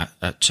turn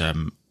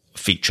that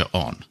feature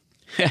on.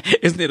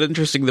 Isn't it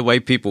interesting the way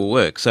people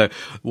work? So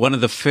one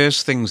of the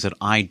first things that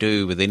I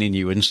do with any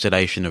new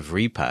installation of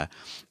Reaper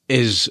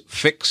is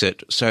fix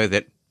it so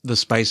that the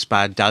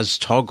spacebar does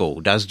toggle,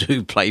 does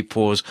do play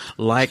pause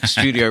like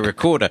Studio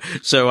Recorder.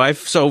 So I've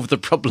solved the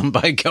problem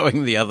by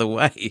going the other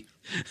way.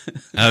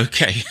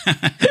 Okay.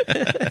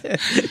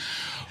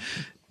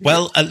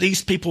 Well, at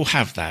least people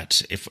have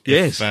that. If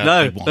they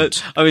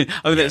want. I mean,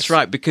 that's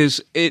right,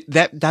 because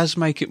that does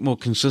make it more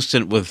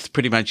consistent with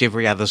pretty much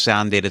every other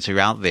sound editor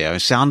out there.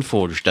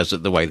 SoundForge does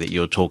it the way that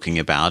you're talking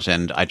about,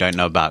 and I don't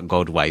know about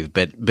Godwave,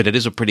 but it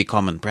is a pretty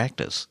common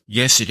practice.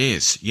 Yes, it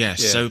is.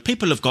 Yes. Yeah. So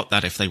people have got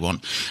that if they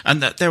want.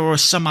 And that there are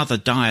some other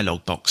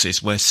dialogue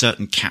boxes where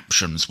certain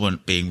captions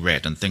weren't being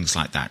read and things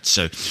like that.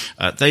 So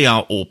they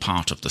are all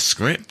part of the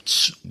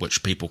scripts,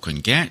 which people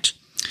can get.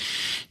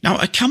 Now,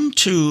 I come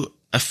to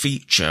a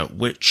feature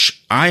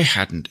which I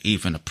hadn't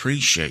even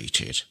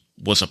appreciated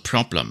was a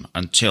problem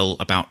until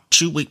about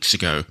 2 weeks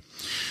ago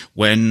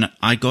when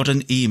I got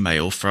an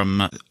email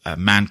from a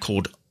man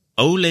called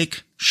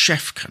Oleg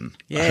Shevkin.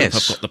 Yes. I hope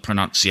I've got the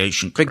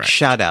pronunciation correct. Big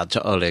shout out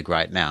to Oleg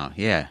right now.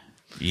 Yeah.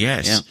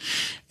 Yes. Yeah.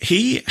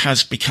 He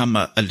has become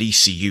a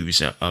Lisi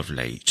user of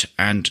late,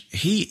 and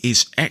he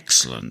is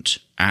excellent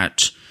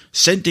at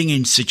sending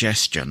in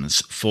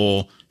suggestions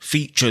for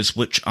features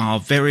which are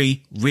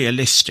very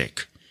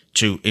realistic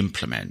to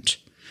implement.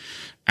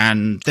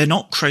 And they're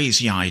not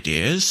crazy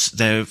ideas.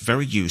 They're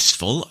very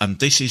useful, and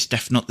this is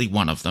definitely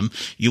one of them.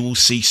 You will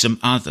see some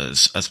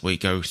others as we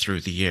go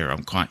through the year,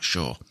 I'm quite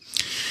sure.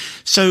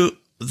 So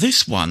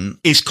this one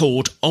is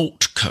called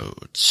alt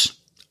codes.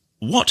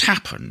 What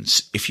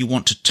happens if you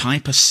want to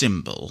type a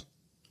symbol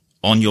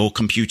on your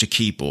computer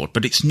keyboard,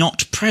 but it's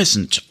not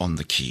present on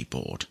the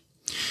keyboard?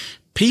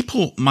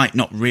 People might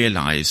not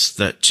realize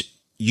that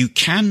you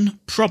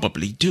can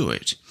probably do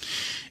it.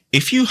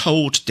 If you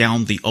hold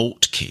down the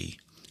Alt key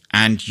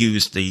and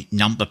use the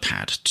number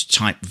pad to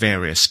type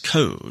various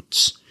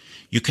codes,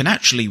 you can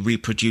actually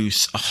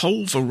reproduce a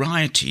whole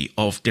variety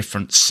of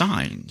different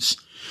signs.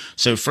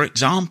 So, for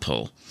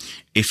example,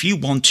 if you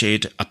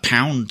wanted a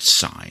pound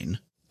sign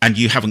and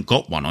you haven't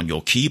got one on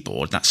your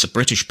keyboard, that's a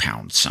British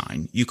pound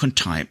sign, you can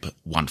type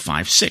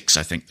 156,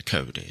 I think the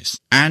code is.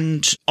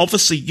 And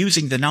obviously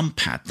using the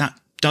numpad, that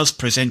does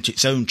present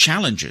its own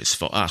challenges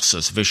for us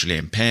as visually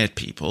impaired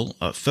people.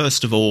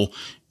 First of all,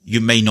 you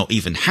may not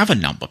even have a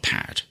number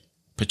pad,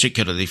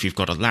 particularly if you've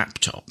got a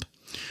laptop.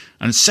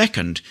 And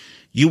second,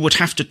 you would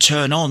have to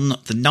turn on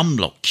the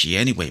numlock key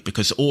anyway,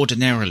 because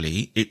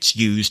ordinarily it's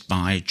used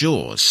by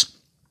JAWS.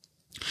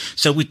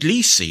 So with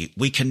Lisi,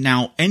 we can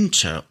now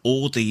enter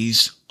all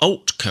these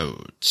alt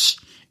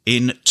codes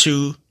in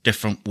two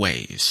different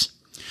ways.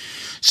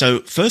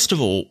 So first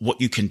of all, what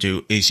you can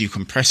do is you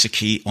can press a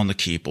key on the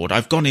keyboard.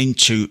 I've gone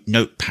into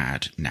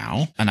Notepad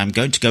now, and I'm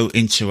going to go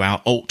into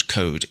our alt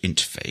code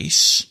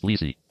interface.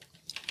 Lisi.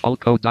 Alt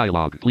code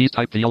dialog. Please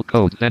type the alt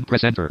code, then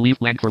press enter. Leave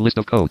blank for list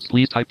of codes.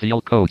 Please type the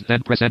alt code,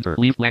 then press enter.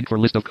 Leave blank for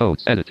list of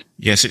codes. Edit.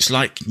 Yes, it's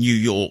like New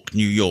York,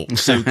 New York.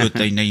 So good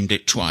they named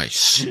it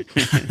twice.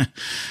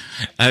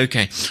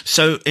 Okay,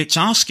 so it's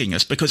asking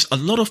us, because a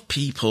lot of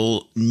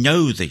people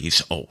know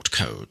these alt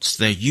codes.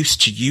 They're used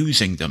to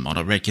using them on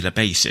a regular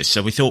basis.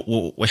 So we thought,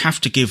 well, we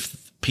have to give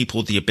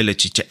people the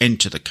ability to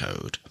enter the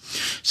code.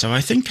 So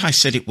I think I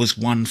said it was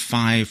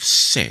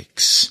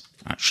 156.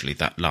 Actually,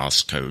 that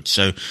last code.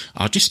 So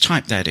I'll just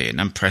type that in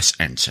and press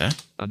enter.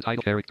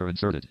 Untitled character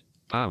inserted.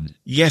 Pound.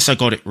 Yes, I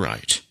got it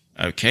right.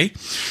 Okay.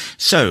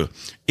 So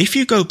if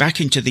you go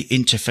back into the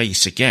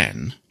interface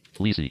again.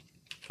 Lisi.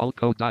 Alt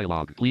code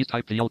dialog. Please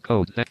type the alt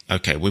code.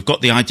 Okay, we've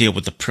got the idea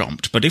with the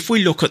prompt. But if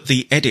we look at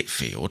the edit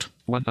field.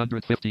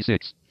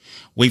 156.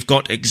 We've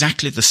got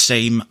exactly the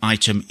same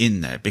item in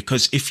there.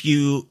 Because if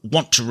you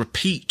want to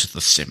repeat the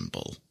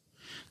symbol,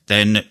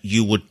 then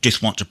you would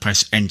just want to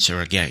press enter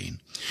again.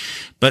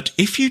 But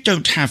if you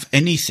don't have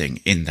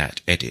anything in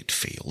that edit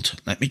field,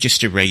 let me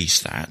just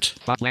erase that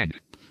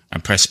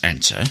and press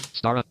enter.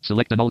 Star,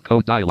 select an alt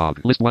code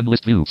dialog. List 1,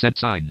 list view, set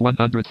sign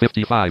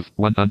 155,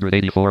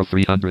 184,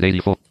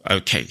 384.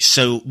 Okay,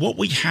 so what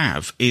we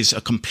have is a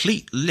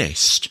complete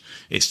list.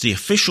 It's the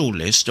official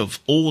list of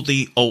all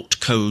the alt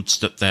codes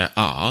that there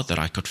are that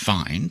I could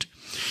find.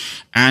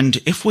 And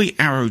if we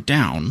arrow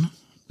down,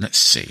 let's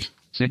see.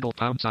 Single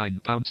pound sign,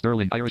 pound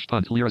sterling, Irish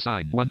punt, lira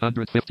sign,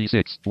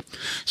 156.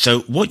 So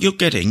what you're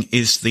getting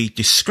is the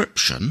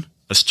description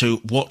as to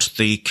what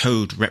the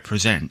code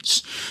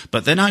represents.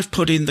 But then I've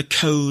put in the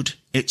code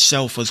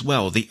itself as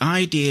well. The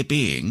idea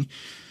being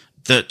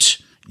that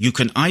you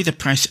can either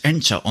press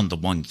enter on the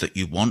one that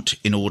you want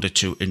in order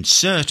to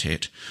insert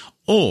it,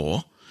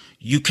 or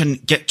you can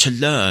get to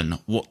learn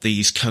what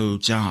these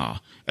codes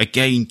are.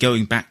 Again,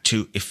 going back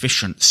to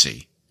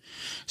efficiency.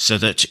 So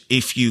that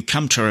if you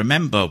come to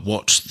remember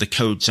what the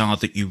codes are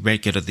that you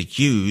regularly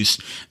use,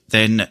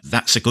 then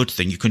that's a good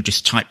thing. You can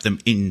just type them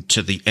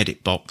into the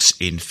edit box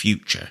in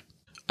future.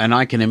 And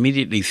I can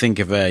immediately think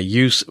of a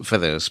use for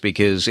this,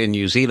 because in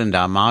New Zealand,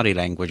 our Māori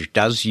language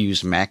does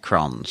use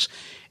macrons.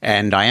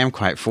 And I am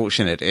quite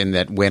fortunate in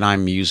that when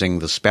I'm using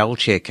the spell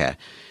checker,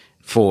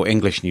 for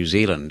English New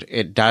Zealand,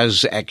 it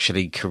does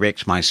actually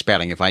correct my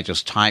spelling. If I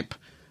just type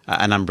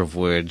a number of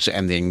words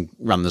and then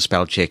run the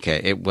spell checker,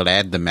 it will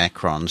add the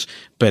macrons,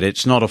 but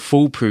it's not a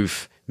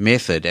foolproof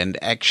method, and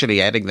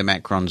actually adding the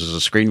macrons as a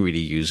screen reader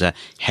user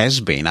has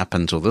been, up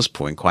until this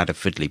point, quite a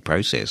fiddly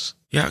process.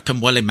 Yeah, I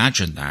can well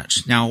imagine that.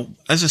 Now,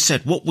 as I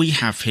said, what we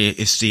have here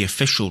is the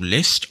official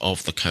list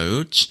of the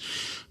codes,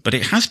 but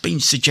it has been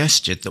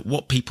suggested that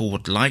what people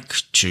would like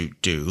to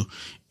do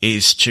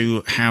is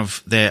to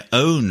have their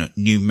own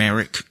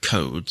numeric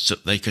codes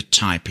that they could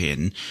type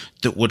in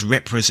that would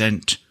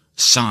represent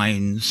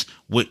signs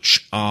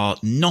which are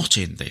not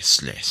in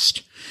this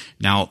list.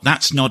 Now,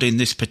 that's not in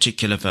this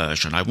particular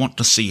version. I want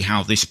to see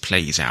how this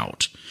plays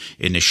out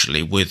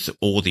initially with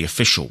all the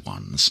official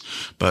ones,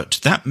 but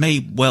that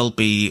may well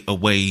be a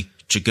way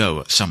to go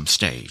at some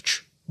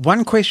stage.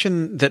 One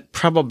question that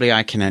probably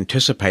I can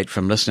anticipate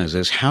from listeners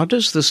is, how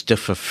does this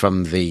differ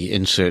from the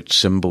insert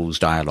symbols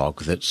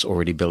dialogue that's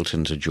already built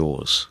into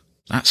JAWS?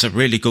 That's a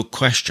really good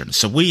question.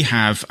 So we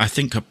have, I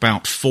think,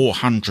 about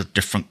 400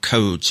 different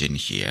codes in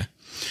here.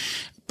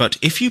 But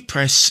if you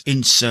press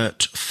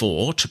Insert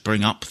 4 to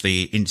bring up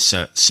the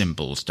Insert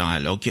Symbols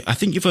dialogue, I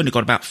think you've only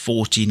got about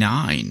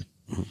 49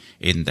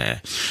 in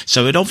there.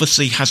 So it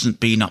obviously hasn't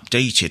been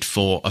updated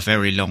for a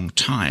very long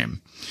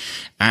time.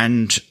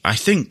 And I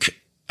think,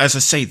 as I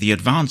say, the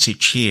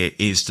advantage here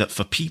is that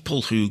for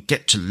people who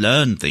get to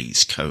learn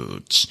these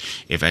codes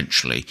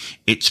eventually,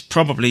 it's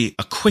probably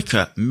a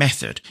quicker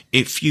method.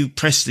 If you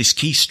press this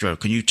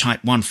keystroke and you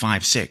type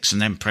 156 and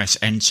then press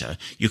Enter,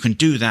 you can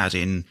do that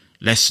in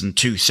less than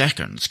 2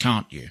 seconds,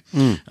 can't you?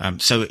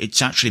 So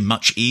it's actually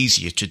much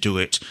easier to do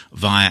it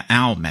via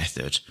our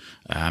method.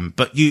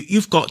 But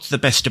you've got the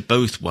best of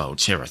both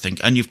worlds here, I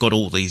think, and you've got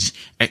all these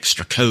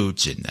extra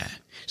codes in there.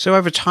 So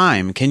over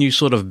time, can you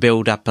sort of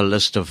build up a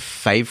list of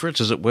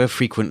favorites, as it were,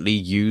 frequently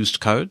used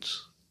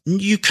codes?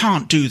 You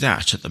can't do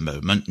that at the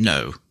moment,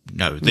 no.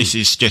 No, this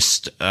is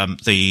just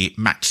the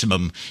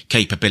maximum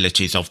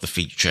capabilities of the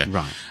feature.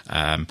 Right.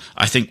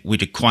 I think we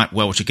did quite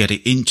well to get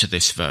it into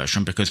this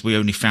version because we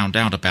only found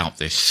out about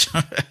this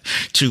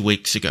 2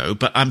 weeks ago.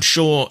 But I'm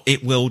sure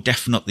it will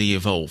definitely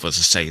evolve. As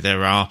I say,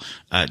 there are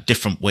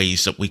different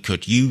ways that we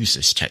could use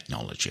this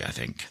technology, I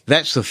think.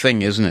 That's the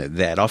thing, isn't it?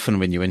 That often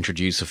when you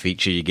introduce a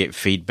feature, you get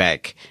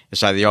feedback.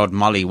 It's like the old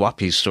Molly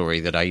Whoppy story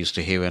that I used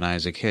to hear when I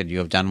was a kid. You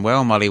have done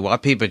well, Molly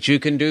Whoppy, but you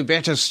can do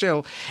better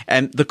still.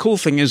 And the cool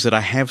thing is that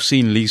I have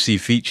seen LiSI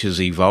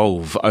features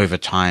evolve over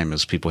time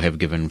as people have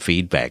given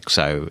feedback.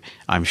 So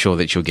I'm sure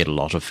that you'll get a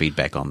lot of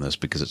feedback on this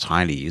because it's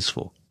highly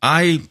useful.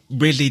 I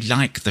really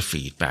like the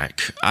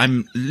feedback.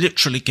 I'm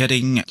literally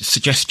getting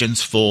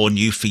suggestions for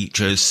new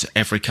features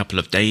every couple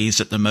of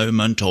days at the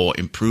moment, or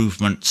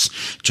improvements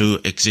to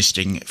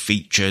existing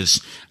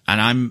features. And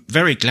I'm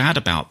very glad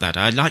about that.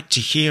 I like to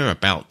hear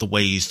about the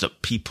ways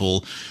that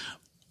people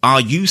are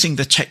using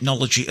the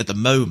technology at the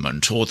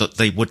moment, or that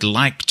they would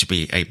like to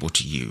be able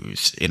to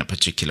use in a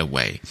particular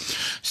way.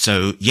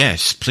 So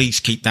yes, please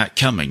keep that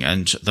coming,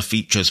 and the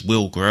features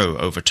will grow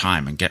over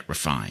time and get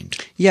refined.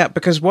 Yeah,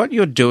 because what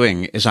you're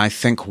doing is, I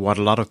think, what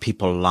a lot of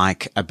people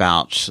like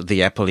about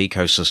the Apple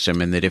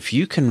ecosystem, in that if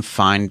you can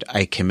find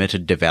a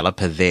committed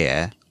developer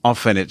there,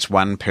 often it's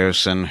one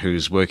person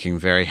who's working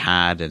very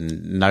hard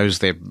and knows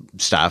their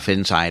stuff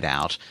inside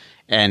out,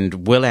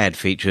 and will add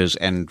features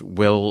and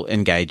will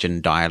engage in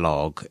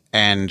dialogue.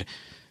 And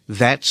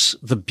that's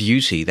the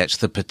beauty, that's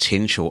the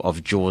potential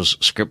of JAWS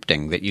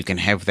scripting, that you can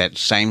have that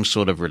same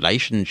sort of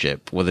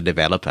relationship with a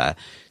developer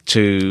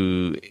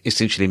to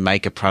essentially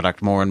make a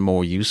product more and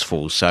more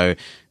useful. So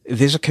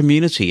there's a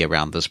community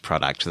around this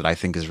product that I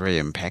think is very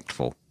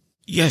impactful.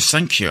 Yes,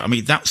 thank you. I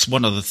mean, that's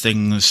one of the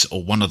things,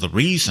 or one of the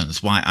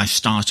reasons why I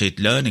started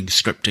learning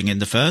scripting in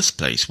the first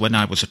place. When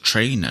I was a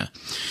trainer,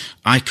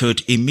 I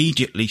could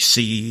immediately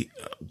see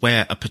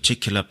where a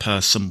particular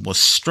person was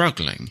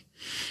struggling.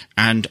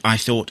 And I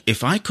thought,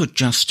 if I could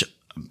just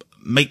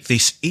make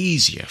this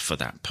easier for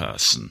that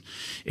person,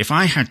 if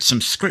I had some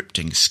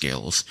scripting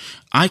skills,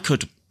 I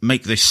could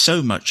make this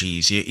so much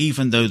easier,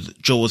 even though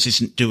JAWS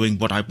isn't doing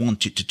what I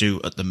want it to do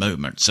at the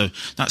moment. So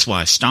that's why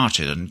I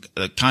started,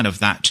 and kind of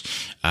that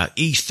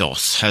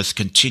ethos has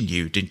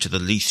continued into the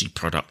LiSI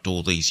product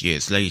all these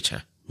years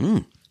later.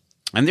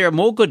 And there are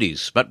more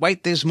goodies, but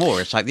wait, there's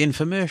more. It's like the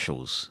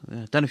infomercials.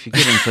 I don't know if you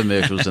get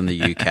infomercials in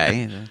the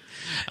UK.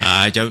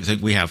 I don't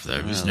think we have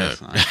those, no.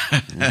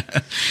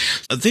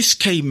 This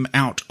came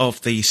out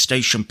of the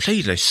station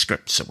playlist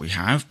scripts that we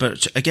have,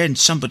 but again,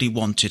 somebody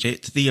wanted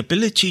it. The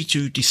ability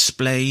to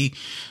display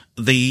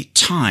the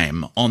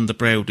time on the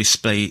Braille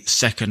display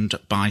second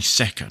by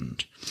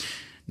second.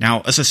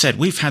 Now, as I said,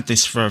 we've had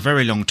this for a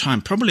very long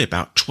time, probably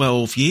about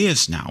 12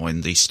 years now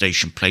in the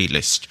station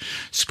playlist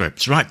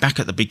scripts. Right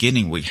back at the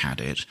beginning we had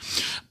it,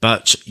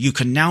 but you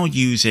can now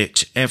use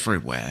it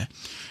everywhere.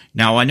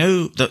 Now, I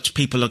know that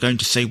people are going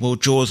to say, well,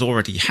 JAWS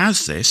already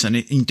has this, and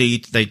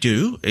indeed they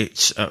do.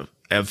 It's a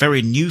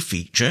very new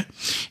feature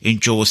in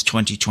JAWS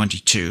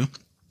 2022.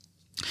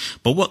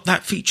 But what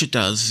that feature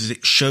does is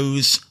it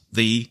shows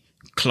the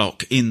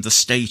clock in the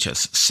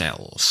status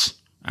cells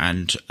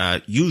And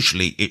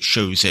usually it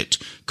shows it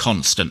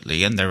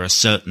constantly, and there are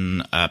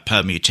certain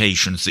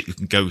permutations that you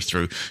can go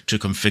through to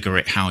configure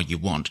it how you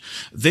want.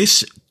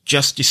 This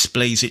just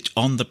displays it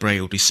on the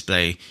Braille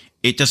display.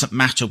 It doesn't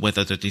matter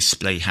whether the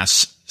display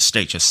has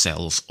status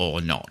cells or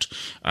not.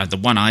 The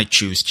one I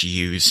choose to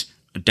use,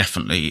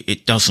 definitely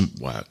it doesn't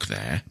work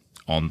there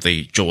on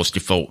the JAWS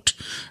default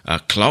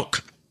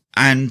clock.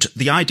 And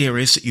the idea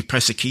is that you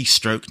press a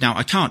keystroke. Now,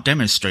 I can't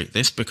demonstrate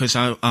this because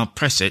I'll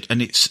press it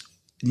and it's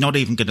not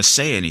even going to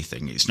say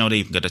anything. It's not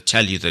even going to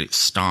tell you that it's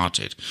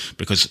started,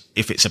 because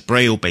if it's a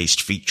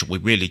Braille-based feature, we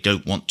really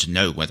don't want to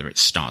know whether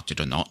it's started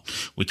or not.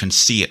 We can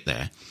see it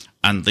there.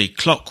 And the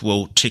clock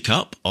will tick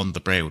up on the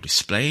Braille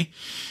display.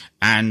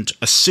 And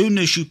as soon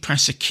as you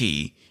press a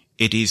key,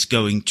 it is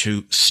going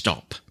to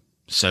stop.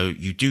 So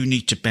you do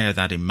need to bear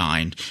that in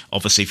mind.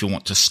 Obviously, if you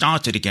want to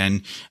start it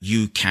again,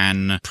 you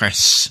can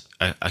press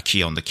a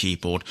key on the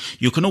keyboard.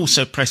 You can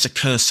also press a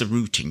cursor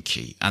routing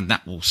key, and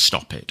that will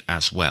stop it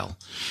as well.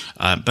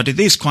 But it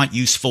is quite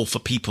useful for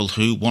people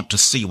who want to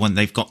see when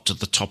they've got to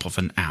the top of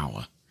an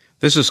hour.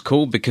 This is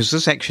cool because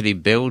this actually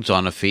builds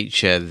on a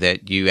feature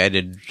that you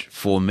added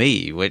for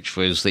me, which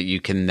was that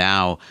you can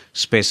now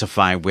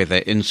specify whether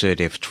insert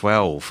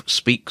F12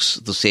 speaks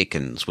the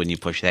seconds when you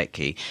push that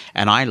key.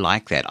 And I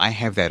like that. I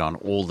have that on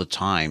all the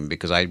time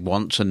because I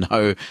want to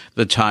know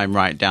the time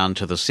right down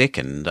to the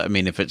second. I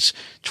mean, if it's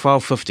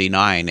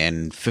 12:59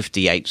 and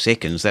 58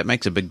 seconds, that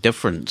makes a big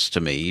difference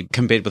to me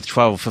compared with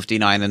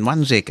 12:59 and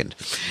 1 second.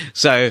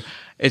 So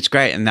it's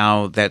great. And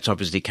now that's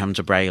obviously come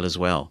to Braille as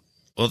well.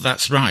 Well,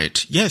 that's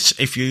right. Yes,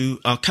 if you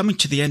are coming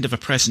to the end of a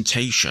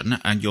presentation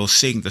and you're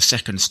seeing the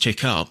seconds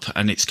tick up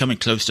and it's coming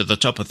close to the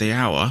top of the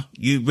hour,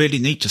 you really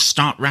need to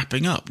start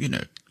wrapping up, you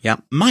know. Yeah.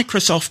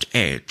 Microsoft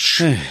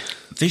Edge.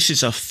 This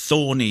is a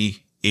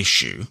thorny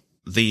issue.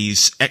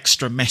 These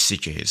extra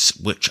messages,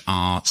 which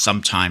are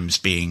sometimes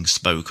being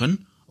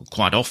spoken, or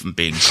quite often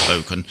being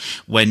spoken,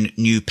 when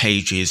new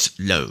pages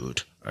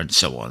load. And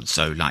so on.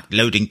 So like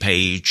loading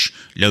page,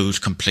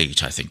 load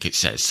complete, I think it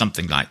says,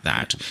 something like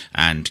that.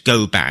 And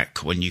go back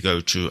when you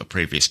go to a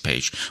previous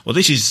page. Well,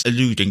 this is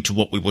alluding to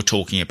what we were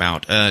talking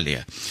about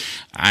earlier.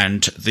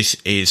 And this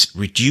is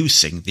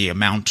reducing the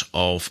amount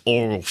of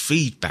oral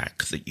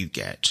feedback that you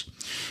get.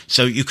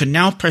 So you can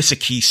now press a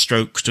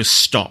keystroke to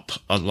stop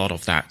a lot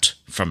of that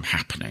from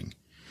happening.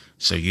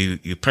 So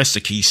you press the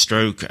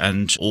keystroke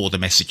and all the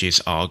messages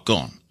are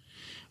gone.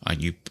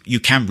 And you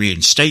can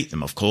reinstate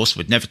them, of course.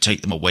 We'd never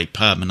take them away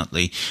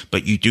permanently,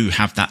 but you do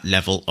have that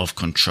level of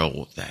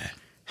control there.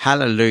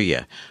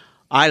 Hallelujah.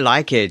 I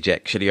like Edge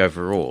actually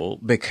overall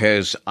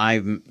because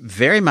I'm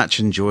very much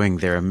enjoying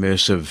their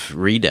immersive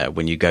reader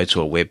when you go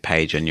to a web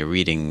page and you're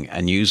reading a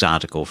news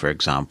article, for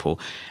example.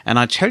 And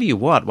I tell you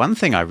what, one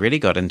thing I really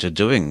got into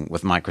doing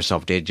with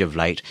Microsoft Edge of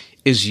late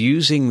is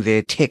using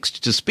their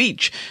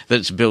text-to-speech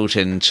that's built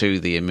into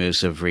the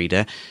immersive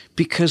reader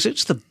because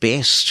it's the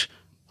best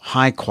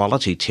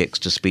high-quality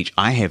text-to-speech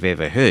I have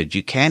ever heard.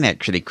 You can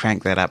actually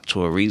crank that up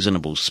to a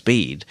reasonable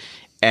speed,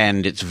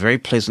 and it's very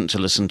pleasant to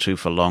listen to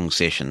for long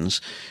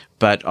sessions.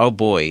 But, oh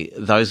boy,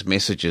 those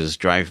messages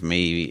drive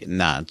me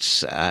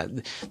nuts.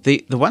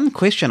 The one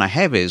question I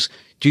have is,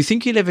 do you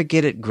think you'll ever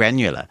get it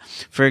granular?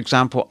 For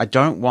example, I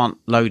don't want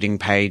loading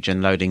page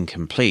and loading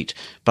complete,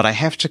 but I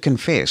have to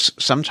confess,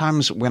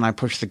 sometimes when I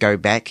push the go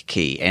back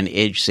key and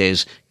Edge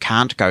says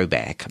can't go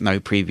back, no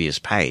previous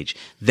page,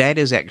 that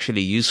is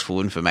actually useful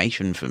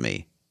information for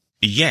me.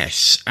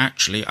 Yes,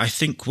 actually, I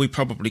think we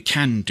probably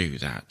can do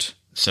that.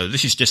 So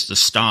this is just the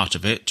start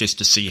of it, just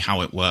to see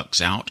how it works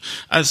out,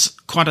 as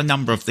quite a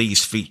number of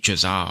these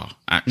features are,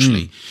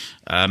 actually.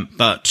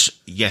 But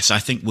yes, I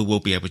think we will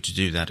be able to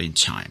do that in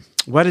time.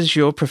 What is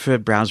your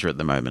preferred browser at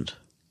the moment?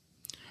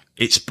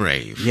 It's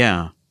Brave.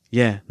 Yeah.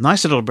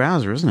 Nice little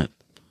browser, isn't it?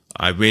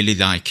 I really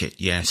like it,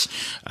 yes.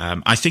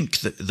 I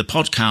think that the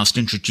podcast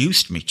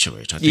introduced me to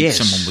it. I think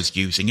someone was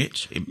using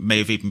it. It may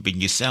have even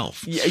been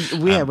yourself. We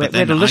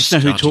had a listener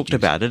who talked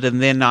about it,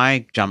 and then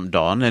I jumped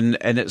on, and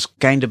it's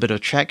gained a bit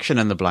of traction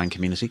in the blind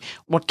community.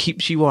 What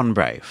keeps you on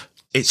Brave?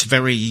 It's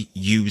very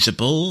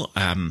usable.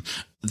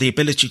 The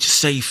ability to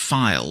save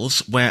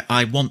files where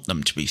I want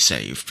them to be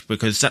saved,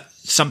 because that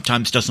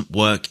sometimes doesn't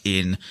work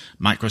in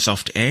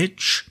Microsoft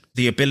Edge.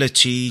 The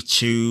ability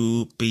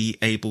to be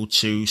able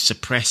to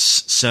suppress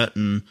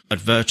certain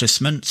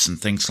advertisements and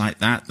things like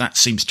that, that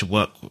seems to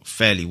work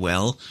fairly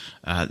well.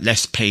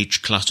 Less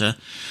page clutter.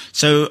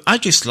 So I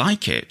just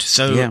like it.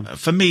 So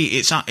for me,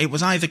 it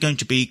was either going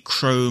to be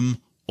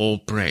Chrome or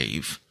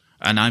Brave,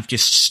 and I've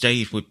just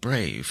stayed with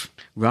Brave.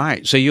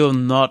 Right. So you're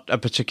not a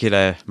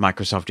particular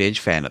Microsoft Edge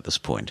fan at this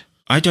point?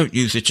 I don't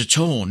use it at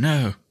all,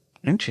 no.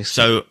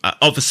 Interesting. So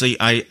obviously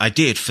I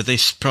did for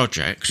this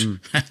project,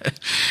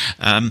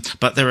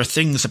 but there are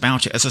things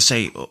about it, as I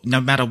say, no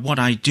matter what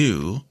I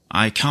do,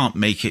 I can't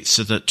make it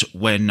so that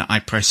when I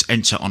press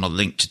enter on a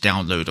link to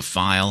download a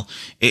file,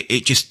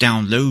 it just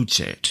downloads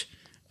it.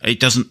 It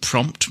doesn't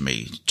prompt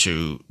me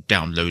to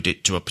download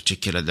it to a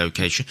particular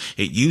location.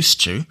 It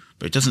used to,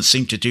 but it doesn't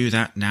seem to do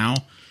that now.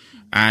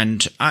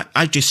 And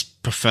I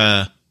just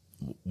prefer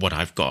what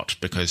I've got,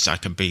 because I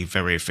can be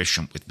very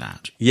efficient with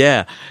that.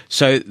 Yeah,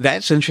 so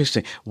that's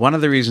interesting. One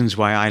of the reasons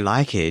why I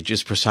like Edge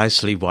is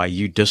precisely why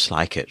you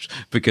dislike it,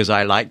 because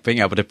I like being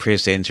able to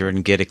press enter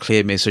and get a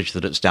clear message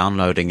that it's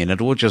downloading, and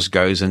it all just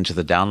goes into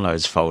the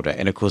downloads folder.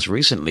 And of course,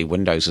 recently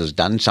Windows has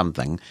done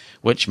something,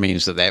 which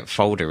means that that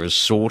folder is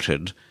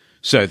sorted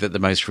so that the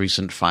most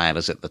recent file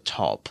is at the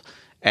top.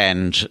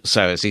 And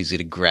so it's easy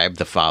to grab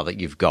the file that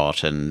you've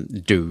got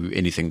and do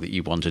anything that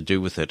you want to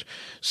do with it.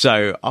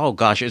 So, oh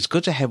gosh, it's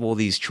good to have all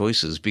these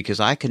choices,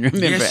 because I can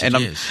remember, Yes, and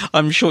it is.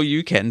 I'm sure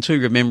you can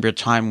too, remember a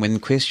time when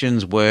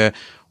questions were,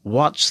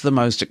 what's the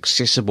most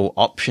accessible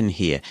option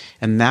here?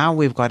 And now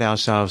we've got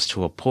ourselves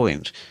to a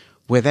point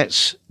where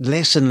that's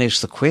less and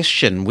less the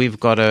question. We've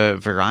got a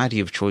variety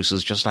of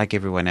choices just like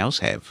everyone else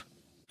have.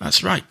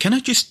 That's right. Can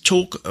I just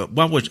talk,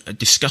 while we're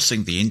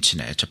discussing the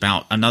internet,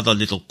 about another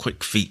little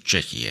quick feature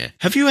here?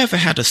 Have you ever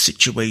had a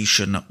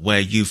situation where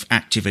you've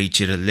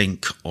activated a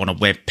link on a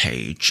web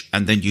page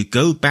and then you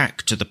go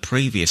back to the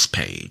previous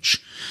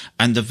page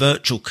and the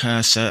virtual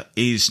cursor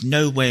is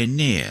nowhere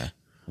near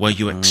where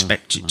you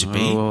expect it to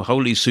be? Oh,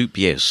 holy soup,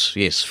 yes.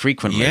 Yes,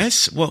 frequently.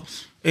 Yes, well,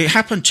 it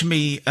happened to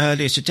me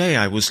earlier today.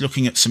 I was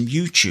looking at some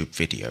YouTube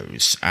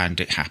videos and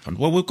it happened.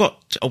 Well, we've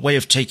got a way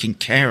of taking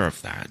care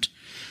of that.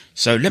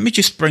 So let me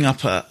just bring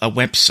up a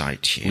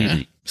website here.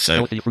 Easy. So,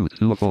 Healthy Fruit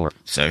 2 of 4.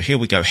 So here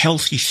we go.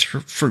 Healthy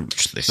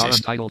Fruit. This Star is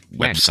Untitled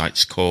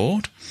website's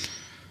called.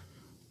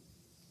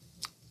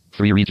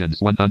 3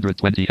 regions,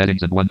 120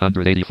 headings and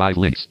 185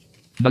 links.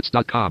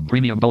 Nuts.com,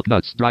 premium bulk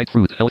nuts, dried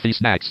fruit, healthy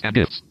snacks and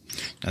gifts.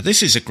 Now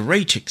this is a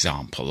great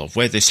example of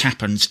where this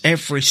happens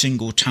every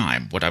single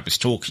time, what I was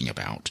talking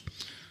about.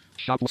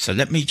 So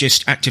let me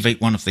just activate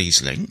one of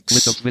these links.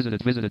 List of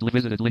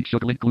visited link,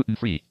 sugar link, gluten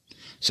free.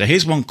 So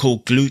here's one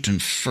called Gluten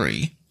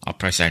Free. I'll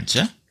press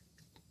enter.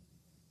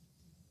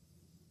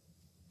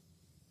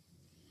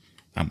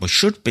 And we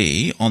should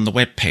be on the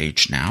web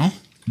page now.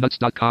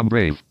 Nuts.com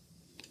Brave.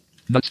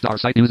 Nutstar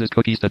site uses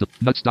cookies to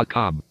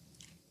nuts.com.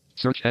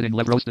 Search heading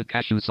level roasted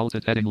cashew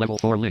salted heading level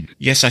 4 link.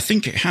 Yes, I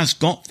think it has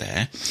got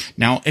there.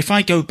 Now, if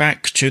I go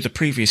back to the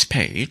previous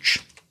page.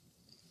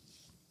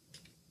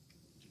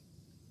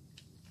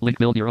 Link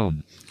build your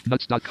own.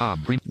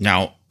 Nuts.com.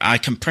 Now, I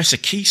can press a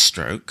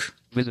keystroke.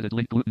 Visited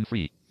link gluten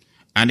free.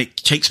 And it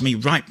takes me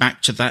right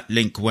back to that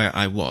link where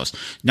I was.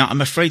 Now, I'm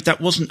afraid that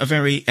wasn't a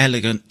very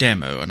elegant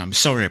demo, and I'm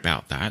sorry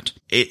about that.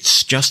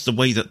 It's just the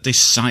way that this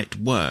site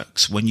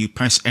works. When you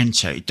press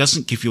enter, it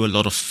doesn't give you a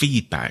lot of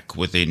feedback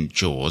within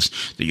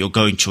JAWS that you're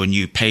going to a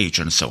new page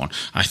and so on.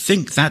 I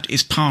think that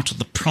is part of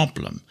the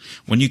problem.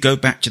 When you go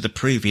back to the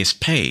previous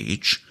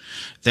page,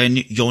 then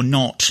you're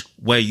not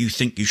where you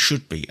think you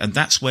should be. And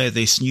that's where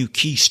this new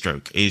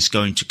keystroke is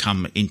going to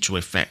come into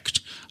effect,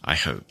 I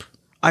hope.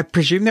 I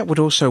presume that would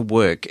also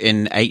work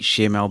in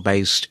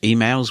HTML-based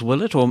emails,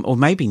 will it? Or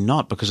maybe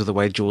not because of the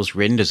way JAWS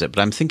renders it.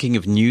 But I'm thinking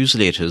of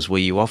newsletters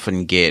where you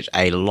often get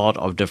a lot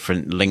of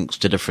different links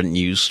to different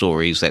news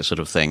stories, that sort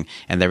of thing.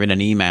 And they're in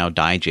an email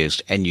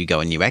digest and you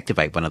go and you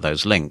activate one of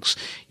those links.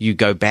 You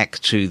go back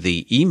to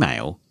the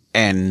email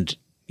and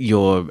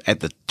you're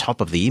at the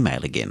top of the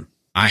email again.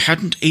 I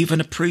hadn't even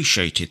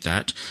appreciated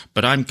that,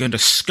 but I'm going to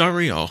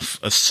scurry off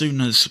as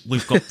soon as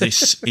we've got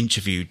this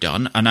interview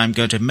done, and I'm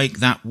going to make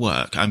that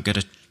work. I'm going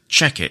to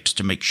check it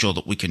to make sure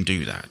that we can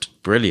do that.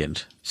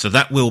 Brilliant. So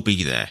that will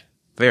be there.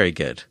 Very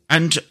good.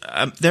 And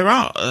there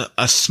are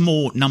a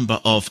small number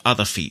of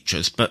other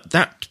features, but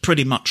that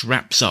pretty much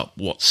wraps up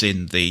what's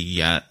in the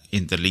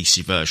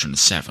Lisi version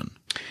 7.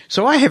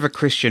 So I have a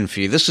question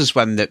for you. This is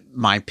one that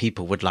my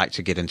people would like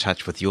to get in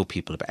touch with your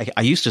people about.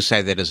 I used to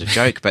say that as a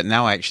joke, but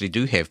now I actually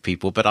do have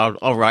people, but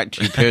I'll write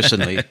to you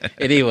personally.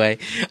 Anyway,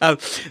 and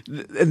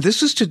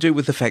this is to do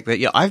with the fact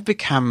that I've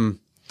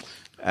become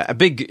a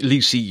big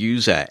Lisi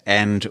user,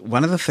 and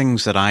one of the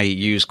things that I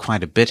use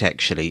quite a bit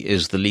actually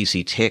is the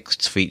Lisi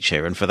Texts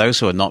feature. And for those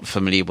who are not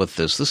familiar with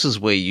this is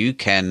where you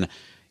could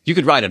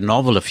write a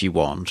novel if you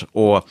want,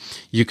 or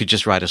you could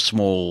just write a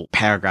small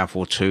paragraph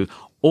or two.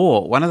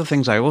 Or one of the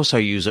things I also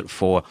use it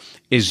for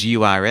is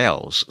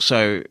URLs.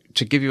 So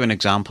to give you an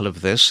example of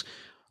this,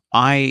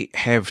 I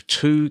have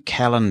 2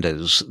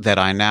 calendars that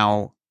I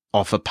now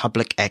offer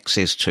public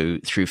access to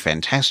through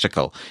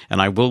Fantastical.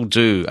 And I will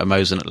do a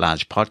Mosen at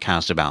Large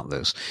podcast about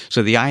this.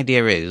 So the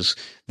idea is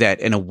that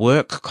in a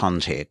work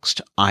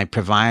context, I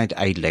provide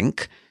a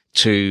link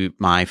to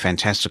my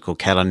Fantastical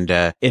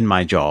calendar in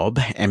my job,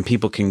 and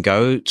people can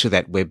go to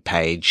that web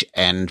page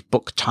and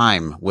book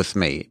time with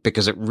me,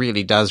 because it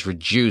really does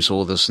reduce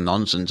all this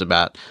nonsense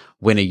about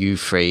when are you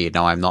free?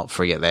 No, I'm not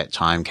free at that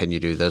time. Can you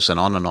do this? And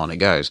on it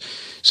goes.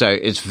 So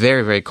it's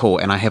very, very cool.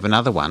 And I have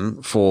another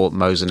one for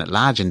Mosen at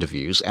Large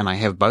interviews, and I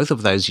have both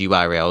of those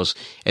URLs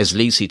as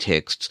Lisi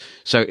texts.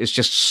 So it's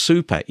just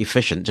super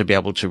efficient to be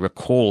able to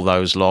recall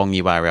those long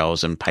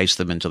URLs and paste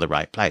them into the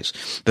right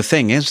place. The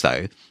thing is,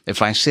 though,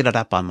 if I set it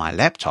up on my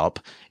laptop,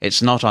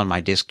 it's not on my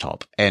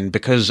desktop. And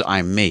because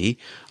I'm me,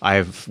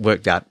 I've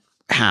worked out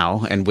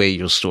how and where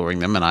you're storing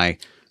them, and I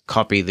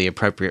copy the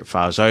appropriate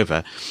files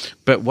over.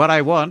 But what I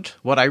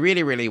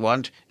really, really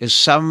want is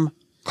some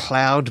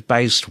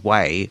cloud-based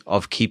way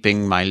of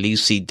keeping my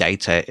Lisi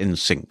data in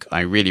sync.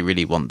 I really,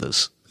 really want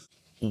this.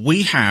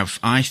 We have,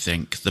 I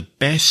think, the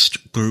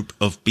best group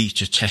of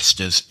beta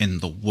testers in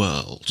the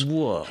world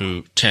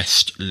who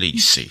test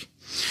Lisi.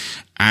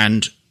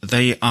 And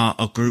they are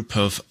a group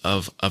of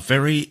a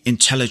very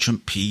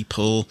intelligent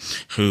people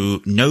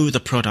who know the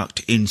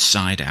product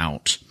inside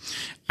out.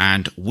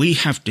 And we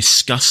have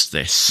discussed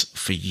this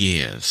for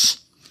years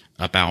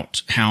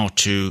about how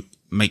to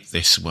make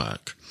this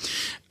work.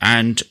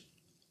 And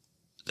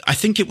I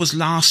think it was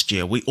last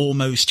year we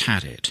almost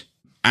had it.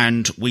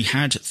 And we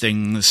had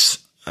things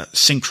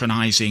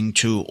synchronizing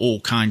to all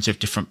kinds of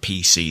different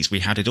PCs. We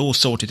had it all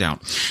sorted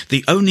out.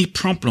 The only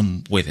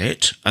problem with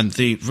it, and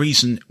the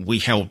reason we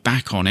held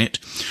back on it,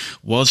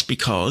 was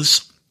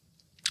because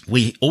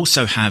we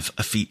also have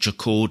a feature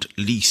called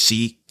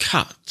Lisi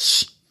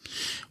Cuts,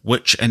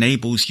 which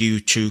enables you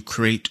to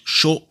create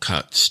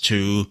shortcuts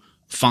to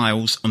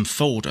files and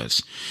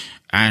folders.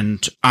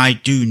 And I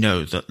do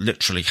know that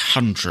literally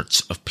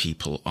hundreds of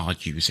people are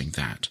using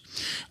that.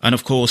 And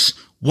of course,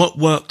 what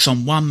works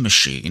on one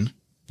machine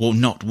will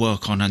not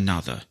work on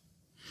another.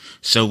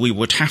 So we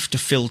would have to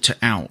filter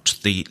out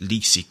the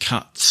Lisi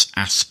Cuts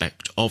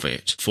aspect of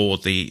it for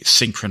the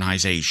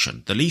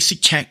synchronization. The Lisi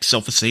Text,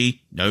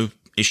 obviously, no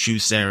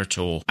issues there at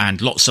all,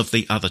 and lots of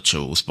the other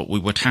tools, but we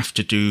would have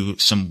to do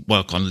some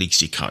work on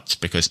Lisi Cuts,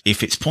 because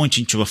if it's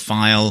pointing to a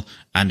file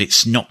and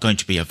it's not going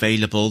to be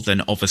available,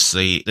 then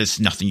obviously there's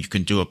nothing you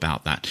can do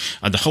about that.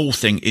 And the whole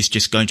thing is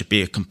just going to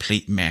be a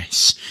complete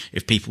mess.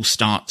 If people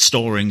start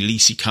storing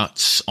Lisi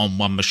Cuts on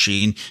one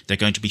machine, they're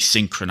going to be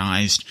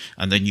synchronized,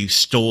 and then you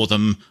store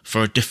them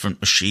for a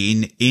different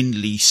machine in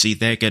Lisi,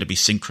 they're going to be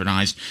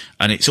synchronized,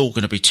 and it's all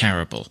going to be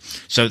terrible.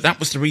 So that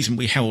was the reason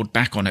we held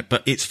back on it,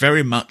 but it's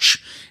very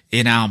much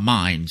in our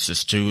minds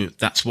as to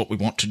that's what we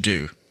want to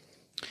do.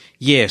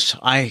 Yes,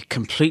 I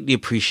completely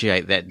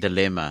appreciate that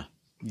dilemma.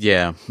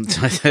 Yeah.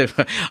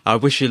 I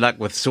wish you luck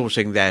with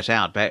sorting that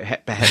out.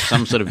 Perhaps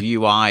some sort of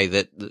UI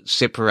that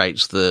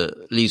separates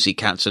the Lisi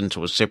Cuts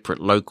into a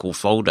separate local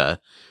folder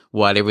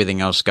while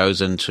everything else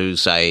goes into,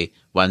 say,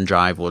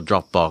 OneDrive or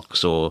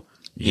Dropbox or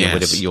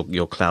whatever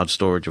your cloud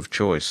storage of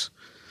choice.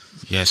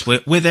 Yes,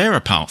 we're there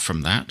apart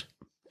from that.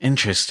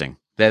 Interesting.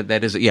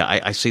 That is,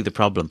 I see the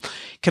problem.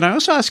 Can I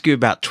also ask you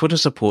about Twitter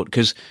support?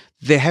 Because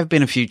there have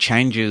been a few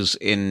changes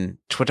in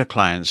Twitter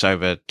clients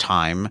over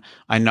time.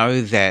 I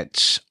know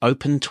that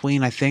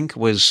OpenTween, I think,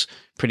 was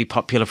pretty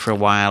popular for a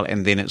while,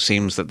 and then it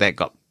seems that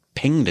got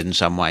pinged in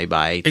some way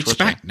by Twitter. It's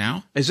back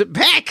now. Is it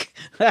back?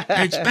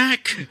 It's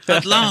back.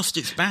 At last,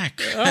 it's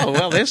back. Oh,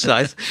 well, that's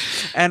nice.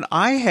 And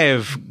I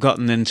have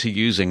gotten into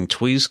using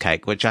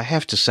Tweezcake, which I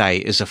have to say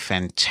is a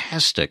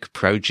fantastic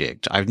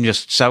project. I'm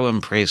just so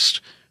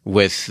impressed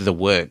with the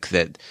work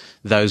that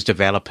those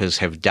developers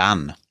have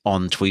done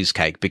on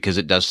Tweezcake, because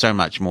it does so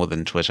much more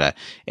than Twitter.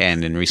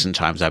 And in recent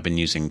times, I've been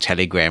using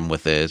Telegram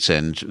with it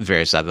and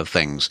various other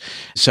things.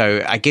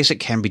 So I guess it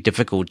can be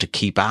difficult to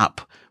keep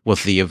up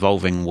with the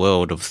evolving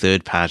world of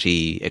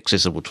third-party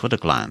accessible Twitter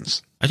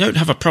clients. I don't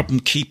have a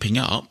problem keeping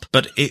up,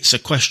 but it's a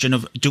question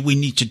of, do we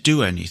need to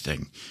do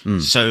anything?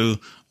 So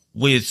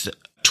with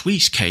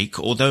Tweezcake,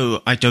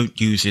 although I don't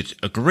use it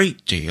a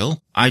great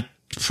deal, I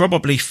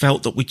probably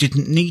felt that we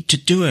didn't need to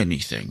do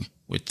anything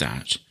with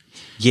that.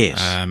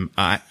 Yes.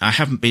 I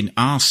haven't been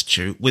asked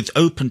to. With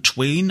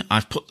OpenTween,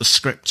 I've put the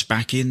script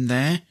back in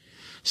there,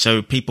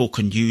 so people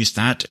can use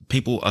that.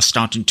 People are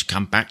starting to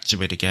come back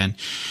to it again.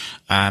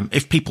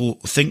 If people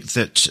think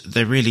that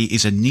there really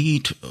is a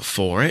need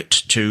for it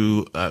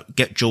to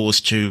get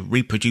JAWS to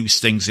reproduce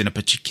things in a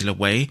particular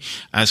way,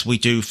 as we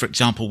do, for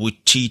example, with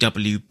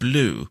TW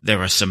Blue,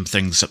 there are some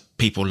things that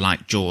people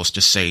like JAWS to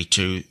say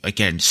to,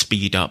 again,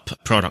 speed up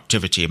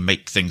productivity and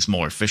make things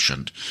more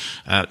efficient.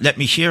 Let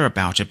me hear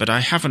about it, but I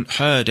haven't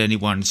heard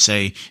anyone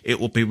say it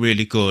would be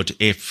really good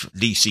if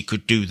Lisi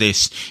could do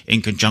this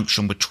in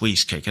conjunction with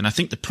Tweezcake. And I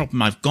think the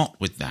problem I've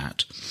got with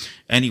that,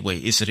 anyway,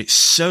 is that it's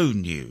so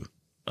new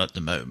at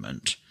the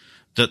moment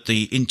that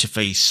the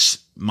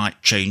interface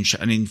might change,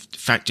 and in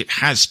fact it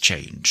has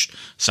changed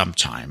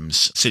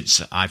sometimes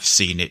since I've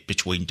seen it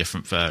between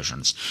different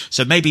versions.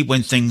 So maybe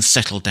when things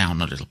settle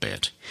down a little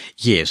bit.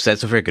 Yes,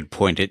 that's a very good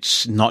point.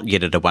 It's not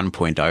yet at a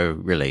 1.0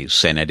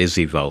 release, and it is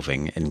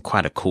evolving in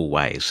quite a cool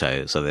way,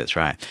 so that's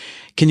right.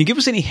 Can you give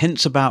us any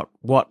hints about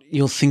what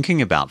you're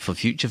thinking about for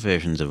future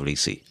versions of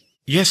Lisi?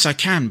 Yes, I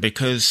can,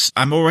 because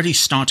I'm already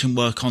starting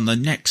work on the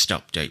next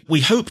update.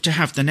 We hope to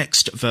have the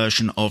next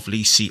version of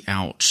Lisi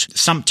out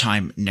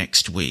sometime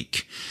next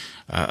week.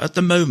 At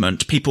the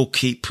moment, people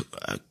keep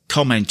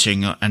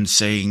commenting and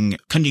saying,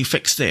 can you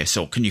fix this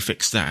or can you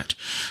fix that?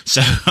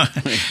 So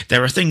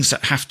there are things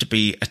that have to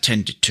be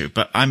attended to,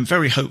 but I'm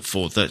very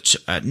hopeful that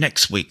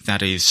next week,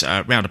 that is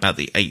around about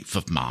the 8th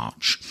of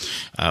March,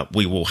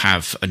 we will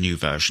have a new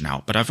version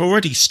out. But I've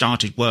already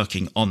started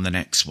working on the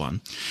next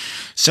one.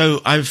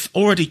 So I've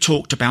already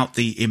talked about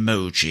the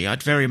emoji.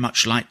 I'd very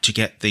much like to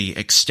get the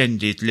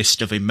extended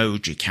list of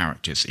emoji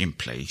characters in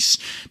place,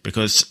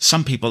 because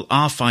some people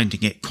are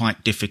finding it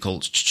quite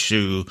difficult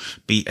to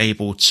be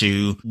able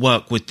to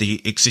work with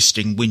the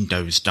existing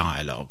Windows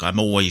dialog. I'm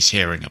always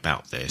hearing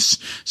about this,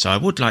 so I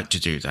would like to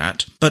do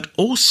that. But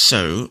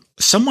also,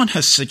 someone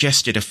has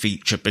suggested a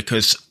feature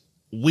because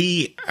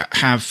we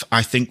have,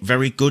 I think,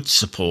 very good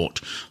support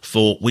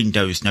for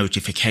Windows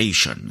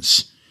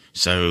notifications.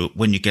 So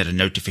when you get a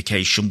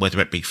notification, whether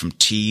it be from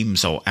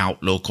Teams or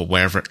Outlook or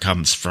wherever it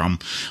comes from,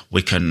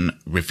 we can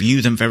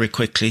review them very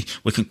quickly.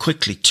 We can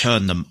quickly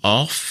turn them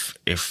off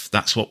if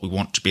that's what we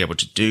want to be able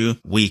to do.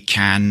 We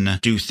can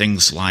do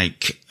things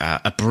like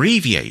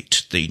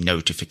abbreviate the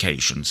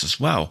notifications as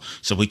well.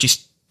 So we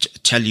just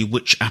tell you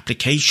which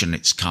application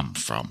it's come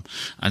from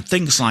and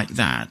things like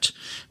that.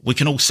 We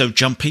can also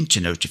jump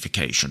into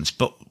notifications.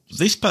 But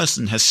this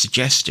person has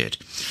suggested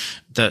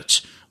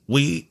that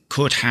we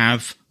could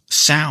have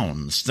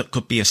sounds that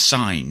could be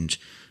assigned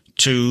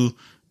to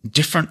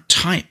different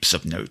types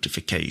of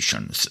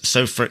notifications.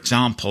 So, for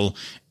example,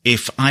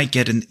 if I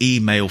get an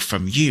email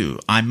from you,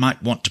 I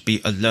might want to be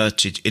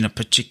alerted in a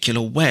particular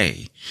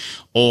way.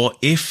 Or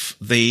if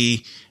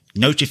the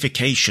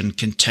notification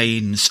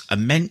contains a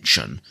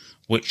mention,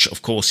 which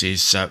of course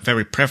is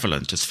very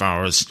prevalent as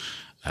far as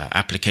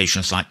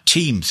applications like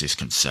Teams is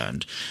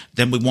concerned,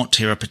 then we want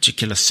to hear a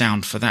particular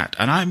sound for that.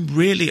 And I'm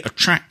really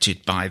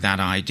attracted by that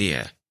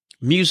idea.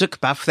 Music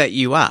buff that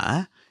you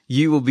are,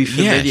 you will be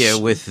familiar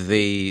with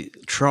the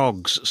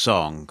Trogs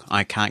song,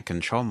 I Can't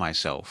Control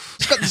Myself.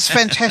 It's got this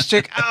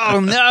fantastic, oh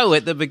no,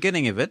 at the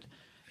beginning of it.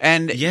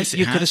 And yes,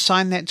 you could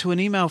assign that to an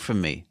email from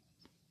me.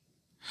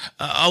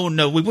 Oh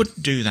no, we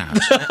wouldn't do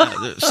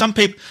that.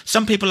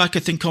 Some people I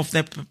could think of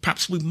there,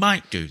 perhaps we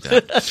might do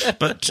that.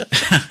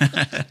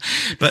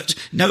 But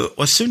no,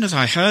 as soon as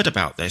I heard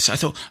about this, I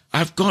thought,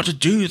 I've got to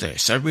do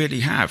this. I really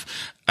have.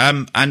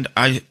 And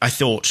I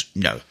thought,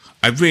 no,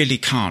 I really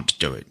can't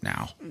do it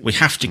now. We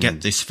have to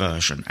get this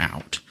version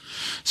out.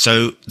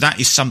 So that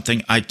is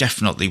something I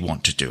definitely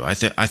want to do. I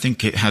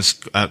think it has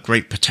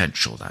great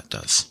potential, that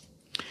does.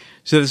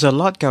 So there's a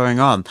lot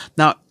going on.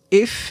 Now,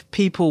 if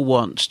people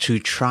want to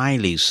try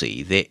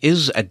Lisi, there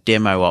is a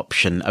demo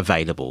option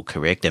available,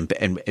 correct? And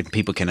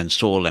people can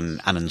install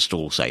and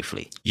uninstall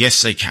safely.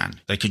 Yes, they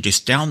can. They can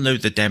just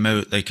download the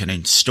demo. They can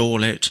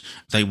install it.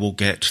 They will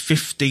get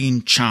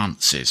 15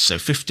 chances, so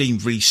 15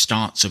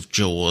 restarts of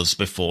JAWS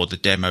before the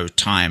demo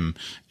time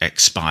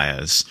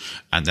expires.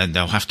 And then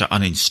they'll have to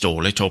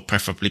uninstall it or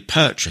preferably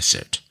purchase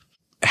it.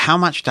 How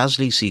much does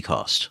Lisi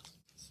cost?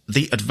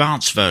 The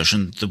advanced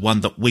version, the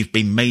one that we've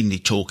been mainly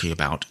talking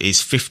about, is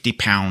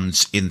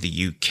 £50 in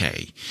the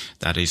UK.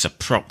 That is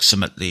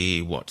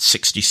approximately,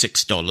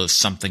 $66,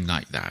 something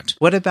like that.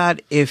 What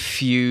about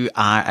if you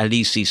are a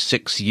Lisi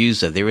 6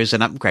 user? There is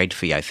an upgrade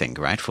fee, I think,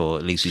 right, for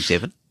Lisi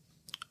 7?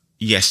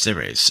 Yes,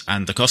 there is.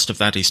 And the cost of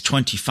that is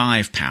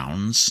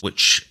 £25,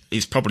 which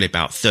is probably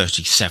about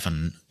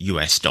 $37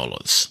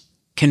 US.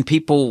 Can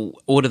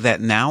people order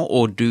that now,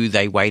 or do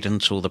they wait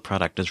until the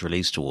product is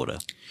released to order?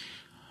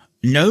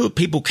 No,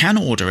 people can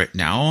order it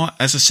now.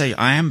 As I say,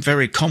 I am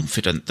very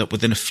confident that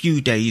within a few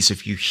days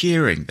of you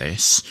hearing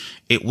this,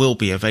 it will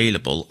be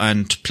available,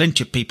 and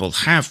plenty of people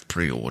have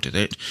pre-ordered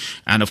it.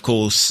 And of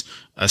course,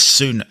 as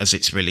soon as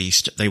it's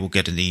released, they will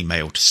get an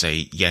email to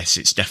say, yes,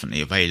 it's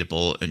definitely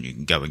available and you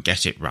can go and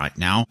get it right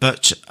now.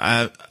 But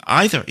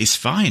either is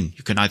fine.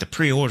 You can either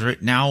pre-order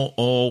it now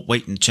or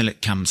wait until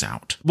it comes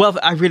out. Well,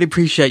 I really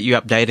appreciate you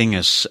updating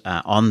us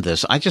on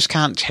this. I just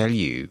can't tell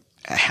you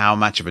how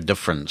much of a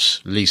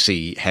difference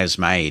Lisi has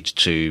made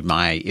to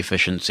my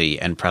efficiency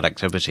and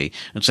productivity.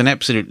 It's an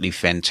absolutely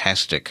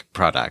fantastic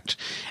product.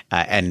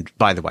 And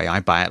by the way,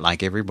 I buy it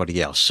like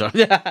everybody else. So,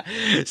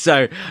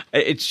 so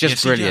it's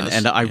just brilliant.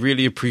 And I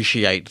really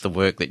appreciate the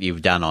work that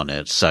you've done on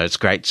it. So it's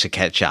great to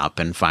catch up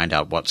and find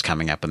out what's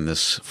coming up in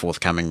this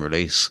forthcoming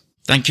release.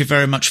 Thank you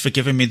very much for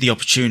giving me the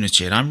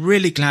opportunity, and I'm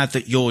really glad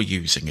that you're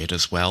using it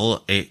as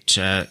well.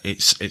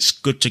 It's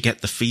good to get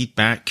the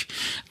feedback,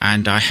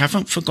 and I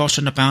haven't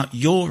forgotten about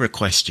your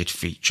requested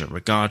feature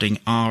regarding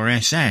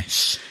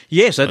RSS.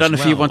 Yes, I don't know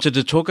if you wanted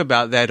to talk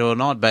about that or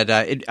not, but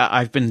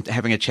I've been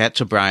having a chat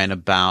to Brian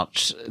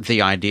about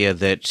the idea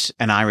that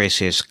an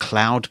RSS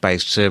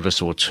cloud-based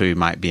service or two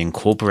might be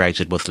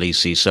incorporated with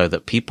Lisi so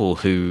that people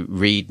who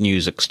read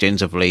news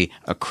extensively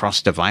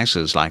across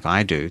devices like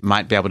I do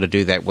might be able to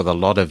do that with a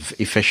lot of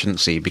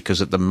efficiency,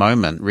 because at the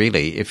moment,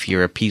 really, if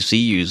you're a PC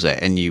user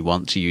and you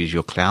want to use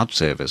your cloud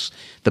service,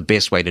 the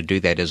best way to do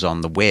that is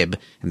on the web,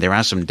 and there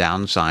are some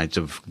downsides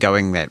of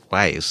going that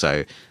way.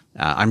 So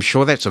I'm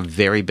sure that's a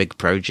very big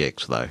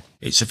project, though.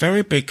 It's a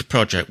very big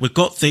project. We've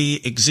got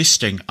the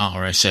existing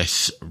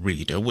RSS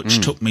reader, which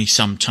took me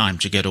some time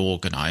to get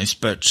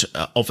organized, but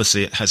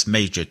obviously it has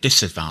major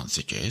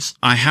disadvantages.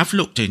 I have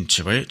looked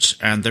into it,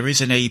 and there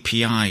is an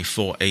API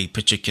for a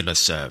particular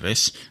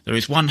service. There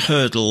is one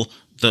hurdle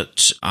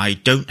that I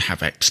don't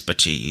have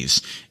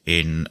expertise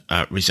in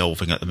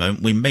resolving at the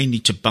moment. We may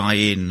need to buy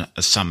in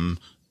some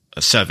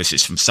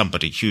services from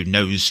somebody who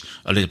knows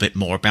a little bit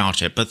more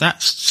about it, but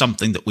that's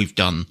something that we've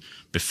done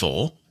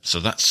before So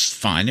that's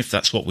fine if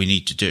that's what we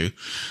need to do.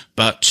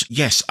 But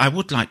yes, I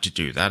would like to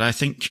do that. I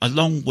think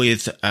along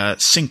with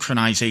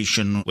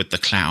synchronization with the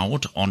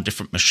cloud on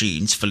different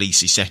machines for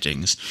LISI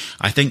settings,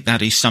 I think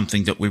that is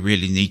something that we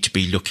really need to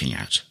be looking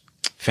at.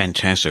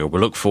 Fantastic.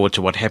 We'll look forward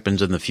to what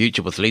happens in the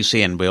future with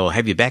LISI, and we'll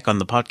have you back on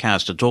the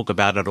podcast to talk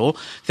about it all.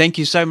 Thank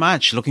you so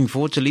much. Looking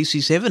forward to LISI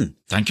 7.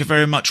 Thank you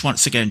very much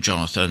once again,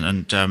 Jonathan,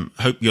 and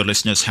hope your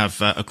listeners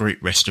have a great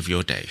rest of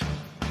your day.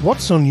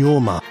 What's on your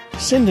mind?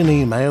 Send an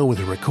email with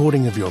a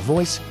recording of your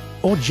voice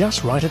or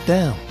just write it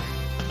down.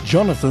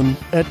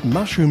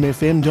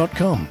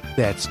 Jonathan@mushroomfm.com.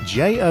 That's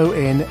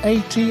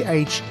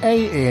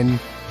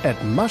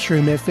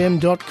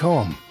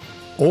JONATHAN@mushroomfm.com.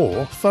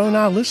 Or phone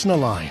our listener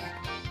line.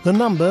 The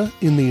number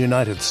in the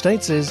United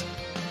States is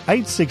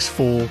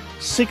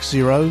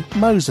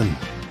 864-60-MOSEN.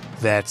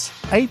 That's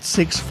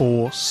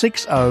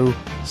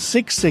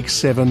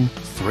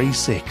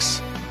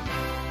 864-60-66736.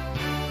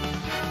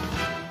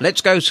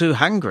 Let's go to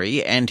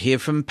Hungary and hear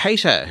from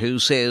Peter, who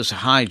says,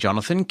 "Hi,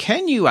 Jonathan.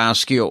 Can you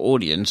ask your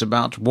audience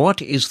about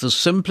what is the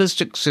simplest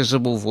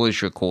accessible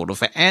voice recorder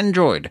for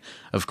Android?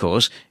 Of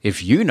course,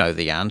 if you know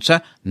the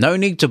answer, no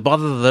need to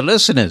bother the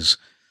listeners.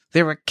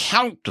 There are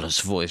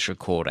countless voice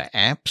recorder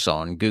apps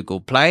on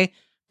Google Play,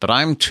 but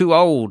I'm too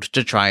old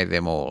to try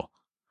them all.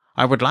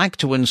 I would like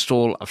to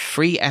install a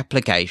free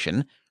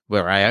application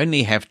where I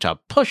only have to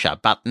push a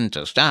button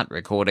to start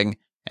recording,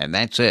 and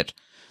that's it.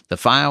 The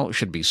file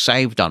should be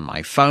saved on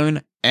my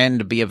phone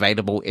and be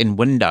available in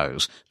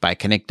Windows by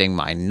connecting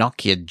my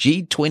Nokia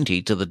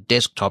G20 to the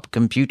desktop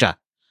computer.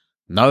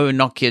 No,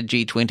 Nokia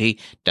G20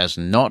 does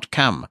not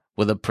come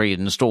with a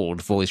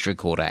pre-installed voice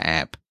recorder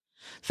app.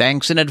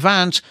 Thanks in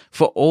advance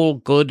for all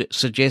good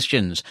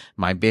suggestions.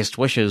 My best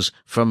wishes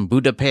from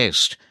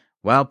Budapest."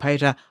 Well,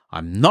 Peter,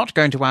 I'm not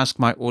going to ask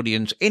my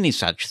audience any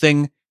such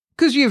thing,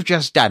 because you've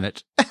just done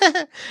it.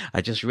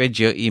 I just read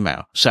your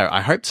email, so I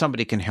hope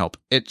somebody can help.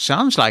 It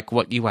sounds like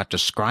what you are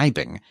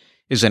describing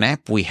is an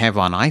app we have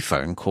on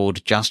iPhone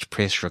called Just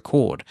Press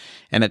Record,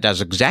 and it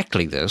does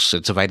exactly this.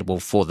 It's available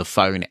for the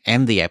phone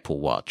and the Apple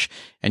Watch,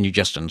 and you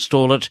just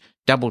install it,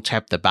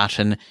 double-tap the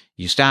button,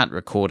 you start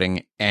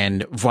recording,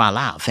 and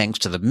voila, thanks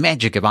to the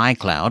magic of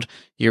iCloud,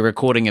 your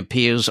recording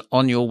appears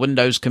on your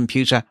Windows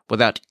computer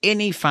without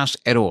any fuss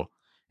at all.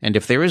 And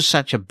if there is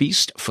such a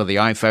beast for the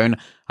iPhone,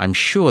 I'm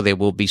sure there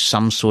will be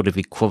some sort of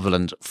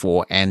equivalent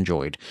for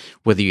Android,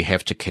 whether you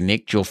have to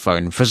connect your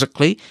phone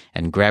physically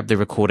and grab the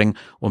recording,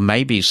 or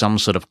maybe some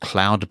sort of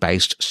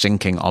cloud-based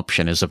syncing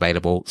option is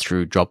available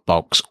through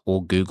Dropbox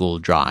or Google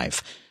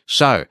Drive.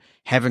 So,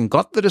 having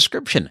got the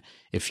description,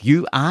 if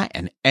you are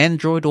an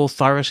Android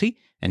authority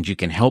and you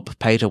can help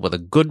Peter with a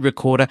good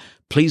recorder,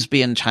 please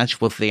be in touch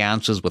with the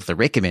answers, with the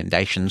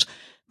recommendations.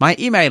 My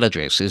email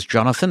address is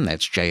Jonathan,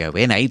 that's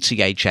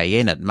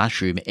JONATHAN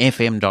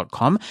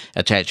 @mushroomfm.com.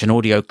 Attach an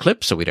audio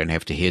clip so we don't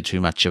have to hear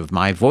too much of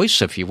my voice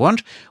if you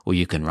want, or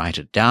you can write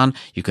it down.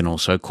 You can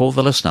also call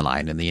the listener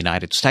line in the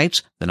United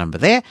States. The number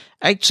there,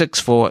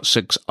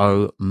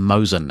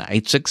 864-60-MOSEN,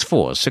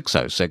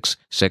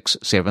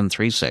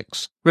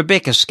 864-606-6736.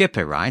 Rebecca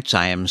Skipper writes,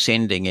 "I am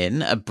sending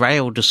in a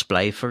Braille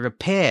display for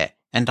repair,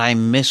 and I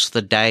miss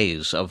the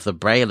days of the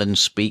Braille and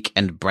Speak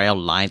and Braille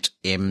Lite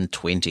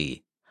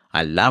M20.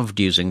 I loved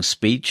using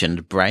speech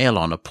and Braille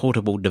on a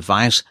portable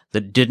device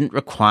that didn't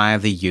require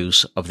the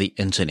use of the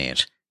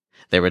internet.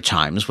 There are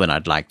times when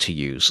I'd like to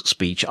use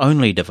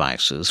speech-only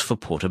devices for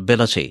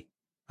portability.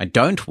 I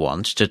don't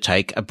want to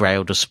take a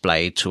Braille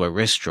display to a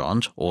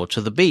restaurant or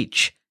to the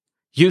beach.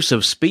 Use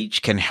of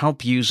speech can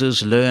help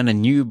users learn a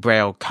new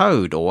Braille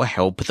code or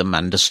help them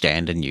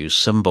understand a new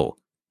symbol.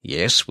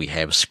 Yes, we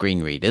have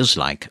screen readers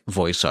like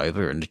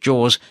VoiceOver and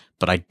JAWS,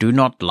 but I do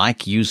not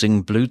like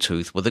using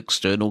Bluetooth with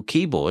external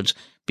keyboards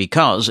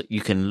because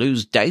you can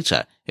lose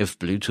data if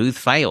Bluetooth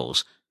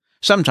fails.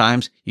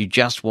 Sometimes you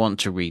just want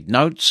to read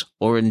notes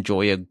or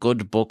enjoy a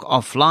good book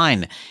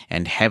offline,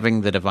 and having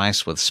the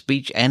device with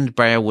speech and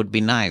Braille would be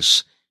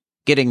nice.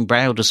 Getting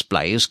Braille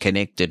displays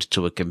connected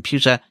to a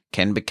computer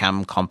can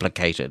become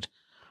complicated.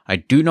 I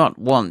do not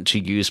want to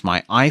use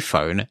my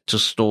iPhone to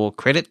store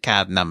credit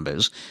card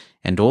numbers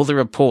and all the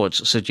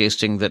reports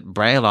suggesting that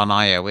Braille on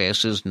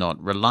iOS is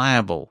not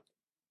reliable."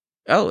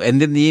 Oh,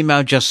 and then the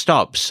email just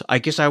stops. I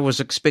guess I was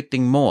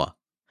expecting more.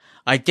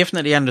 I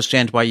definitely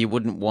understand why you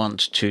wouldn't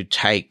want to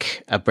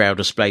take a Braille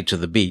display to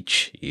the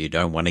beach. You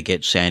don't want to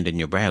get sand in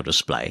your Braille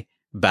display.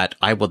 But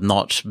I would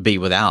not be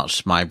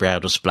without my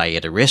Braille display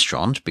at a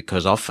restaurant,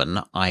 because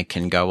often I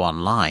can go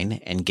online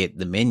and get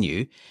the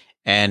menu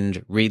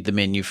and read the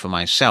menu for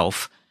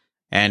myself.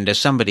 And as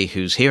somebody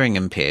who's hearing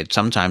impaired,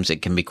 sometimes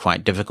it can be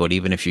quite difficult,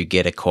 even if you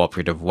get a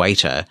cooperative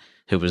waiter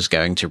who is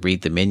going to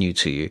read the menu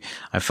to you.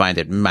 I find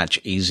it much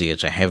easier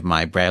to have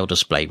my Braille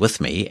display with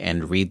me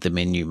and read the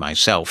menu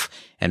myself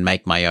and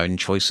make my own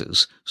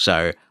choices.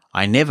 So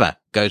I never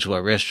go to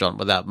a restaurant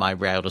without my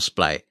Braille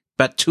display.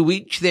 But to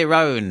each their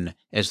own,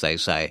 as they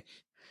say.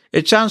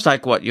 It sounds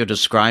like what you're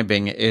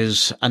describing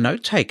is a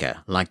note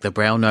taker, like the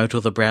Braille Note or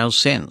the Braille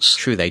Sense.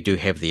 True, they do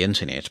have the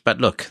internet, but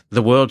look,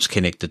 the world's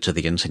connected to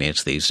the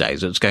internet these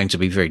days. It's going to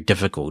be very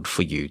difficult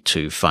for you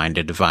to find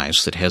a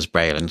device that has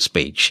Braille and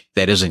speech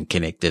that isn't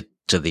connected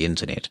to the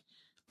internet.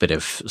 But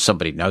if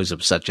somebody knows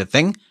of such a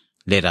thing,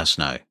 let us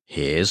know.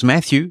 Here's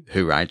Matthew,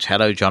 who writes,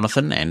 "Hello,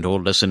 Jonathan, and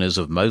all listeners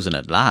of Mosen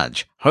at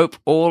Large. Hope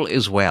all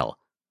is well.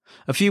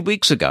 A few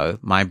weeks ago,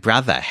 my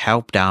brother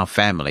helped our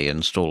family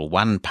install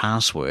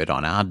 1Password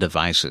on our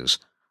devices.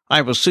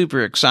 I was super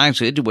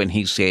excited when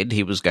he said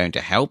he was going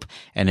to help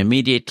and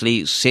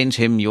immediately sent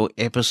him your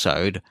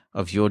episode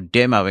of your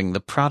demoing the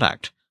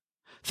product.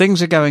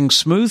 Things are going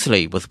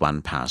smoothly with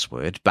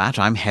 1Password, but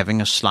I'm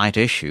having a slight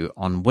issue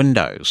on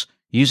Windows.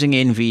 Using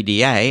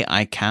NVDA,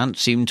 I can't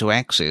seem to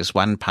access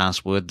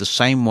 1Password the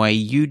same way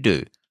you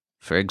do.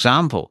 For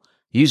example,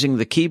 using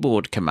the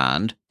keyboard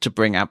command to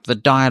bring up the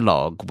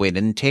dialog when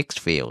in text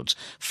fields,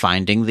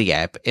 finding the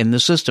app in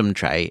the system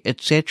tray,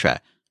 etc.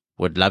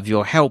 Would love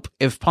your help,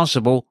 if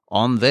possible,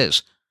 on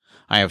this.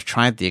 I have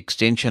tried the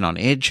extension on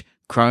Edge,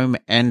 Chrome,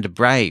 and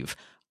Brave.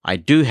 I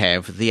do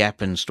have the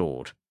app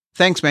installed."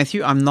 Thanks,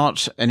 Matthew. I'm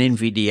not an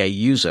NVDA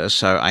user,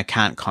 so I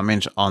can't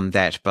comment on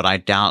that, but I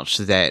doubt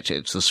that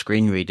it's the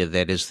screen reader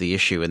that is the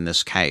issue in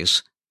this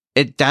case.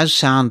 It does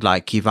sound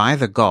like you've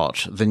either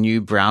got the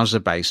new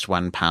browser-based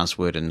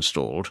 1Password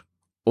installed,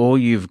 or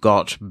you've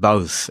got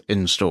both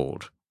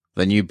installed,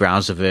 the new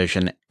browser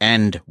version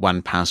and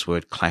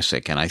 1Password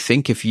Classic. And I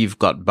think if you've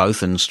got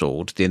both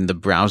installed, then the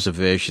browser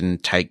version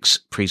takes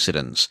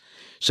precedence.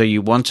 So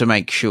you want to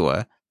make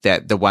sure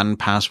that the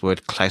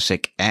 1Password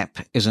Classic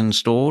app is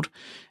installed,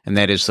 and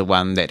that is the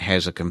one that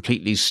has a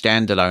completely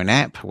standalone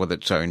app with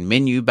its own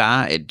menu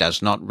bar. It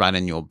does not run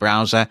in your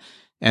browser,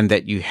 and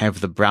that you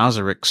have the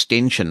browser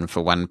extension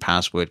for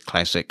 1Password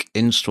Classic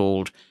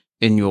installed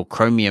in your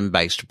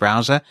Chromium-based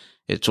browser.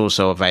 It's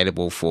also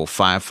available for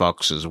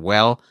Firefox as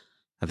well.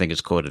 I think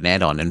it's called an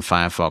add-on in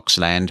Firefox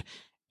land.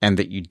 And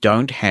that you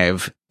don't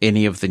have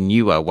any of the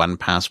newer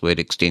 1Password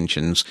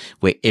extensions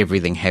where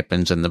everything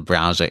happens in the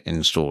browser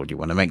installed. You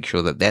want to make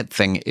sure that that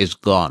thing is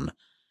gone.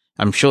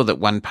 I'm sure that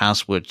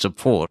 1Password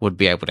support would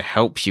be able to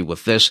help you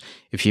with this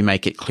if you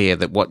make it clear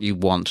that what you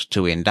want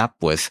to end up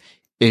with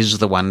is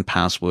the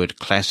 1Password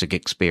Classic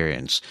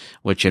experience,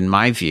 which in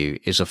my view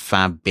is a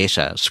far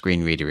better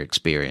screen reader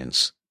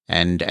experience.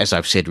 And as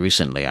I've said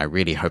recently, I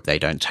really hope they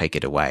don't take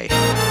it away.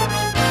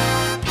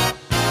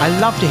 I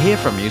love to hear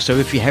from you, so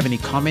if you have any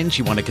comments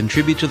you want to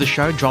contribute to the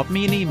show, drop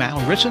me an email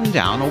written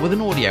down or with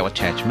an audio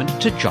attachment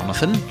to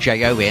Jonathan,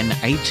 JONATHAN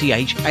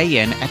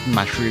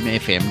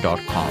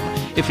 @mushroomfm.com.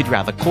 If you'd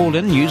rather call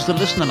in, use the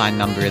listener line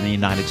number in the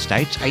United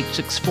States,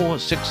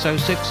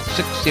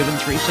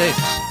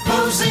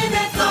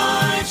 864-606-6736.